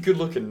she's pretty good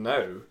looking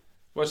now.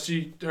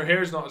 Her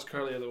hair's not as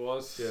curly as it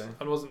was. Yeah.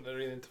 I wasn't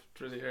really into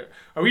frizzy hair.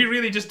 Are we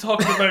really just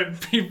talking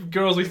about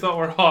girls we thought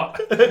were hot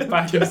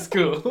back in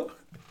school?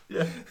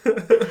 Yeah.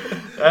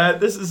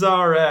 This is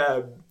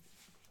our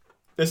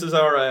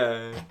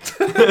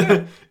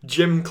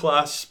gym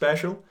class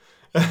special.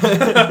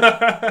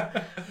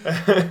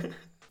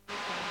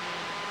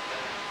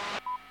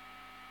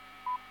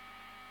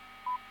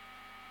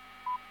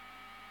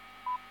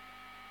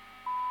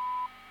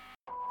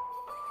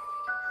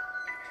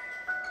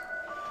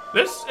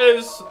 This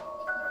is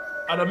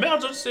an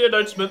emergency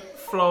announcement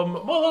from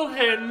Mother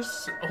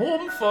Hen's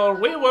Home for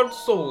Wayward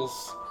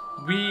Souls.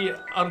 We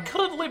are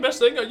currently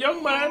missing a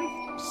young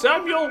man,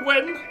 Samuel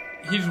Wynn.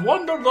 He's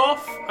wandered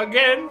off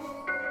again,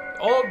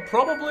 or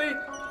probably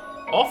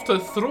off to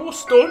throw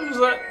stones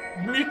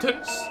at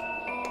mutants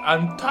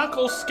and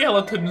tackle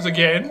skeletons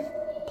again.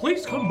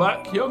 Please come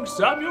back, young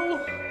Samuel.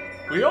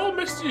 We all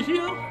miss you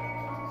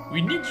here.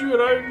 We need you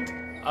around.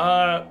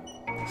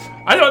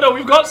 I don't know,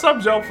 we've got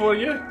some job for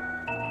you.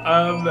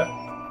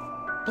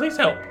 Please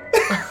help.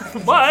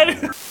 Bye.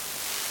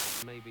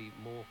 Maybe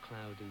more more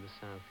cloud in the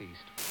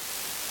southeast.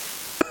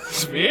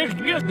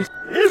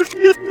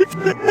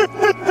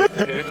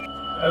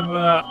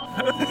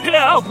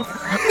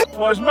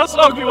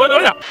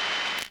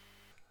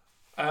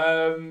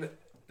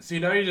 See,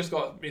 now you just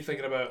got me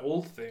thinking about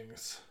old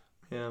things.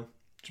 Yeah.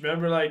 Do you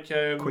remember, like...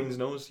 Queen's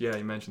Nose? Yeah,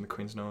 you mentioned the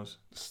Queen's Nose.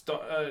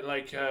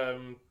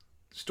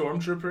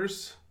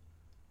 Stormtroopers?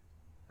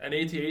 And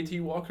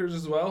AT-AT walkers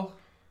as well?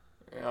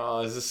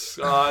 I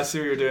see what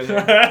you're doing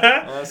here.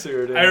 I see what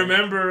you're doing. I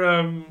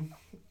remember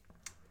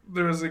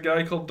there was a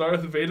guy called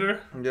Darth Vader.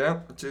 Yeah.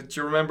 Do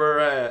you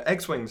remember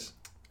X-Wings?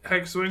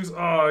 X-Wings?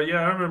 Oh,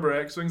 yeah, I remember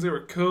X-Wings. They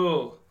were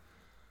cool.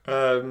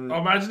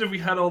 Imagine if we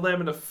had all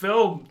them in a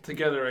film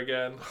together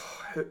again.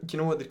 Do you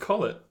know what they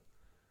call it?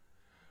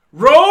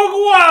 Rogue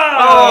One!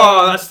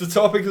 Oh, that's the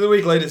topic of the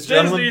week, ladies and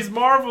gentlemen. Disney's,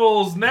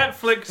 Marvel's,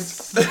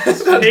 Netflix,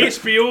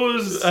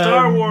 HBO's,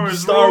 Star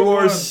Wars, Star Rogue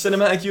Wars One.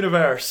 Cinematic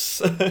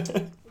Universe.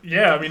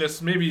 Yeah, I mean,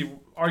 it's maybe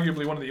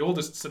arguably one of the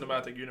oldest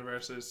cinematic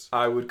universes.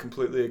 I would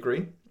completely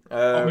agree.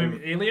 Or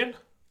maybe Alien?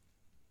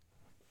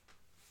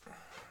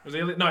 Was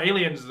Alien? No,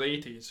 Alien's the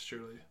 80s,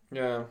 surely.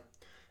 Yeah.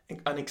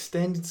 An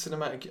extended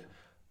cinematic...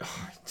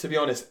 To be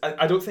honest,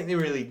 I don't think they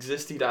really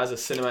existed as a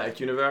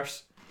cinematic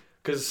universe.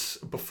 Because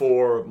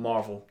before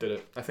Marvel did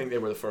it. I think they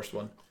were the first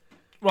one.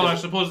 Well, I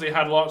suppose they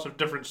had lots of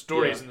different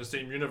stories in the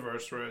same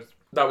universe. Whereas...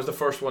 That was the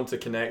first one to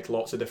connect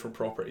lots of different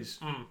properties.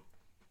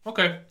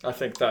 Okay. I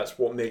think that's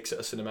what makes it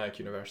a cinematic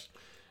universe.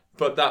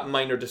 But that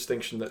minor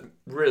distinction that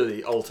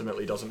really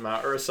ultimately doesn't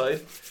matter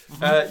aside.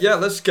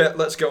 Let's get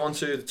on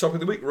to the topic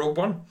of the week, Rogue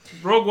One.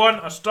 Rogue One,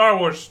 a Star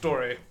Wars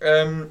story.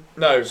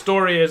 No.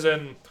 Story is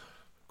in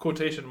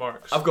quotation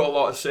marks. I've got a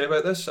lot to say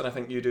about this, and I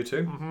think you do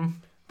too. Mm-hmm.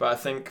 But I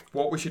think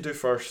what we should do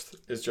first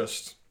is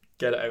just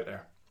get it out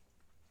there.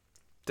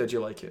 Did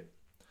you like it?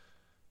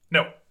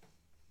 No.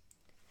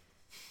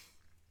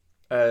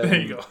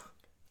 There you go.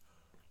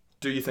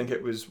 Do you think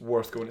it was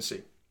worth going to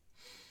see?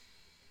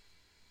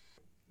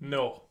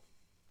 No.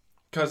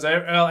 Because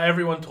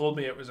everyone told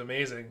me it was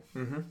amazing.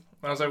 Mm-hmm.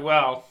 I was like,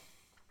 wow.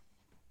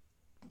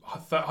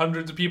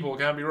 Hundreds of people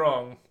can't be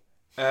wrong.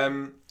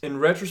 In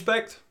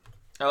retrospect,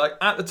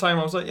 at the time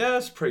I was like, yeah,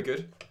 it's pretty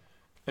good.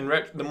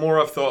 The more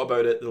I've thought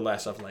about it, the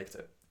less I've liked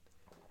it.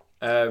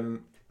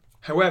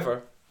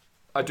 However,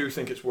 I do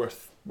think it's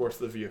worth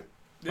the view.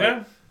 Yeah.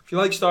 Like, if you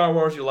like Star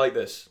Wars, you'll like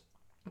this.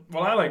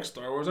 Well, I like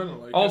Star Wars. I don't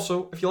like it.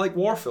 Also, if you like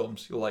war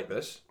films, you'll like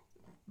this.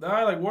 No,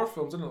 I like war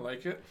films. I don't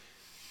like it.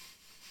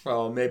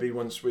 Well, maybe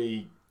once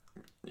we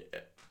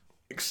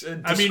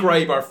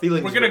describe our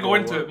feelings, we're going to go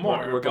into it more.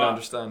 We're going to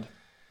understand.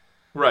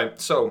 Right.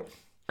 So,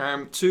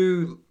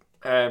 to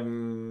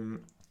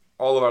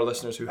all of our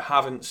listeners who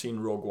haven't seen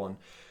Rogue One,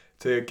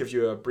 to give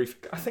you a brief,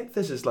 I think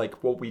this is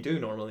like what we do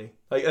normally.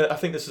 Like, I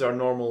think this is our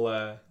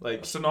normal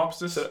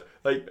synopsis.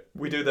 Like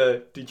we do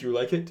the "Did you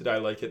like it? Did I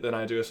like it?" Then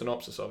I do a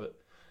synopsis of it,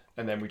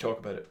 and then we talk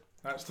about it.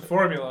 That's the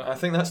formula. I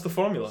think that's the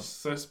formula.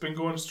 So it's been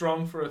going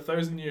strong for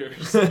 1,000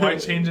 years. Why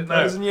change it now?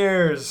 1,000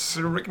 years,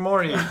 Rick and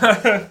Morty.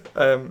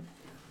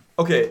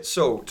 Okay,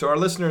 so to our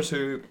listeners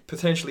who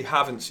potentially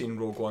haven't seen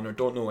Rogue One or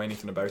don't know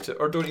anything about it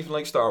or don't even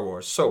like Star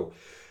Wars, so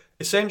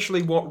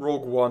essentially what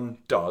Rogue One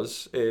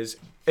does is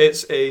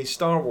it's a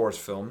Star Wars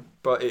film,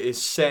 but it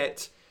is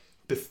set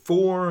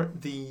before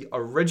the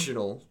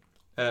original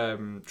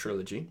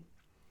trilogy,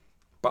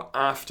 but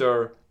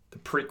after the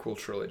prequel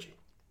trilogy.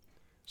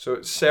 So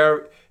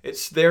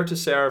it's there to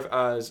serve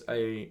as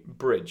a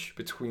bridge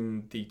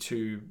between the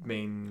two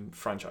main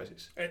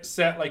franchises. It's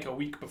set like a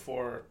week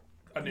before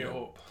A New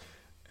Hope.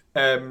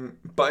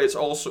 But it's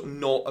also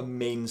not a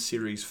main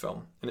series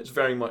film. And it's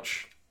very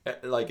much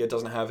like it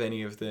doesn't have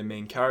any of the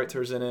main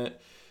characters in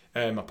it,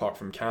 apart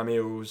from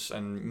cameos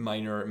and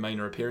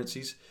minor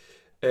appearances.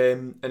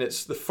 And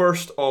it's the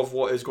first of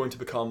what is going to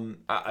become,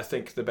 I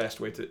think the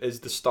best way is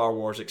the Star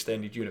Wars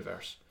Extended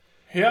Universe.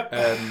 Yep.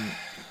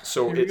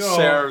 So it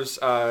serves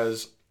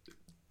as,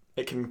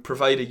 it can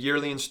provide a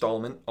yearly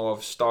installment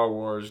of Star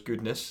Wars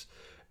goodness,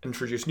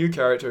 introduce new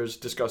characters,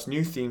 discuss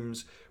new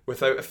themes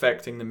without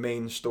affecting the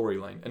main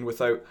storyline and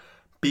without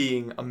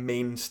being a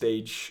main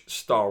stage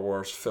Star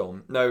Wars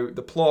film. Now,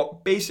 the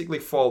plot basically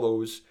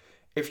follows,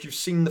 if you've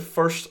seen the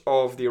first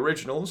of the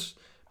originals,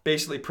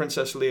 basically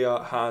Princess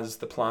Leia has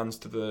the plans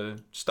to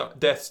the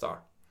Death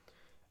Star.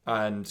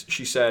 And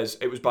she says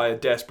it was by a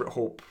desperate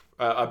hope,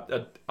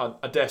 a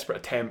desperate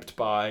attempt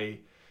by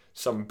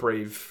some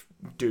brave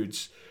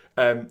dudes.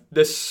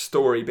 This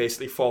story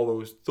basically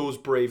follows those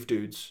brave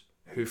dudes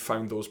who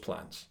found those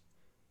plans.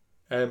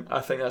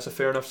 I think that's a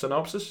fair enough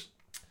synopsis.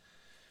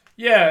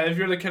 Yeah, if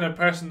you're the kind of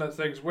person that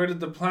thinks, where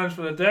did the plans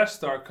for the Death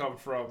Star come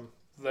from?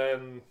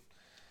 Then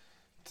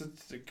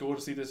to go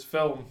to see this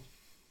film,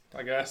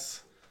 I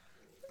guess.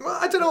 Well,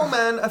 I don't know,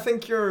 man. I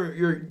think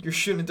you're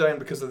shooting it down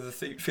because of the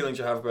feelings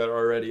you have about it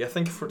already. I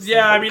think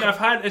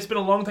it's been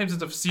a long time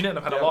since I've seen it, and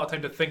I've had a lot of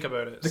time to think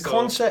about it.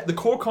 The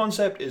core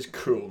concept is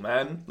cool,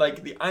 man.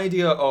 Like the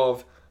idea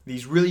of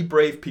these really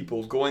brave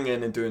people going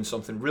in and doing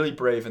something really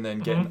brave and then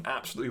getting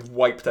absolutely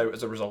wiped out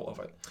as a result of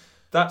it.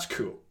 That's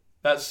cool.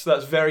 That's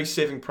very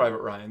Saving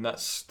Private Ryan.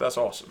 That's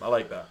awesome. I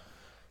like that.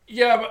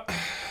 Yeah, but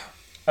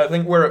I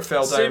think where it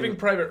fell Saving down.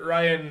 Private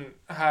Ryan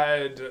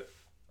had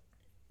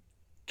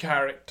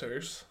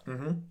characters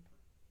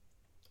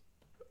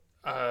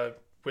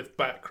with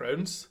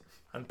backgrounds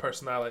and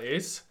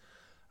personalities,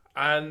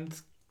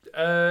 and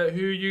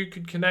who you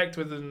could connect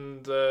with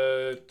and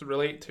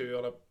relate to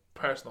on a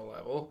personal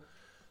level.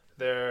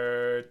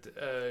 They're,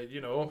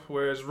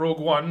 whereas Rogue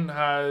One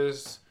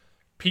has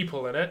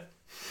people in it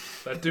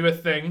that do a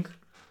thing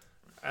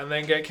and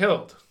then get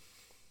killed.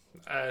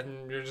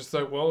 And you're just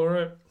like, well,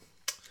 alright.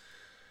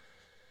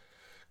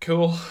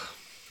 Cool.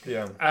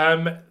 Yeah.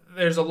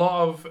 There's a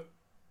lot of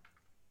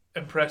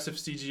impressive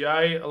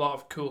CGI, a lot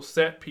of cool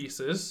set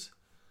pieces.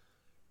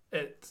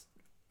 It's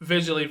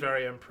visually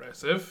very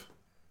impressive.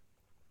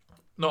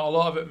 Not a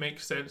lot of it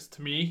makes sense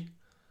to me.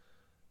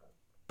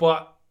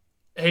 But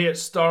hey,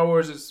 it's Star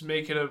Wars, it's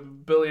making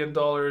 $1 billion,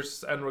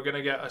 and we're going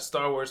to get a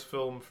Star Wars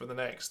film for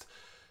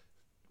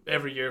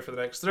every year for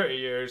the next 30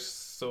 years,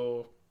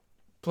 so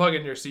plug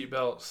in your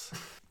seatbelts.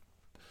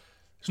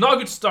 It's not a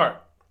good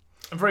start.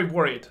 I'm very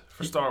worried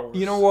for Star Wars.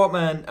 You know what,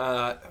 man?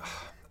 I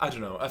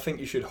don't know. I think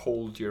you should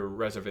hold your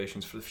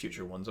reservations for the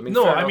future ones. I mean,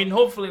 no, fair I enough. mean,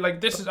 hopefully,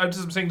 like, I'm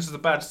saying this is a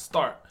bad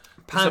start.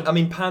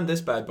 Pan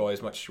this bad boy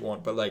as much as you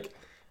want, but like,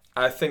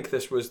 I think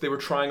they were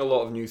trying a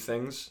lot of new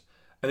things,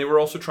 and they were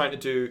also trying to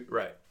do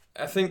right.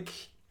 I think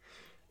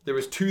there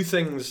was two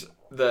things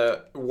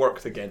that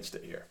worked against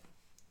it here.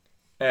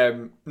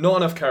 Not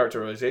enough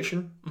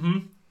characterization.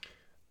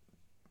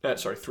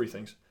 Three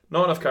things.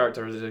 Not enough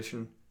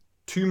characterization.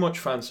 Too much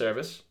fan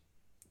service.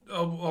 It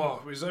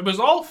was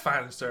all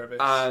fan service.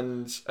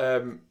 And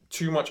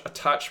too much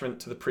attachment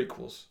to the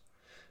prequels.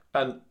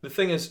 And the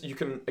thing is, you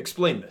can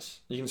explain this.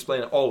 You can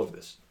explain all of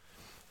this.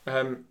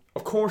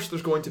 Of course,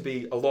 there's going to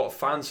be a lot of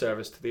fan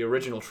service to the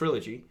original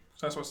trilogy.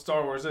 That's what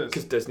Star Wars is.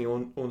 Because Disney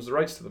owns the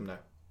rights to them now.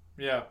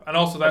 Yeah, and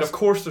also And of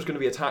course, there's going to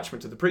be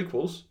attachment to the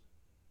prequels.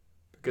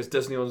 Because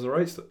Disney owns the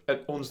rights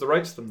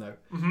to them now.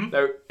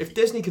 Now, if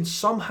Disney can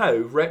somehow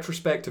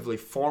retrospectively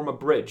form a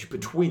bridge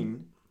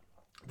between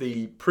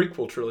the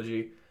prequel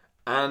trilogy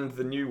and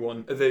the new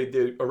one,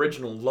 the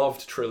original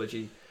loved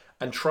trilogy,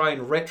 and try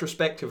and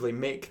retrospectively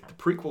make the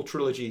prequel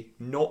trilogy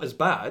not as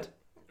bad.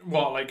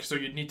 Well, like, so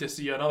you'd need to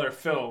see another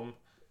film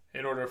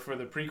in order for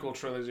the prequel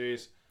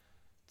trilogies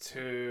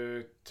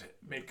to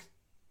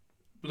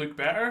look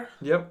better.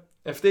 Yep.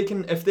 If they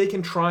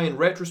can try and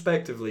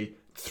retrospectively,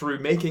 through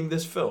making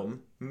this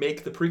film,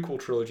 make the prequel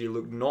trilogy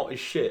look not as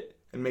shit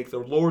and make the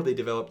lore they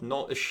developed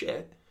not as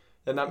shit,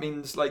 then that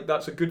means like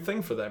that's a good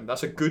thing for them.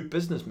 That's a good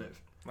business move.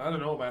 I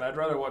don't know, man. I'd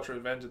rather watch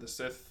Revenge of the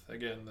Sith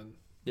again than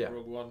Yeah.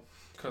 Rogue One,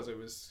 because it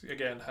was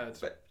had.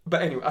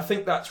 But anyway, I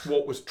think that's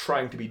what was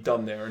trying to be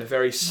done there in a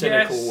very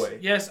cynical way.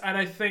 Yes, and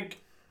I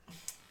think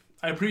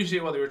I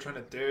appreciate what they were trying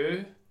to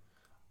do.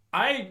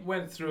 I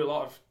went through a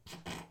lot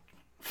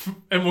of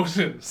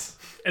emotions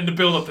in the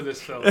build up to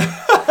this film.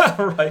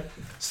 Right.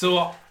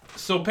 So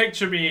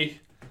picture me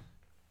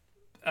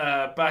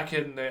back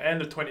in the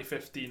end of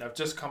 2015. I've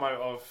just come out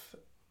of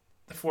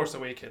The Force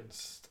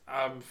Awakens.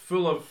 I'm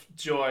full of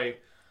joy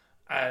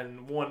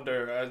and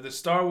wonder. The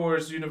Star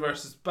Wars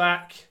universe is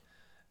back.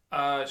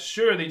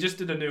 Sure, they just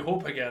did A New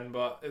Hope again,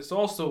 but it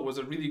also was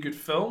a really good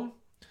film.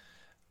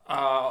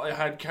 It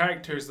had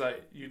characters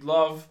that you'd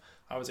love.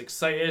 I was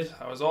excited.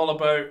 I was all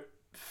about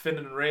Finn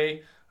and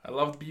Rey. I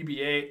loved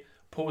BB-8.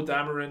 Poe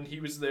Dameron, he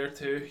was there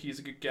too. He's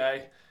a good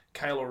guy.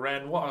 Kylo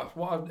Ren, what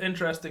an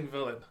interesting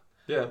villain.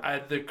 Yeah.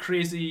 The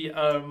crazy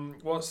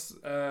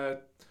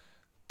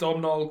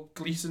Domhnall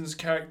Gleeson's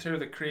character,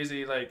 the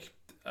crazy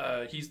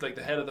he's like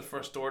the head of the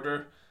First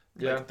Order.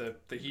 Yeah.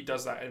 Like he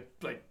does that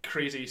like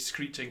crazy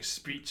screeching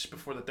speech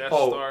before the Death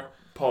Oh. Star.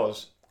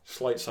 Pause.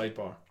 Slight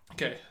sidebar.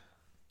 Okay.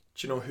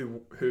 Do you know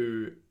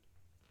who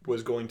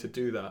was going to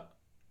do that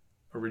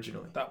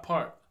originally? That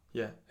part.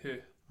 Yeah. Who?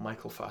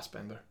 Michael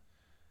Fassbender.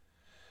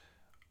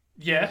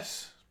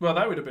 Yes. Well,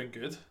 that would have been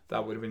good.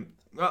 That would have been.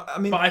 Well, I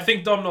mean, But I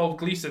think Domhnall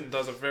Gleeson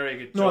does a very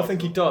good job. no, I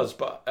think he though. does,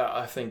 but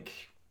I think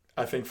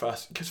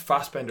because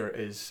Fassbender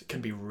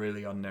can be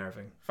really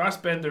unnerving.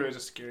 Fassbender is a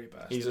scary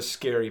bastard. He's a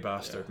scary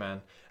bastard,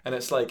 man, and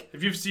it's like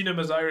If you've seen him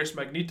as Irish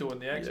Magneto in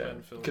the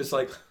X-Men film. because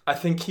like I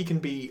think he can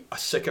be a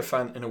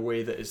sycophant in a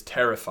way that is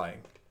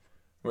terrifying,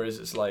 whereas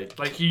it's like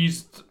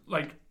he's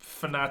like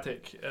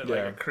fanatic in like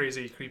Yeah. a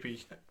crazy,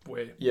 creepy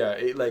way. yeah,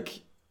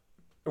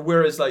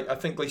 whereas like I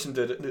think Gleason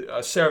did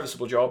a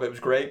serviceable job. It was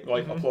great.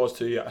 Like applause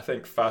to you. I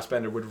think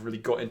Fassbender would have really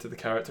got into the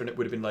character, and it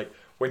would have been like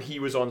when he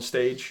was on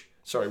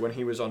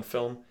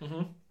film,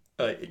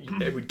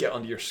 it would get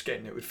under your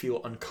skin. It would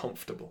feel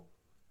uncomfortable.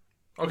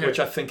 Okay. Which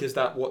I think is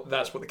that's what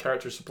the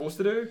character's supposed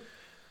to do.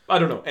 I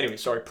don't know. Anyway,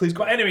 sorry. Please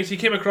go. But anyways, he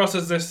came across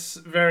as this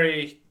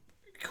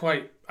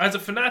as a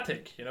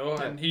fanatic,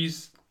 Yeah. and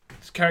his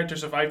character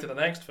survived to the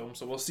next film,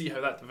 so we'll see how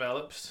that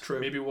develops. True.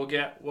 Maybe we'll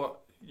get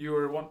what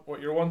you're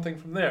wanting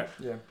from there.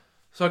 Yeah.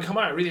 So I come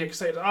out really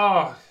excited.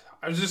 I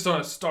was just on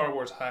a Star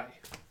Wars high.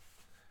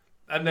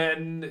 And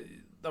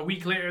then a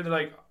week later, they're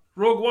like,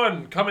 Rogue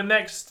One coming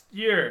next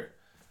year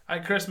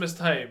at Christmas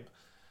time.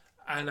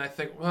 And I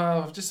think,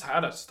 well, I've just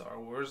had a Star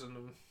Wars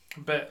and a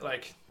bit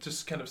like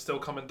just kind of still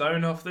coming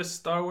down off this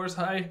Star Wars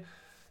high.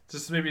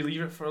 Just maybe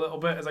leave it for a little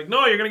bit. It's like,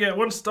 no, you're gonna get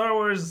one Star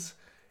Wars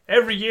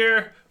every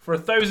year for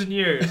 1,000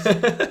 years.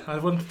 A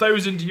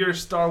 1,000-year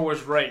Star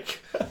Wars Reich.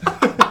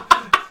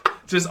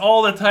 Just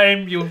all the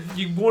time, you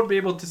won't be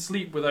able to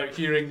sleep without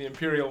hearing the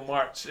Imperial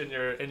March in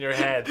your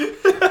head.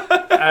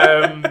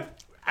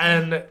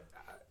 And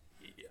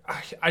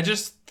I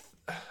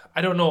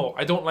don't know.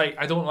 I don't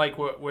like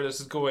where this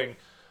is going.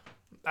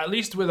 At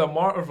least with a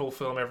Marvel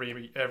film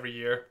every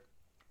year,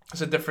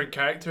 it's a different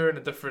character and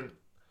a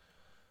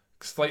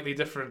slightly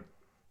different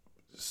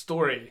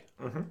story.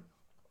 Mm-hmm.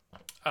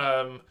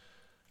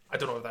 I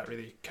don't know if that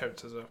really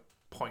counts as a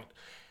point.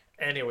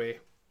 Anyway,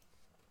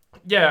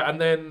 yeah, and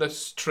then the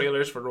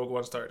trailers for Rogue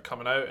One started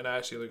coming out, and it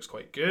actually looks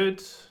quite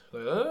good.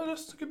 Like,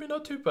 this could be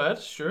not too bad.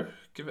 Sure,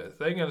 give it a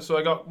thing. And so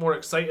I got more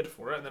excited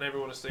for it, and then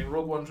everyone was saying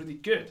Rogue One's really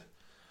good.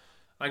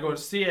 I go and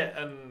see it,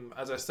 and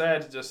as I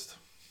said, it's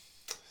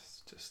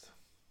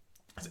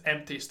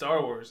empty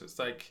Star Wars. It's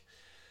like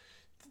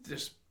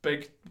just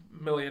big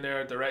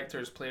millionaire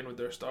directors playing with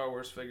their Star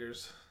Wars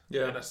figures in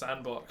a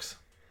sandbox.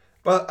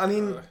 But I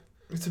mean,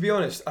 to be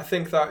honest, I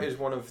think that is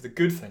one of the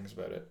good things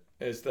about it,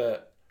 is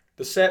that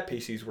the set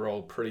pieces were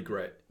all pretty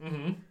great.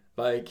 Mm-hmm.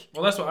 Like,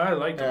 well, that's what I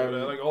liked about it.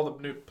 I like all the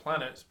new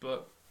planets,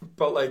 but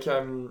like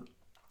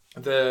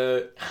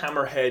the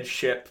Hammerhead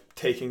ship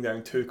taking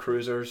down 2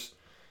 cruisers,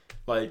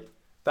 like,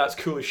 that's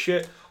cool as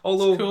shit.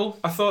 Although cool.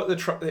 I thought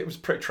it was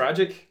pretty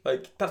tragic.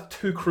 Like, that's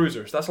 2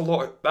 cruisers. That's a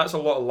lot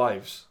of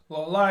lives. A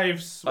lot of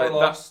lives were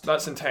lost.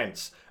 That's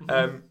intense.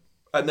 Mm-hmm.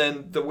 And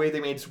then the way they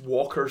made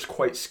walkers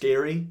quite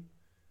scary.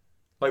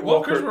 Like,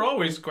 walkers were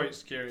always quite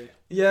scary.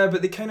 Yeah,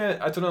 but they kind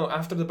of, I don't know,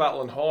 after the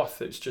battle in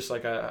Hoth, it's just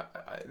like I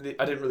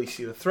didn't really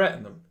see the threat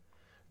in them.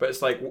 But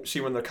it's like,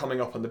 see when they're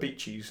coming up on the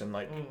beaches and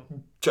like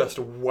just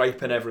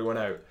wiping everyone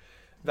out.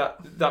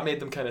 That made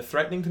them kind of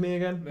threatening to me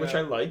again, which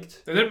I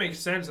liked. It didn't make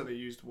sense that they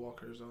used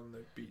walkers on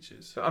the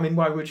beaches. I mean,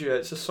 why would you?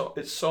 It's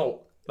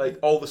salt. Like,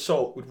 all the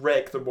salt would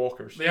wreck the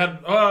walkers. They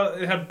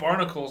had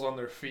barnacles on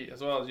their feet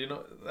as well. You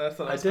know, I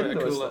thought that was quite a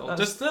cool little.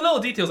 Just the little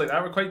details like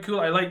that were quite cool.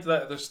 I liked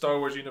that the Star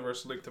Wars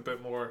universe looked a bit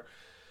more,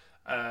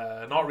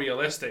 not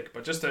realistic,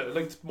 but just it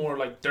looked more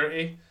like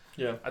dirty.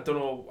 Yeah. I don't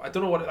know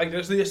what like.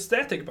 There's the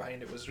aesthetic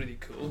behind it was really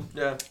cool.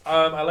 Yeah.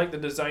 I like the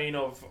design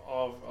of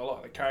a lot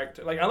of the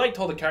character. Like, I liked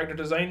all the character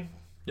design.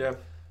 Yeah.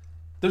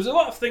 There's a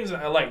lot of things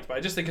that I liked, but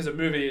I just think as a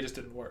movie it just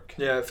didn't work.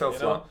 Yeah, it fell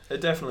flat.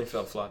 It definitely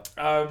fell flat.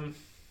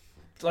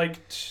 Like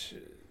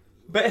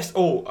best.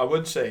 Oh, I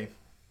would say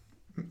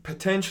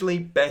potentially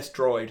best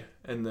droid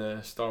in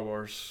the Star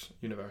Wars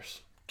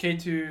universe.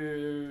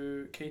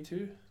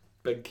 K2.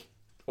 Big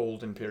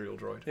old Imperial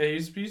droid. Yeah,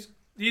 he's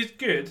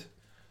good,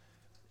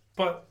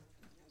 but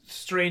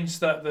strange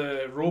that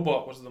the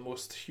robot was the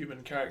most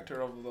human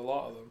character of the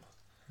lot of them.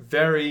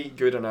 Very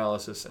good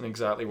analysis and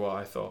exactly what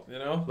I thought. You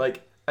know,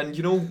 like, and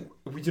you know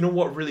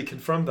what really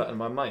confirmed that in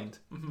my mind.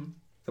 Mm-hmm.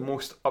 The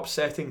most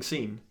upsetting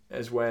scene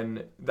is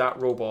when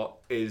that robot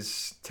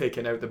is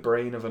taking out the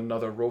brain of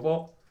another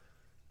robot.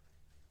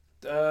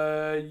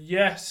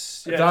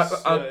 Yes.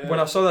 When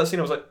I saw that scene,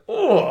 I was like,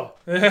 oh,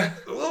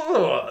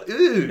 oh,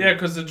 ew. Yeah,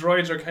 because the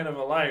droids are kind of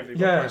alive. They've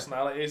got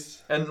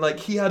personalities. And like,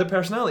 he had a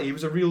personality. He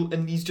was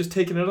and he's just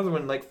taking another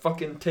one, like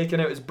fucking taking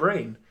out his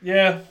brain.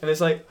 Yeah. And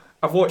it's like,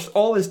 I've watched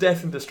all his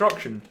death and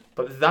destruction,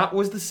 but that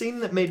was the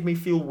scene that made me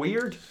feel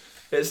weird.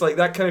 It's like,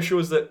 that kind of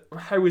shows that,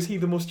 how is he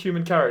the most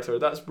human character?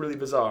 That's really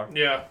bizarre.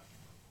 Yeah.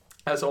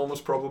 That's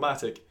almost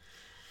problematic.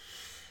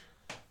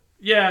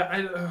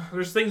 Yeah,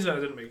 there's things that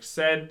didn't make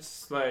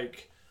sense.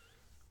 Like,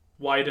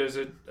 why does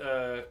it...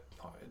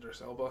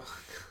 Idris Elba.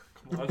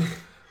 Come on.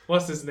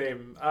 What's his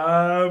name?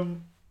 Last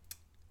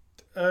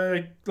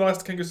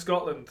King of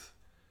Scotland.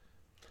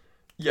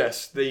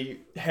 Yes, the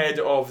head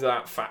of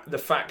that the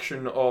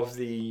faction of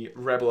the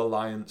Rebel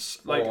Alliance,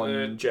 like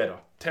on Jeddah.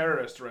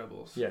 Terrorist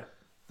rebels. Yeah.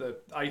 The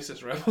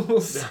ISIS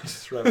rebels. The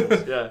ISIS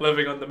rebels, yeah.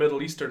 Living on the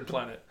Middle Eastern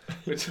planet.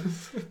 Which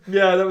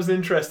yeah, that was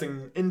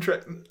interesting.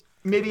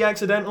 Maybe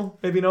accidental,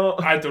 maybe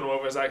not. I don't know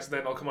if it was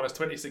accidental. Come on, it's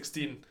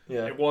 2016.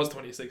 Yeah. It was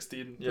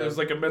 2016. Yeah. It was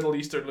like a Middle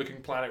Eastern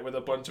looking planet with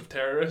a bunch of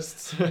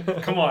terrorists.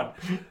 Come on.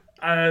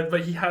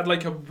 But he had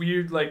like a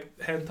weird like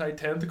hentai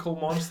tentacle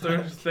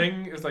monster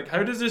thing. It's like,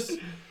 how does this...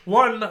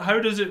 One,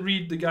 how does it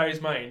read the guy's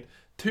mind?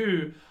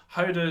 Two,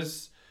 how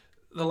does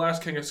the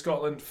Last King of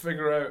Scotland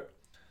figure out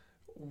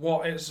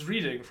what it's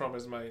reading from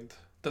his mind?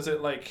 Does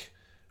it like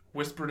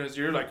whisper in his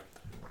ear like,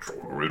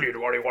 really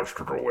what he wants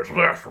to do is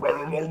this,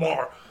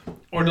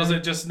 or does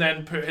it just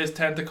then put his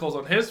tentacles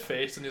on his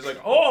face and he's like,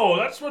 oh,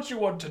 that's what you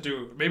want to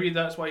do? Maybe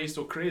that's why he's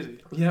so crazy.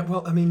 Yeah,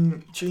 well, I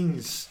mean,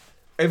 jeez,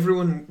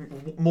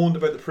 everyone moaned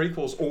about the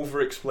prequels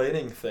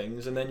over-explaining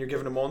things, and then you're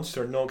given a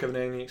monster and not giving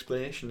any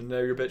explanation, and now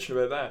you're bitching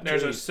about that.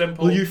 There's a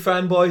simple... Will you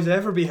fanboys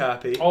ever be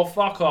happy? Oh,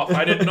 fuck off.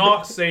 I did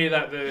not say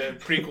that the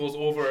prequels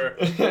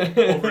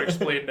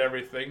over-explained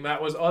everything.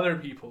 That was other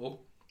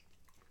people.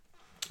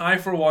 I,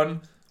 for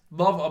one,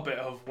 love a bit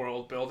of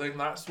world building.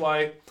 That's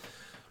why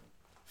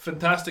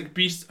Fantastic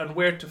Beasts and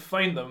Where to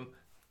Find Them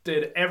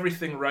did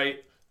everything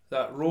right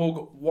that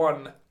Rogue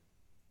One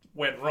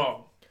went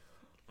wrong.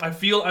 I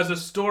feel as a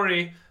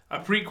story, a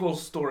prequel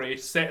story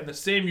set in the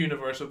same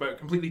universe about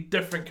completely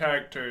different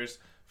characters,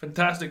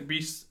 Fantastic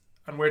Beasts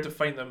and Where to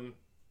Find Them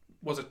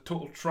was a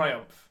total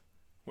triumph,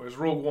 whereas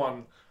Rogue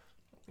One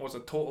was a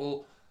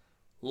total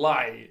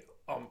lie.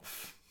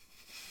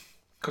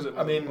 Because it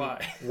was a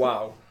lie.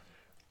 Wow.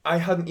 I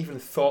hadn't even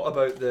thought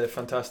about the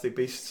Fantastic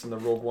Beasts and the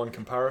Rogue One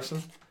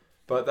comparison,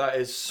 but that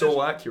is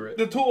so accurate.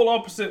 The total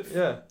opposite.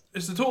 Yeah.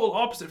 It's the total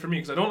opposite for me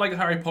because I don't like the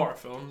Harry Potter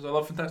films. I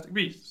love Fantastic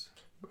Beasts.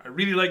 I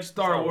really like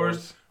Star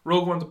Wars.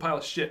 Rogue One's a pile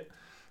of shit.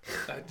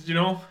 Did you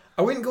know?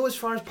 I wouldn't go as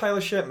far as pile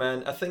of shit,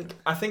 man. I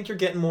think you're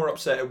getting more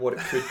upset at what it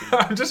could be.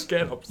 I'm just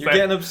getting upset. You're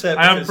getting upset.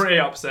 I am pretty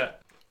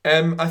upset.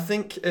 I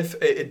think if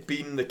it had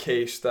been the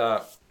case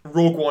that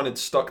Rogue One had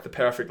stuck the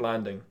perfect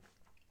landing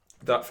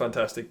that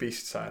Fantastic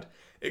Beasts had,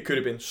 it could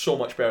have been so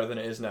much better than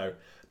it is now.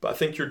 But I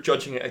think you're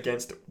judging it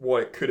against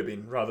what it could have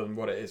been rather than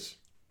what it is.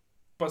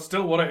 But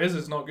still, what it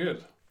is not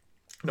good.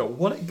 No,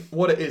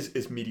 what it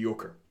is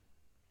mediocre.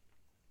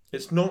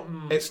 It's not.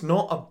 It's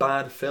not a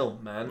bad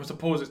film, man. I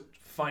suppose it's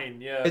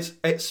fine. Yeah.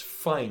 It's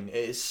fine.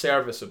 It is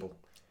serviceable.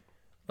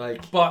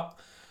 But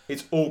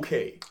it's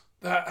okay.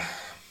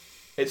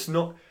 It's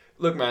not.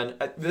 Look, man.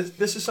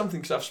 This is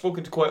something because I've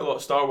spoken to quite a lot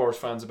of Star Wars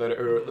fans about it,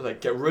 who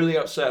get really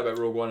upset about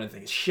Rogue One and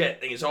think it's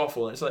shit, think it's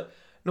awful, and it's like,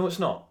 no, it's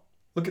not.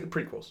 Look at the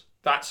prequels.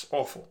 That's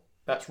awful.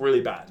 That's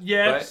really bad.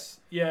 Yes.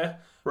 Right? Yeah.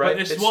 Right.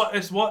 But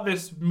it's what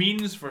this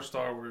means for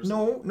Star Wars.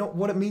 No.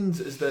 What it means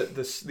is that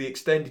the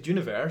extended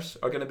universe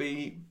are going to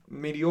be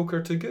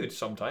mediocre to good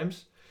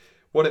sometimes.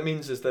 What it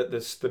means is that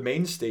the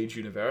main stage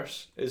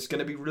universe is going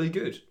to be really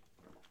good.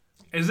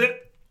 Is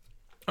it?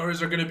 Or is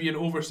there going to be an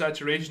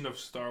oversaturation of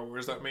Star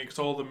Wars that makes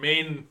all the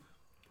main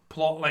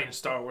plotline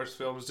Star Wars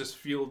films just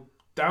feel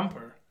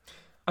damper?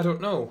 I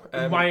don't know.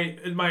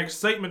 My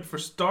excitement for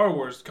Star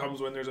Wars comes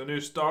when there's a new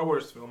Star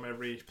Wars film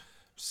every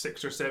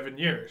 6 or 7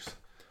 years.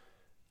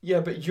 Yeah,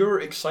 but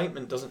your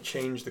excitement doesn't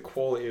change the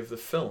quality of the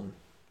film.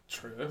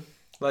 True.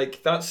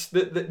 Like, that's...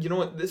 you know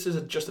what? This is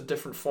just a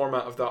different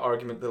format of that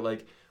argument that,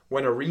 like,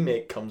 when a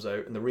remake comes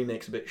out and the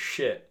remake's a bit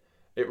shit,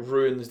 it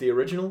ruins the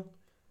original,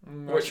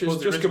 which is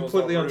just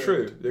completely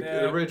untrue.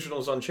 The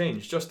original's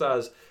unchanged. Just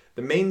as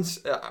the mains...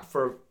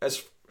 for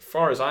as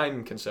far as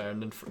I'm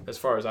concerned, and as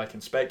far as I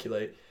can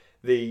speculate,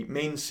 the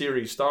main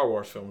series Star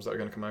Wars films that are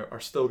going to come out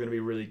are still going to be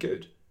really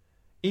good.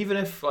 Even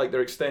if, like,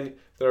 they're extended...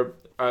 They're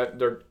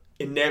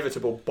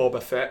inevitable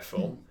Boba Fett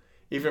film,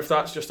 even if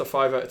that's just a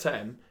 5 out of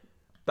 10,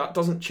 that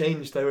doesn't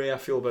change the way I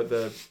feel about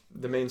the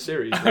main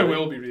series. Really. I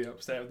will be really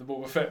upset if the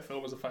Boba Fett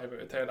film was a 5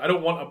 out of 10. I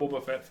don't want a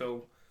Boba Fett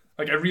film.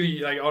 Like, I really,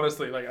 like,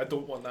 honestly, like, I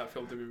don't want that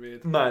film to be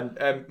made.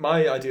 Man,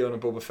 my idea on a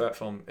Boba Fett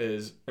film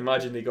is,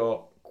 imagine they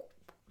got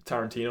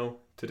Tarantino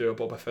to do a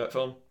Boba Fett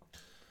film.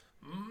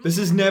 This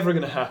is never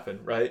going to happen,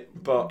 right?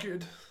 But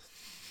good.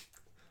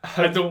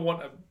 I don't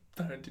want a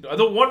Tarantino. I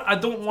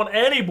don't want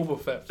any Boba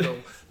Fett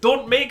film.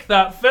 Don't make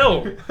that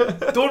film.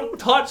 Don't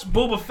touch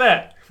Boba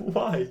Fett.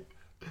 Why?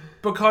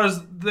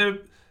 Because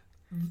the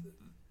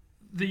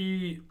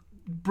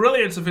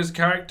brilliance of his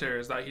character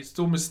is that he's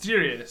so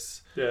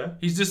mysterious. Yeah.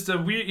 He's a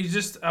really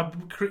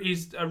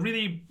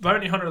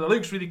bounty hunter that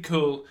looks really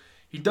cool.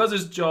 He does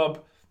his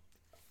job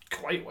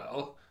quite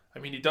well. I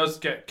mean, he does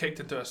get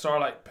kicked into a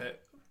starlight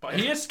pit, but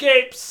he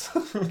escapes.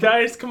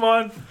 Guys, come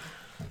on.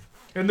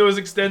 In those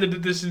extended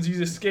editions, he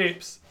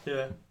escapes.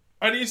 Yeah.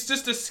 And he's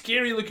just a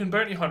scary looking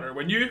bounty hunter.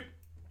 And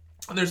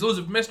there's loads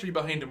of mystery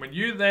behind him. When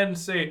you then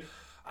say,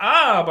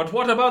 but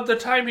what about the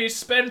time he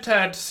spent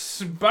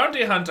at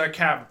bounty hunter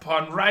camp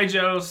on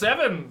Rigel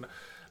 7?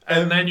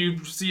 And then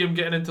you see him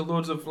getting into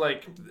loads of,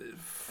 like,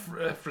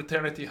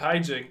 fraternity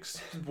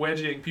hijinks,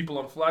 wedging people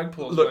on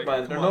flagpoles. Look, like,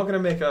 man, they're not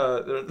going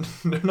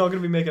to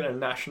be making a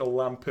National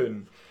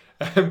Lampoon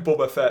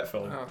Boba Fett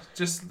film. Oh,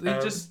 just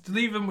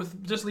leave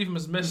him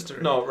as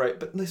mystery. No, right,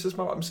 but this is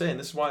what I'm saying.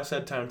 This is why I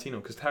said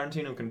Tarantino, because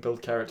Tarantino can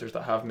build characters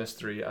that have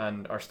mystery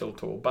and are still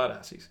total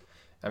badasses.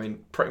 I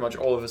mean, pretty much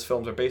all of his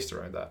films are based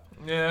around that.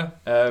 Yeah.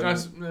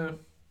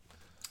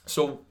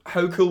 So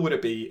how cool would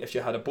it be if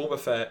you had a Boba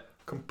Fett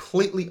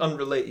completely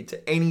unrelated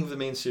to any of the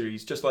main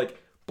series, just like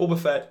Boba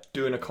Fett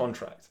doing a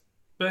contract?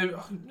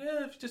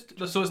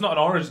 So it's not an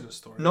origin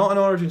story. Not an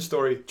origin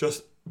story,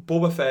 just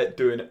Boba Fett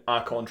doing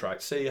a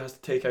contract. Say he has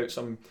to take out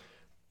some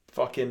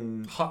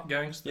fucking hut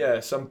gangster. Yeah,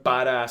 some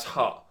badass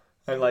hut,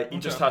 and like he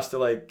just has to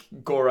like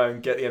go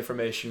around, get the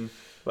information.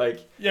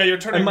 Like, yeah, you're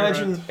turning.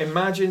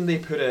 Imagine they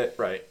put it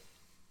right.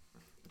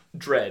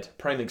 Dredd,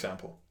 prime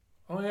example.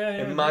 Oh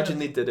yeah. Imagine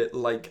they did it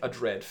like a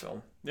Dredd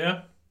film.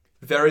 Yeah.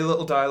 Very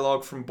little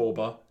dialogue from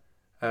Boba.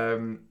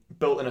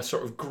 Built in a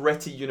sort of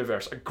gritty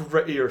universe, a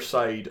grittier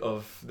side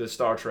of the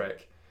Star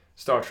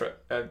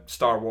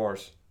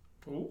Wars.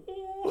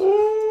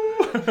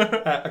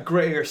 A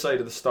grittier side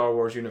of the Star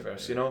Wars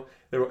universe, you know,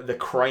 the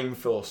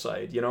crime-filled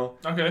side, you know,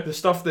 the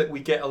stuff that we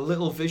get a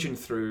little vision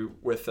through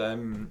with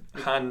Han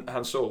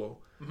Solo,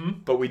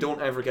 but we don't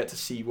ever get to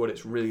see what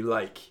it's really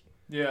like.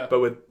 Yeah.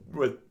 But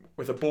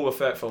with a Boba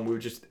Fett film, we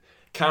would just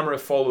Camera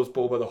follows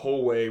Boba the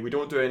whole way. We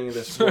don't do any of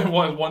this.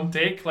 One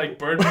take, like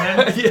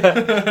Birdman.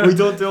 Yeah, we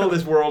don't do all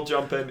this world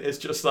jumping. It's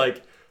just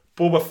like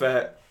Boba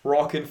Fett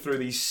rocking through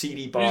these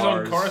seedy bars. He's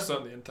on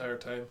Coruscant the entire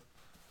time.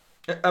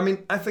 I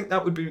mean, I think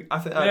that'd be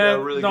a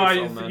really good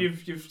film, man.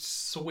 You've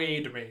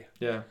swayed me.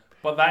 Yeah.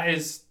 But that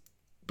is...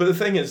 But the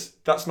thing is,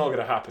 that's not going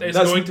to happen. It's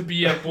going to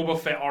be a Boba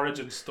Fett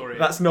origin story.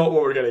 That's not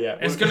what we're going to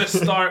get. It's going to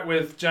start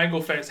with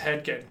Jango Fett's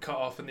head getting cut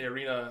off in the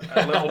arena,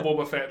 and little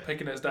Boba Fett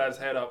picking his dad's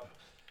head up,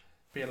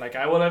 being like,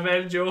 I will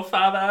avenge your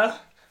father,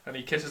 and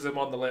he kisses him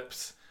on the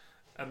lips,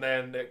 and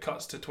then it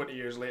cuts to 20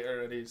 years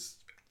later, and he's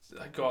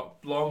got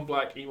long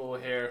black emo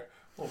hair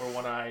over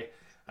one eye,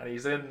 and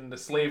he's in the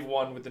Slave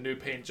One with the new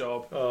paint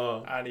job,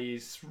 and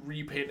he's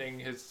repainting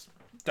his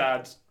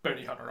dad's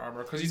bounty hunter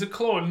armor, because he's a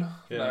clone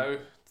now,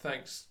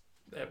 thanks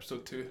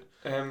Episode 2.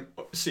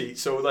 See,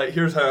 so like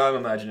here's how I'm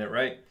imagining it,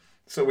 right?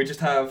 So we just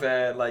have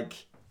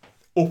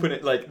open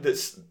it like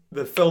this.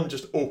 The film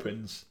just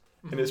opens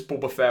and it's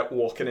Boba Fett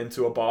walking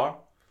into a bar,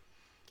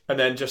 and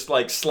then just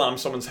like slam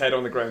someone's head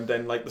on the ground.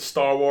 Then like the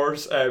Star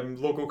Wars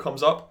logo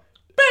comes up,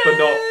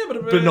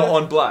 but not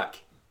on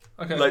black.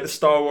 Okay. Like the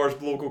Star Wars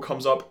logo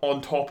comes up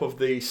on top of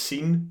the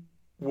scene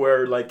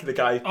where like the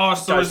guy. Oh,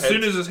 so as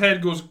soon as his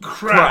head goes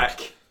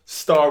crack.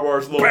 Star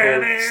Wars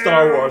logo,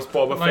 Star Wars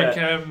Boba Fett.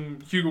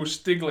 Like Hugo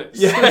Stiglitz.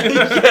 Yeah.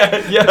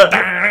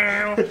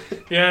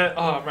 Yeah,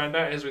 oh man,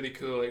 that is really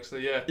cool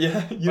actually, yeah.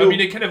 Yeah. I mean,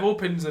 it kind of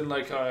opens in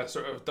like a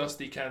sort of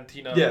dusty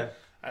cantina. Yeah.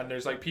 And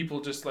there's like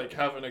people just like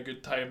having a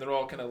good time. They're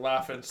all kind of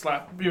laughing,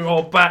 you're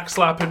all back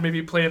slapping,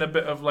 maybe playing a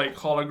bit of like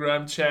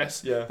hologram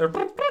chess. Yeah. They're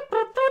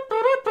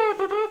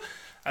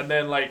and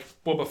then like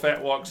Boba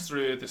Fett walks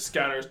through the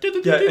scanners.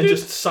 Yeah, and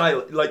just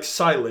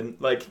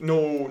silent, like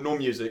no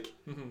music.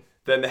 Mm-hmm.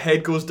 Then the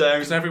head goes down.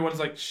 Because everyone's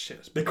like,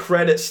 shit. The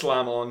credits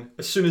slam on.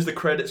 As soon as the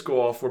credits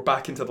go off, we're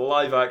back into the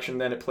live action.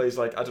 Then it plays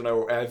like, I don't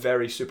know,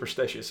 Very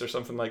Superstitious or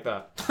something like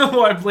that.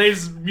 It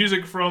plays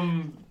music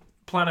from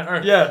Planet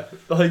Earth. Yeah,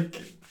 like,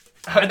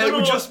 it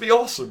would just be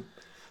awesome.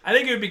 I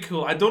think it would be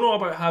cool. I don't know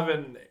about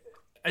having...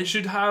 It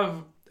shouldn't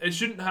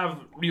have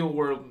real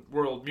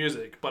world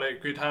music, but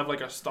it could have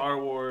like a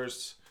Star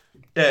Wars...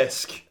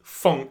 esque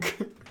funk.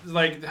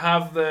 Like,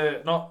 have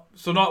the...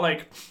 Not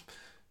like...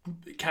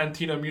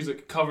 Cantina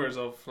music covers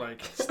of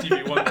like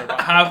Stevie Wonder,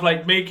 but have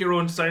like make your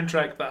own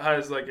soundtrack that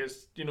has like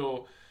it's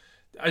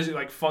as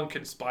like funk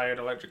inspired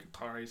electric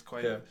guitar. He's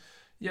quite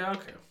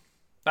okay.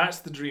 That's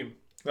the dream.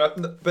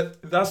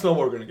 But that's not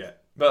what we're gonna get.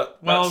 But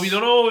we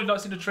don't know. We've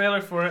not seen a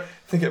trailer for it.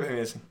 I think it'd be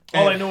amazing.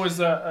 All I know is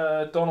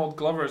that Donald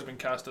Glover has been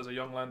cast as a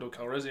young Lando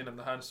Calrissian in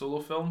the Han Solo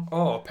film.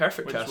 Oh,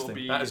 perfect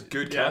casting. That is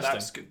good casting.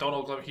 That's good.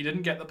 Donald Glover. He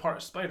didn't get the part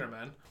of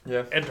Spider-Man.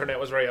 Yeah. Internet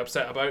was very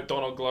upset about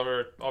Donald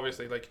Glover.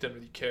 Obviously, like he didn't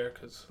really care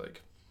because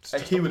like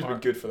he would have been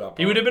good for that part.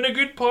 He would have been a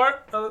good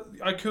part,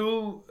 a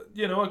cool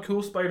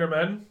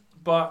Spider-Man,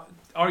 but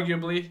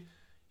arguably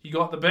he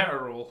got the better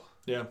role.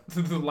 Yeah.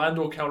 The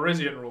Lando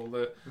Calrissian role.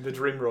 The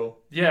dream role.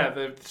 Yeah,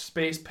 the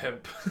space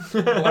pimp.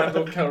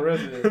 Lando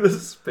Calrissian. The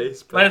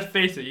space pimp. Let's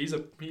face it, he's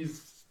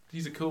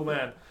a cool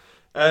man.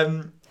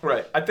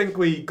 Right, I think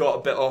we got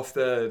a bit off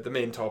the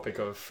main topic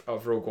of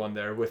Rogue One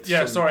there with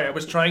sorry, I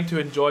was trying to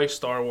enjoy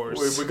Star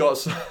Wars. We got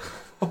some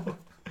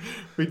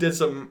we did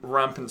some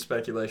rampant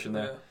speculation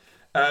there.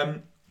 Yeah.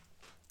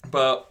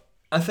 But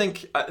I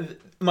think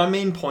my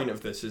main point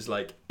of this is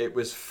like it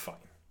was fine.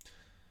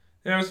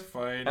 Yeah, it was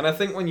fine. And I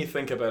think when you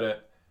think about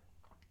it,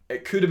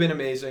 it could have been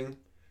amazing,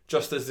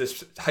 just as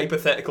this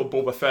hypothetical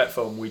Boba Fett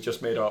film we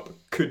just made up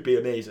could be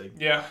amazing.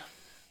 Yeah.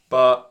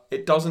 But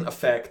it doesn't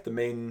affect the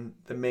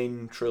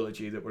main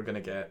trilogy that we're going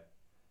to get.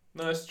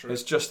 No, that's true.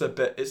 It's just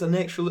it's an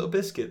extra little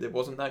biscuit that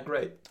wasn't that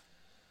great.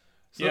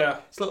 It's a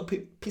little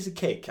piece of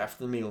cake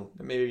after the meal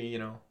that maybe,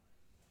 it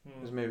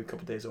was maybe a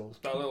couple of days old.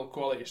 That little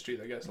Quality Street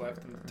that gets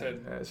left in the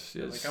tin. It's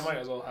like, I might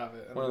as well have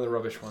it. One of the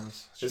rubbish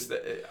ones.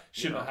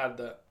 Shouldn't have had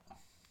that.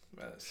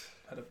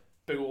 Had a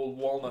big old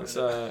walnut. It's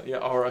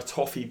or a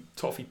toffee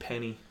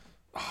penny.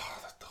 Oh,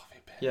 the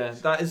toffee penny. Yeah,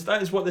 that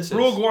is what this is.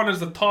 Rogue One is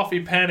the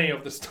toffee penny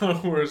of the Star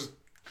Wars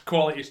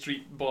Quality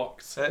Street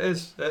box. It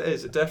is.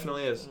 It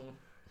definitely is.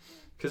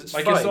 Because it's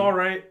like fine. It's all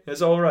right.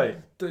 It's all right.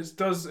 It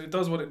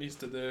does what it needs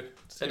to do.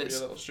 It's give me a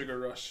little sugar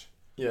rush.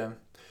 Yeah.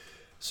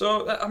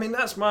 So I mean,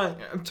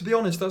 to be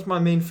honest, that's my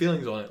main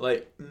feelings on it.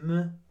 Like,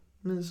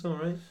 it's all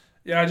right.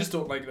 Yeah, I just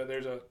don't like that.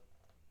 There's a.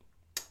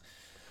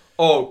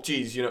 Oh,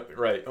 geez,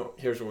 right. Oh,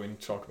 here's what we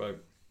need to talk about.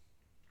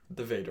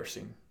 The Vader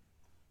scene.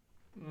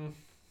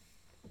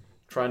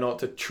 Try not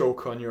to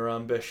choke on your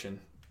ambition.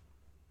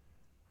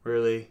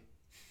 Really?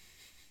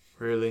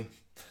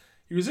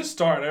 He was just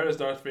starting out as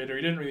Darth Vader.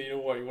 He didn't really know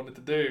what he wanted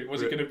to do.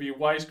 Was he going to be a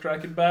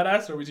wisecracking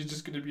badass, or was he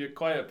just going to be a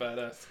quiet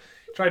badass?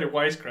 He tried to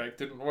wisecrack,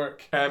 didn't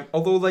work.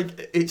 Although,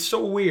 like, it's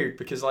so weird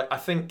because, like, I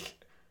think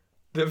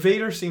the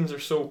Vader scenes are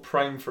so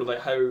prime for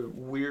like how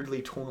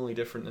weirdly tonally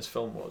different this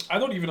film was. I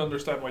don't even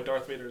understand why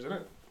Darth Vader's in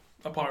it,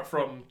 apart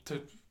from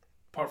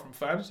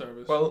fan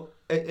service. Well,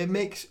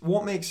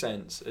 what makes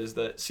sense is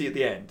that at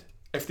the end,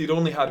 if they'd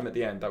only had him at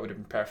the end, that would have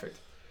been perfect.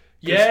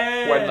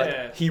 Yeah, when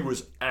like he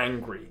was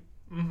angry,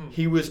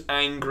 He was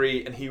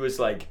angry and he was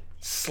like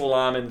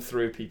slamming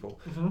through people,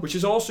 which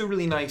is also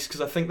really nice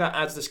because I think that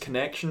adds this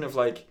connection of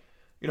like,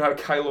 you know how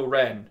Kylo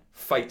Ren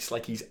fights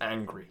like he's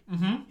angry.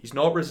 He's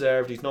not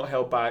reserved. He's not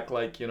held back.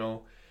 Like, you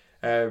know,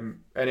 and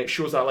it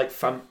shows that like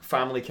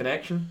family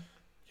connection.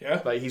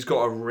 Yeah. Like he's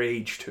got a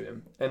rage to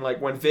him, and like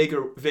when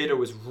Vader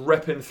was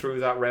ripping through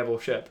that rebel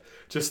ship,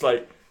 just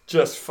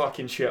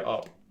fucking shit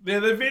up. Yeah,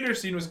 the Vader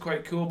scene was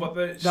quite cool, but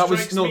that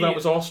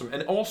was awesome.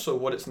 And also,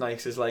 what it's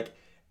nice is like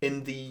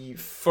in the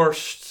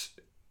first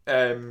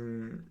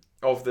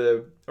of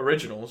the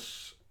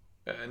originals,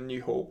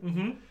 New Hope,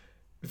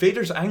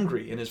 Vader's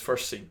angry in his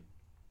first scene.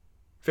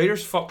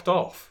 Vader's fucked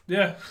off.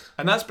 Yeah.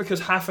 And that's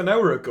because half an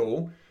hour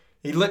ago,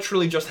 he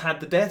literally just had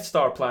the Death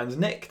Star plans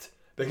nicked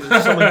because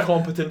of some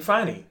incompetent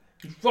fanny.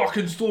 You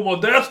fucking stole my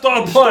Death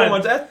Star Stole plan! my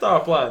Death Star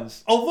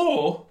plans.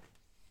 Although,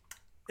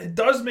 it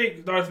does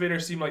make Darth Vader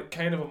seem like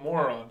kind of a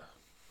moron.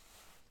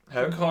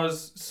 How?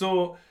 Because,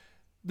 so,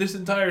 this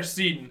entire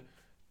scene,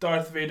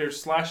 Darth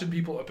Vader's slashing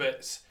people to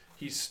bits.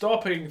 He's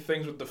stopping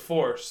things with the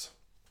Force.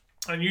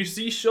 And you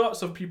see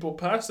shots of people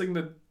passing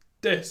the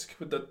disc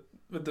with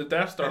the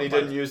Death Star And he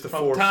plan didn't use the from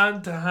Force.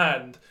 hand to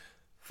hand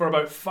for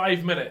about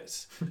 5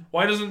 minutes.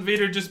 Why doesn't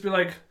Vader just be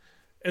like,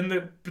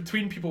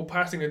 between people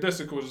passing a disc,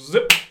 it goes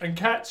zip and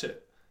catch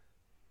it?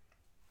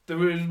 That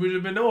would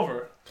have been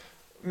over.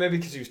 Maybe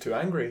because he was too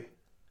angry.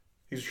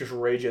 He was just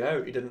raging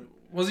out. He didn't.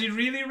 Was he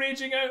really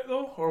raging out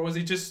though, or was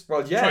he just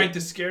Well, yeah, trying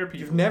to scare people?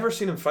 You've never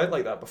seen him fight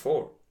like that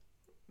before.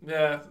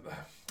 Yeah,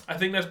 I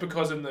think that's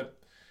because in the.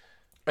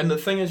 And the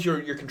thing is, your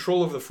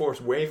control of the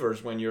Force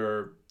wavers when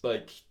you're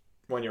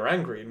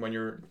angry and when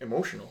you're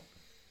emotional.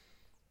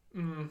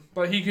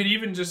 But he could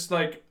even just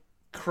like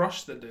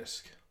crush the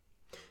disc.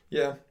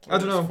 Yeah, I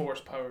with don't his know.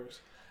 Force powers.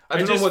 I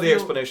don't know just what the feel-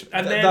 explanation.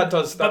 And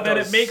then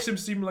it makes him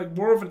seem like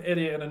more of an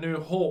idiot in A New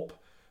Hope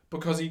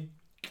because he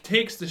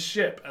takes the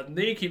ship and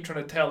they keep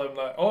trying to tell him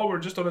like, oh, we're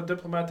just on a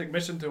diplomatic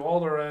mission to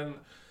Alderaan,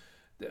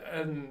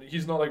 and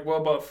he's not like,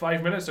 well, about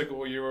 5 minutes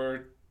ago you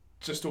were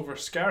just over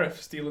Scarif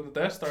stealing the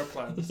Death Star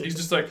plans. He's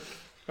just like,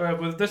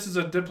 well, this is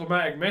a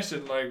diplomatic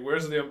mission. Like,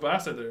 where's the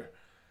ambassador?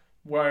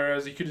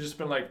 Whereas he could have just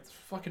been like,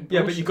 fucking bullshit.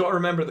 Yeah, but you got to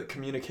remember that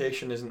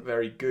communication isn't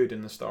very good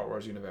in the Star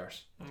Wars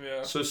universe.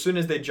 Yeah. So as soon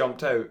as they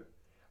jumped out,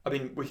 I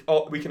mean,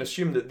 we can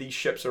assume that these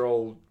ships are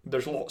all.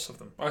 There's lots of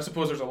them. I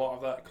suppose there's a lot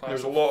of that class.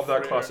 There's a lot of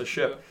that class of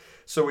ship. Yeah.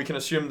 So we can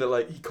assume that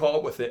like he caught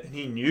up with it and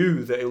he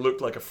knew that it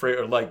looked like a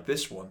freighter like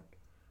this one.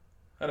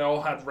 And it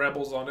all had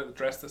rebels on it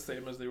dressed the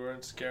same as they were in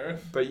Scarif.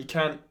 But you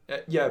can't.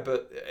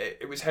 But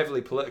it was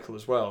heavily political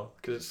as well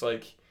because it's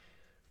like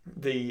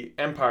the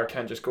Empire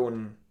can't just go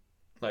and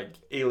like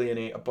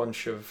alienate a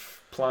bunch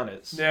of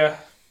planets. Yeah.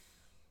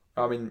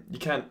 I mean, you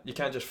can't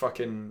just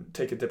fucking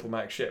take a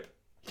diplomatic ship.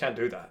 You can't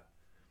do that.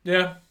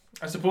 Yeah.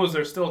 I suppose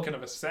there's still kind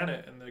of a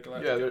Senate in the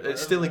Galactic Yeah, Empire, it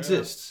still isn't there?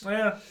 exists.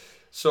 Yeah.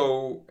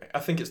 So I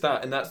think it's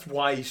that, and that's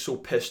why he's so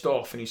pissed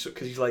off, and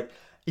because he's like,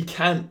 he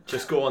can't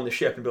just go on the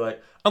ship and be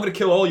like, I'm gonna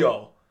kill all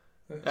y'all.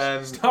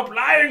 Stop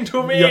lying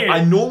to me! Yeah,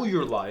 I know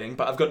you're lying,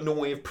 but I've got no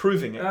way of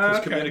proving it because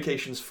Okay.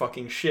 communication's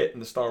fucking shit in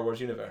the Star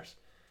Wars universe.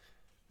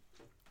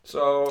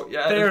 So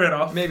yeah, Fair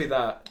enough. Maybe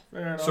that.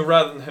 Fair enough. So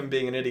rather than him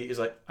being an idiot, he's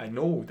like, I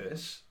know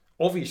this.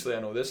 Obviously, I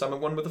know this. I'm at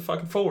one with the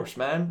fucking Force,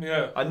 man.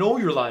 Yeah. I know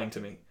you're lying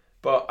to me,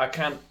 but I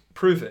can't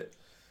prove it.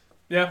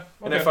 Yeah. Okay.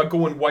 And if I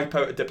go and wipe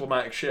out a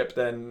diplomatic ship,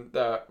 then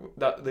that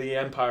the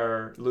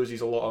Empire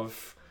loses a lot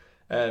of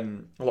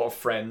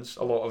friends,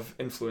 a lot of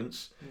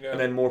influence, Yeah. and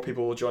then more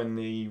people will join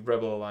the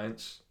Rebel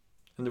Alliance,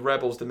 and the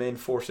Rebels the main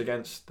force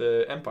against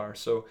the Empire.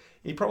 So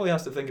he probably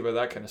has to think about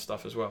that kind of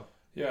stuff as well.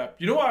 Yeah.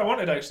 You know what I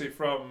wanted actually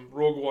from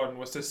Rogue One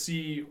was to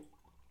see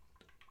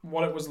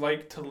what it was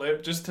like to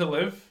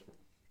live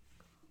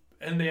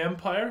in the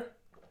Empire.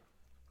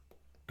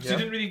 Because Yeah.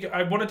 you didn't really.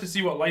 I wanted to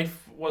see what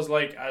life was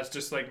like as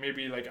just like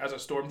maybe like as a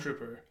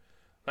stormtrooper.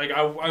 Like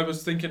I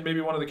was thinking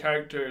maybe one of the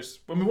characters.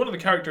 I mean, one of the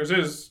characters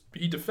is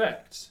he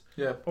defects.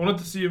 Yeah. I wanted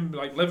to see him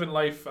like living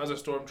life as a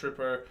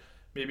stormtrooper,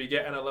 maybe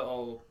getting a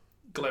little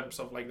glimpse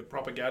of like the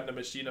propaganda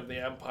machine of the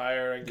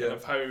Empire and kind Yeah.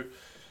 of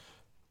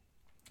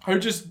how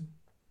just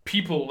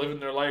people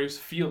living their lives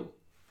feel,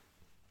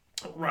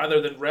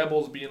 rather than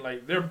rebels being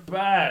like they're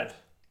bad.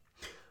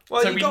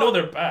 Well, So we know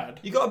they're bad.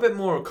 You got a bit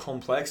more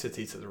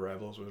complexity to the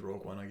Rebels with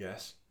Rogue One, I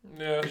guess,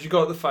 Yeah. because you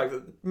got the fact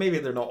that maybe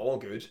they're not all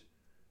good.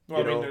 Well,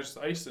 you I mean, know, there's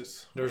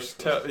ISIS.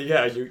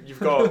 You've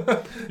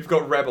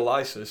got Rebel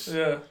ISIS.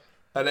 Yeah.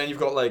 And then you've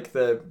got like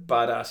the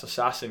badass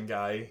assassin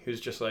guy who's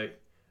just like,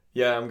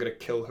 yeah, I'm gonna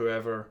kill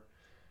whoever.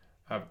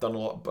 I've done a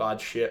lot of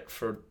bad shit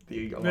for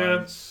the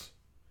Alliance.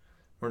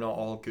 We're not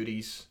all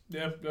goodies.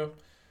 Yeah.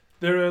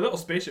 Their little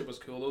spaceship was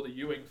cool though, the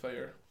U-wing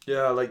fighter.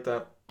 Yeah, I like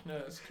that. Yeah,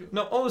 it's cool.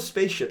 No, all the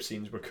spaceship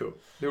scenes were cool.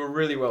 They were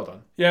really well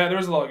done. Yeah, there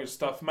was a lot of good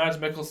stuff. Mads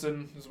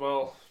Mikkelsen as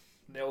well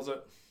nails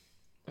it.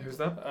 Who's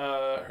that?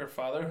 Her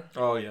father.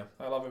 Oh yeah.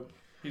 I love him.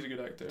 He's a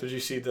good actor. Did you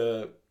see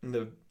the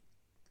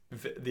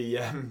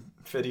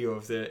video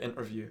of the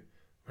interview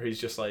where he's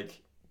just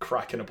like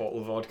cracking a bottle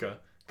of vodka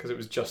because it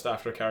was just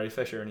after Carrie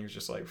Fisher and he was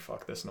just like,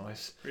 "Fuck this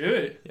noise."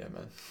 Really? Yeah,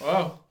 man.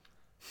 Wow.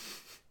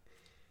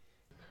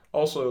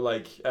 Also,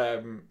 like,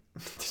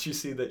 did you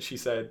see that she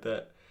said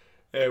that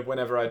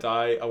whenever I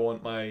die, I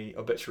want my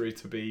obituary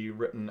to be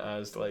written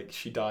as like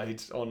she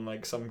died on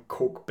like some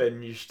coke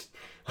binged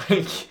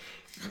like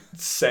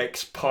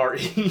sex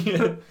party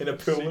in a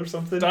pool or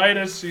something. Died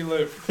as she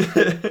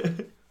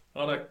lived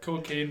on a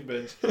cocaine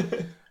binge.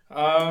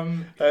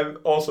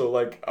 Also,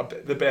 like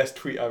the best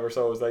tweet I ever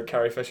saw was like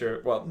Carrie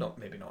Fisher. Well,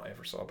 maybe not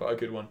ever saw, but a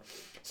good one.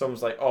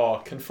 Someone's like,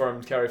 "Oh,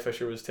 confirmed Carrie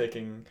Fisher was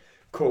taking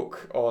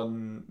coke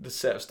on the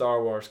set of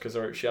Star Wars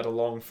because she had a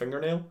long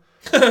fingernail,"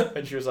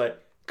 and she was like,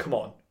 "Come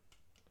on,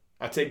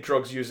 I take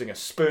drugs using a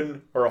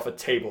spoon or off a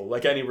table,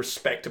 like any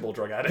respectable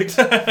drug addict."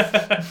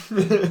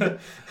 At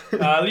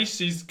least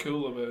she's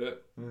cool about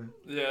it. Mm.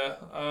 Yeah.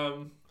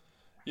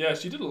 Yeah,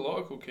 she did a lot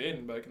of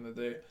cocaine back in the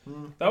day.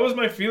 That was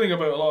my feeling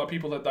about a lot of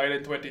people that died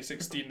in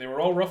 2016. They were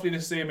all roughly the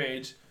same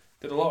age,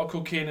 did a lot of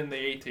cocaine in the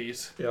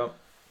 80s. Yeah.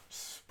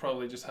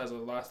 Probably just has a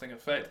lasting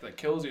effect that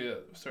kills you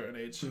at a certain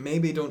age.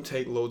 Maybe don't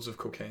take loads of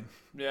cocaine.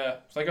 Yeah,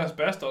 it's like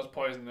asbestos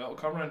poisoning. It'll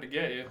come around to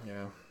get you.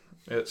 Yeah.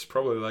 It's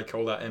probably like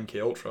all that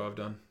MK Ultra I've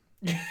done.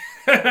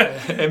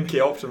 MK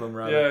Optimum,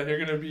 rather. Yeah,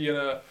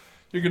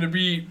 you're gonna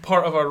be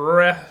part of a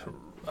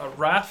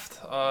raft,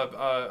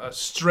 a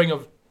string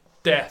of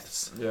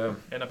deaths. Yeah.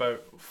 In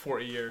about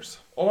 40 years.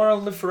 Or I'll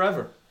live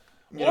forever.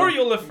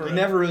 You'll live forever. You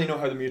never really know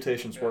how the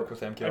mutations work with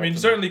MK. I mean,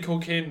 certainly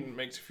cocaine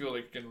makes you feel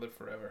like you can live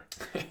forever.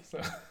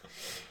 So.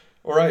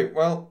 All right.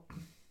 Well,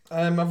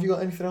 have you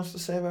got anything else to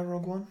say about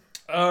Rogue One?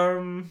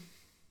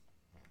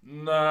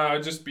 Nah,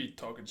 I'd just be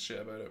talking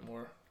shit about it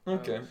more.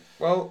 Okay.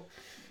 Well,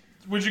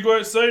 would you go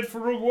outside for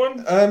Rogue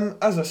One?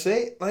 As I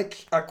say,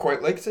 like I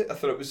quite liked it. I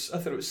thought it was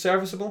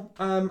serviceable.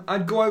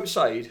 I'd go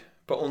outside,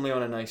 but only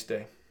on a nice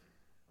day.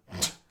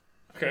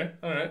 Okay.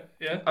 All right.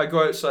 Yeah. I'd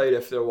go outside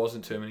if there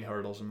wasn't too many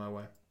hurdles in my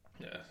way.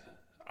 Yeah,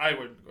 I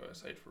wouldn't go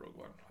outside for Rogue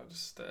One.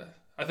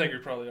 I think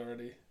you're probably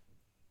already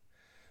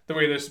the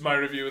way my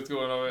review is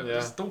going on. Yeah.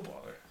 Just don't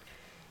bother.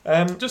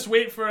 Just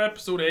wait for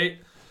episode 8.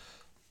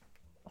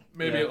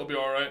 Maybe it'll be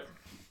all right.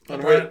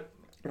 And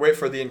wait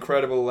for the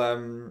incredible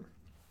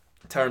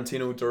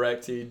Tarantino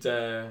directed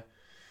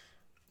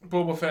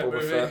Boba Fett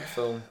movie.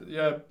 Film.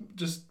 Yeah,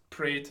 just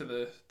pray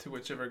to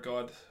whichever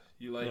god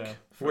you like. Yeah.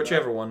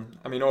 Whichever one.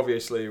 I mean,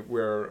 obviously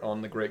we're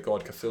on the great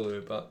god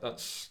Cthulhu, but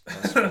that's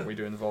what we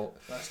do in Vault.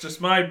 That's just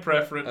my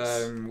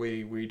preference.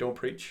 We don't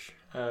preach.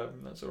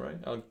 That's all right.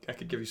 I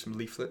could give you some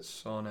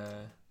leaflets on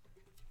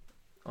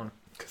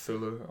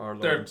Cthulhu, our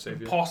Lord and Savior.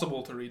 They're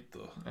impossible to read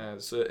though.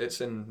 So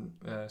it's in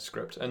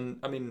script, and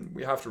I mean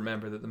we have to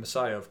remember that the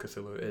Messiah of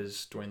Cthulhu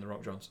is Dwayne the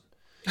Rock Johnson.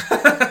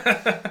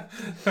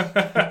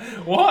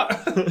 What?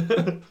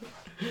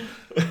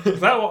 Is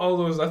that what all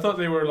those? I thought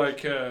they were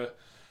like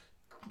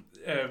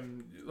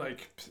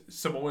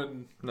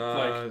Samoan. No,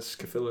 like, it's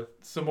Cthulhu.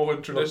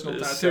 Samoan traditional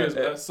tattoos.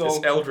 It's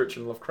Eldritch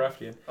and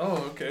Lovecraftian.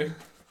 Oh, okay.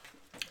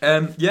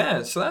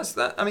 Yeah. So that's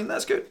that. I mean,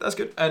 that's good. That's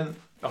good. And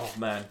oh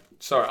man,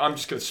 sorry, I'm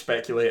just gonna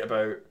speculate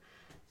about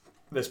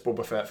this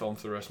Boba Fett film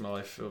for the rest of my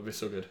life. It'll be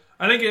so good.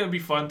 I think it would be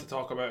fun to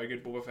talk about a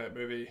good Boba Fett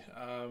movie.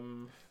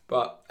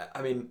 But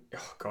I mean,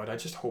 oh god, I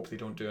just hope they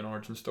don't do an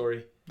origin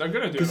story. They're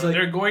gonna do it. Like,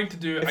 they're going to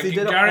do it. I can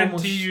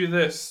guarantee you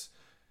this.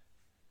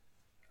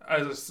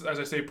 As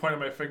I say, pointing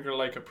my finger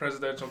like a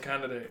presidential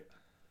candidate.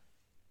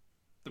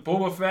 The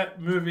Boba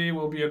Fett movie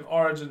will be an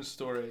origin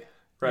story.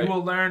 Right. You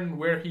will learn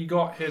where he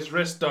got his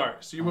wrist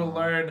darts. You will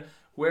learn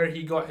where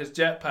he got his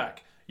jetpack.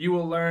 You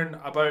will learn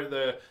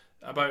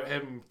about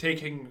him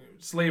taking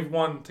Slave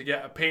 1 to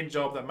get a paint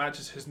job that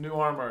matches his new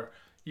armor.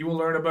 You will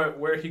learn about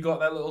where he got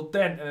that little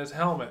dent in his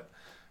helmet.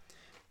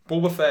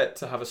 Boba Fett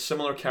to have a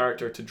similar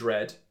character to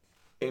Dredd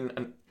in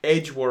an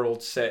edge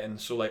world setting,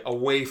 so like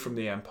away from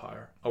the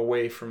Empire,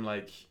 away from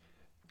like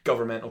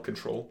governmental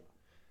control,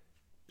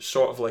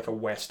 sort of like a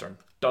Western,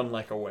 done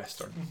like a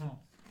Western. Mm-hmm.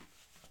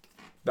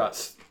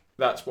 That's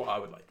what I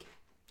would like.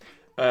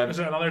 Is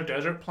it another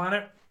desert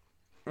planet?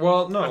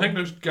 Well, no. I think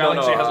this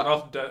galaxy has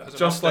enough just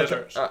enough like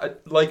deserts.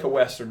 like a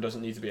Western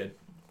doesn't need to be a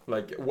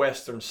like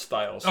Western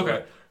style. So Okay.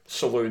 like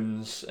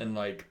saloons and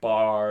like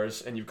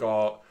bars, and you've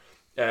got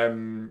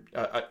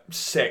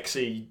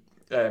sexy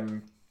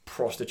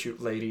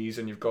prostitute ladies,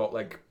 and you've got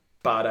like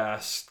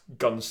badass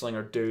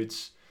gunslinger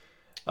dudes.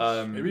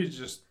 Maybe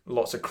just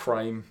lots of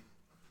crime.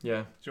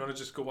 Yeah. do you want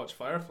to just go watch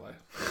Firefly?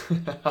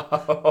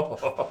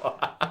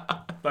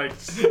 Like,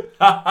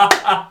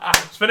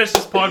 let's finish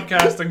this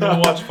podcast and go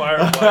watch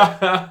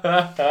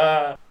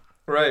Firefly.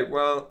 Right,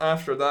 well,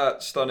 after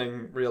that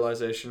stunning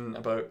realization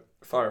about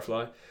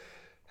Firefly,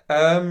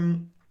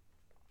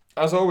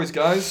 as always,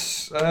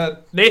 guys,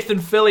 Nathan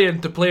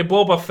Fillion to play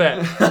Boba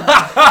Fett.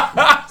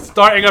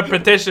 Starting a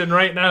petition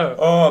right now.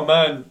 oh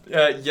man,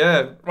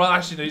 yeah, Well,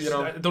 actually, You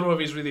know- I don't know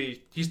if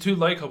he's too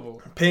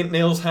likable. paint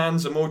nails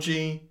hands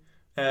emoji,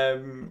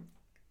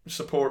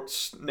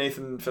 supports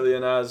Nathan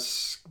Fillion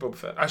as Boba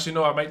Fett. Actually,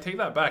 no, I might take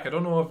that back. I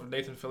don't know if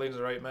Nathan Fillion's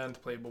the right man to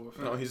play Boba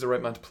Fett. No, he's the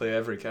right man to play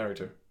every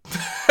character.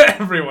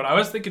 Everyone. I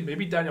was thinking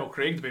maybe Daniel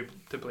Craig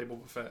to play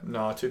Boba Fett.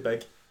 No, too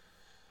big.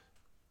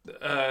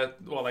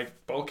 Well,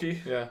 like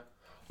bulky. Yeah.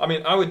 I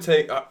mean, I would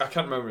take. I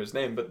can't remember his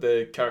name, but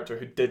the character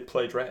who did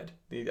play Dredd,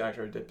 the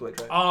actor who did play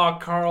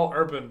Dredd. Carl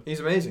Urban. He's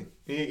amazing.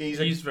 He's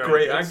a very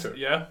great good. actor.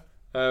 Yeah.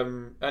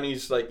 And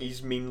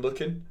he's mean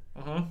looking.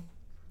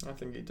 Mm-hmm. I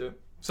think he'd do it.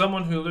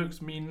 Someone who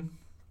looks mean.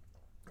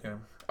 Yeah.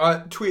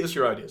 Tweet us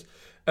your ideas.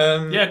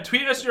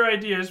 Tweet us your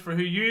ideas for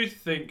who you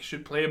think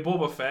should play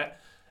Boba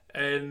Fett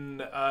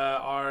in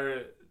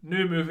our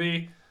new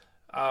movie,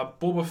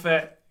 Boba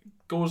Fett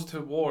Goes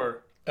to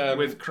War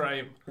with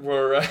Crime.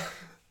 We're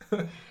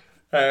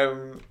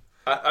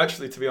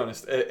actually, to be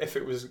honest, if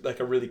it was like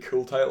a really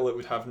cool title, it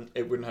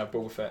wouldn't have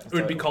Boba Fett. It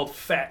would be called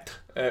Fett.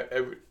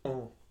 That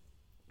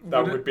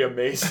would be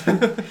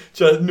amazing.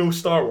 Just no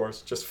Star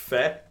Wars, just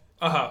Fett.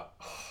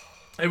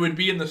 It would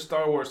be in the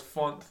Star Wars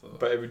font though.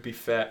 But it would be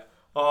Fett.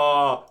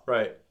 Oh,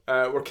 right.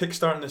 We're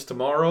kickstarting this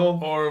tomorrow.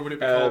 Or would it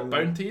be called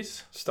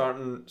Bounties?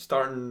 Starting.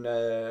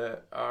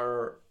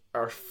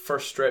 Our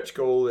first stretch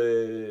goal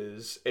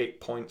is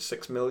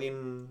 8.6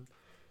 million.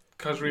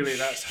 Because really,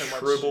 that's how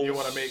much you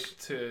want to make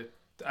to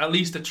at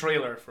least a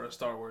trailer for a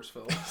Star Wars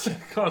film. It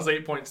costs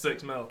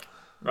 8.6 mil.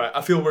 Right,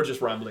 I feel we're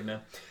just rambling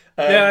now.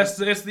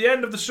 It's the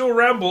end of the show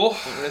ramble.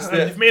 If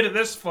you've made it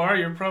this far,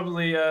 you're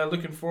probably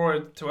looking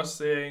forward to us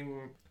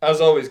saying... As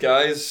always,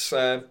 guys,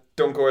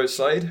 don't go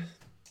outside.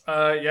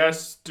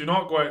 Yes, do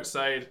not go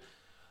outside.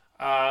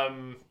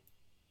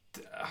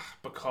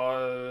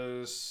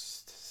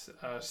 Because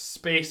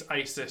Space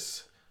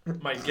ISIS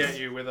might get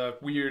you with a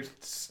weird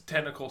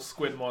tentacle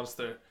squid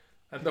monster.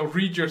 And they'll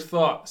read your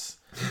thoughts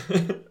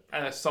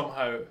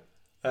somehow.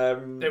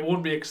 It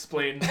won't be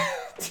explained,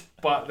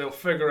 but they'll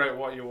figure out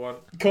what you want.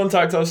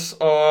 Contact us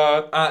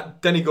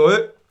at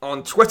DennyGoOut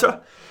on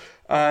Twitter,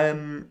 at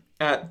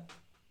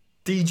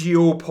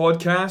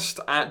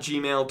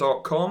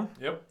dgopodcast@gmail.com.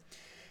 Yep.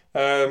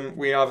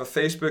 We have a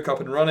Facebook up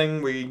and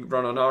running. We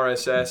run on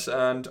RSS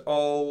and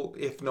all,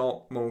 if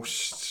not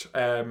most,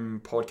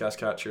 podcast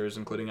catchers,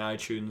 including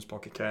iTunes,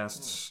 Pocket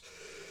Casts,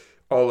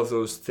 all of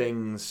those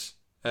things.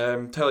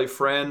 Tell your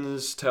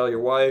friends, tell your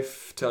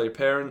wife, tell your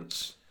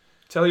parents,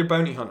 tell your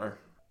bounty hunter.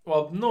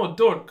 Well, no,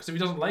 don't, because if he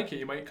doesn't like it,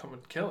 he might come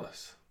and kill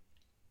us.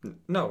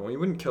 No, he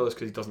wouldn't kill us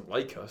because he doesn't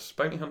like us.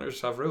 Bounty hunters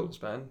have rules,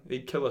 man.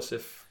 He'd kill us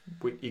if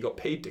he got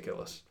paid to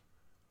kill us.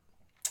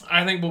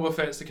 I think Boba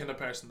Fett's the kind of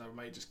person that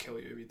might just kill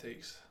you if he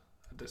takes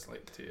a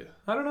dislike to you.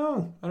 I don't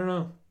know.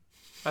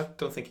 I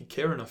don't think he'd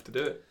care enough to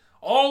do it.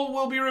 All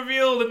will be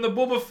revealed in the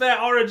Boba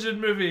Fett origin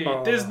movie.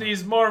 Oh.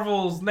 Disney's,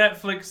 Marvel's,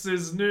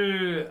 Netflix's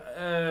new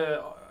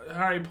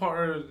Harry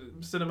Potter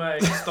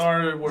cinematic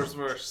Star Wars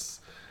verse.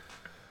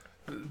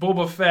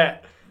 Boba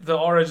Fett, the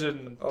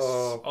origins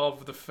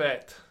of the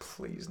Fett.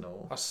 Please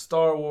no. A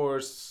Star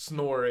Wars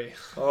Snorri.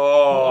 Oh,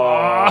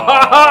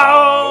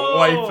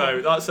 wipe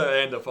out. That's how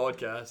I end the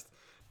podcast.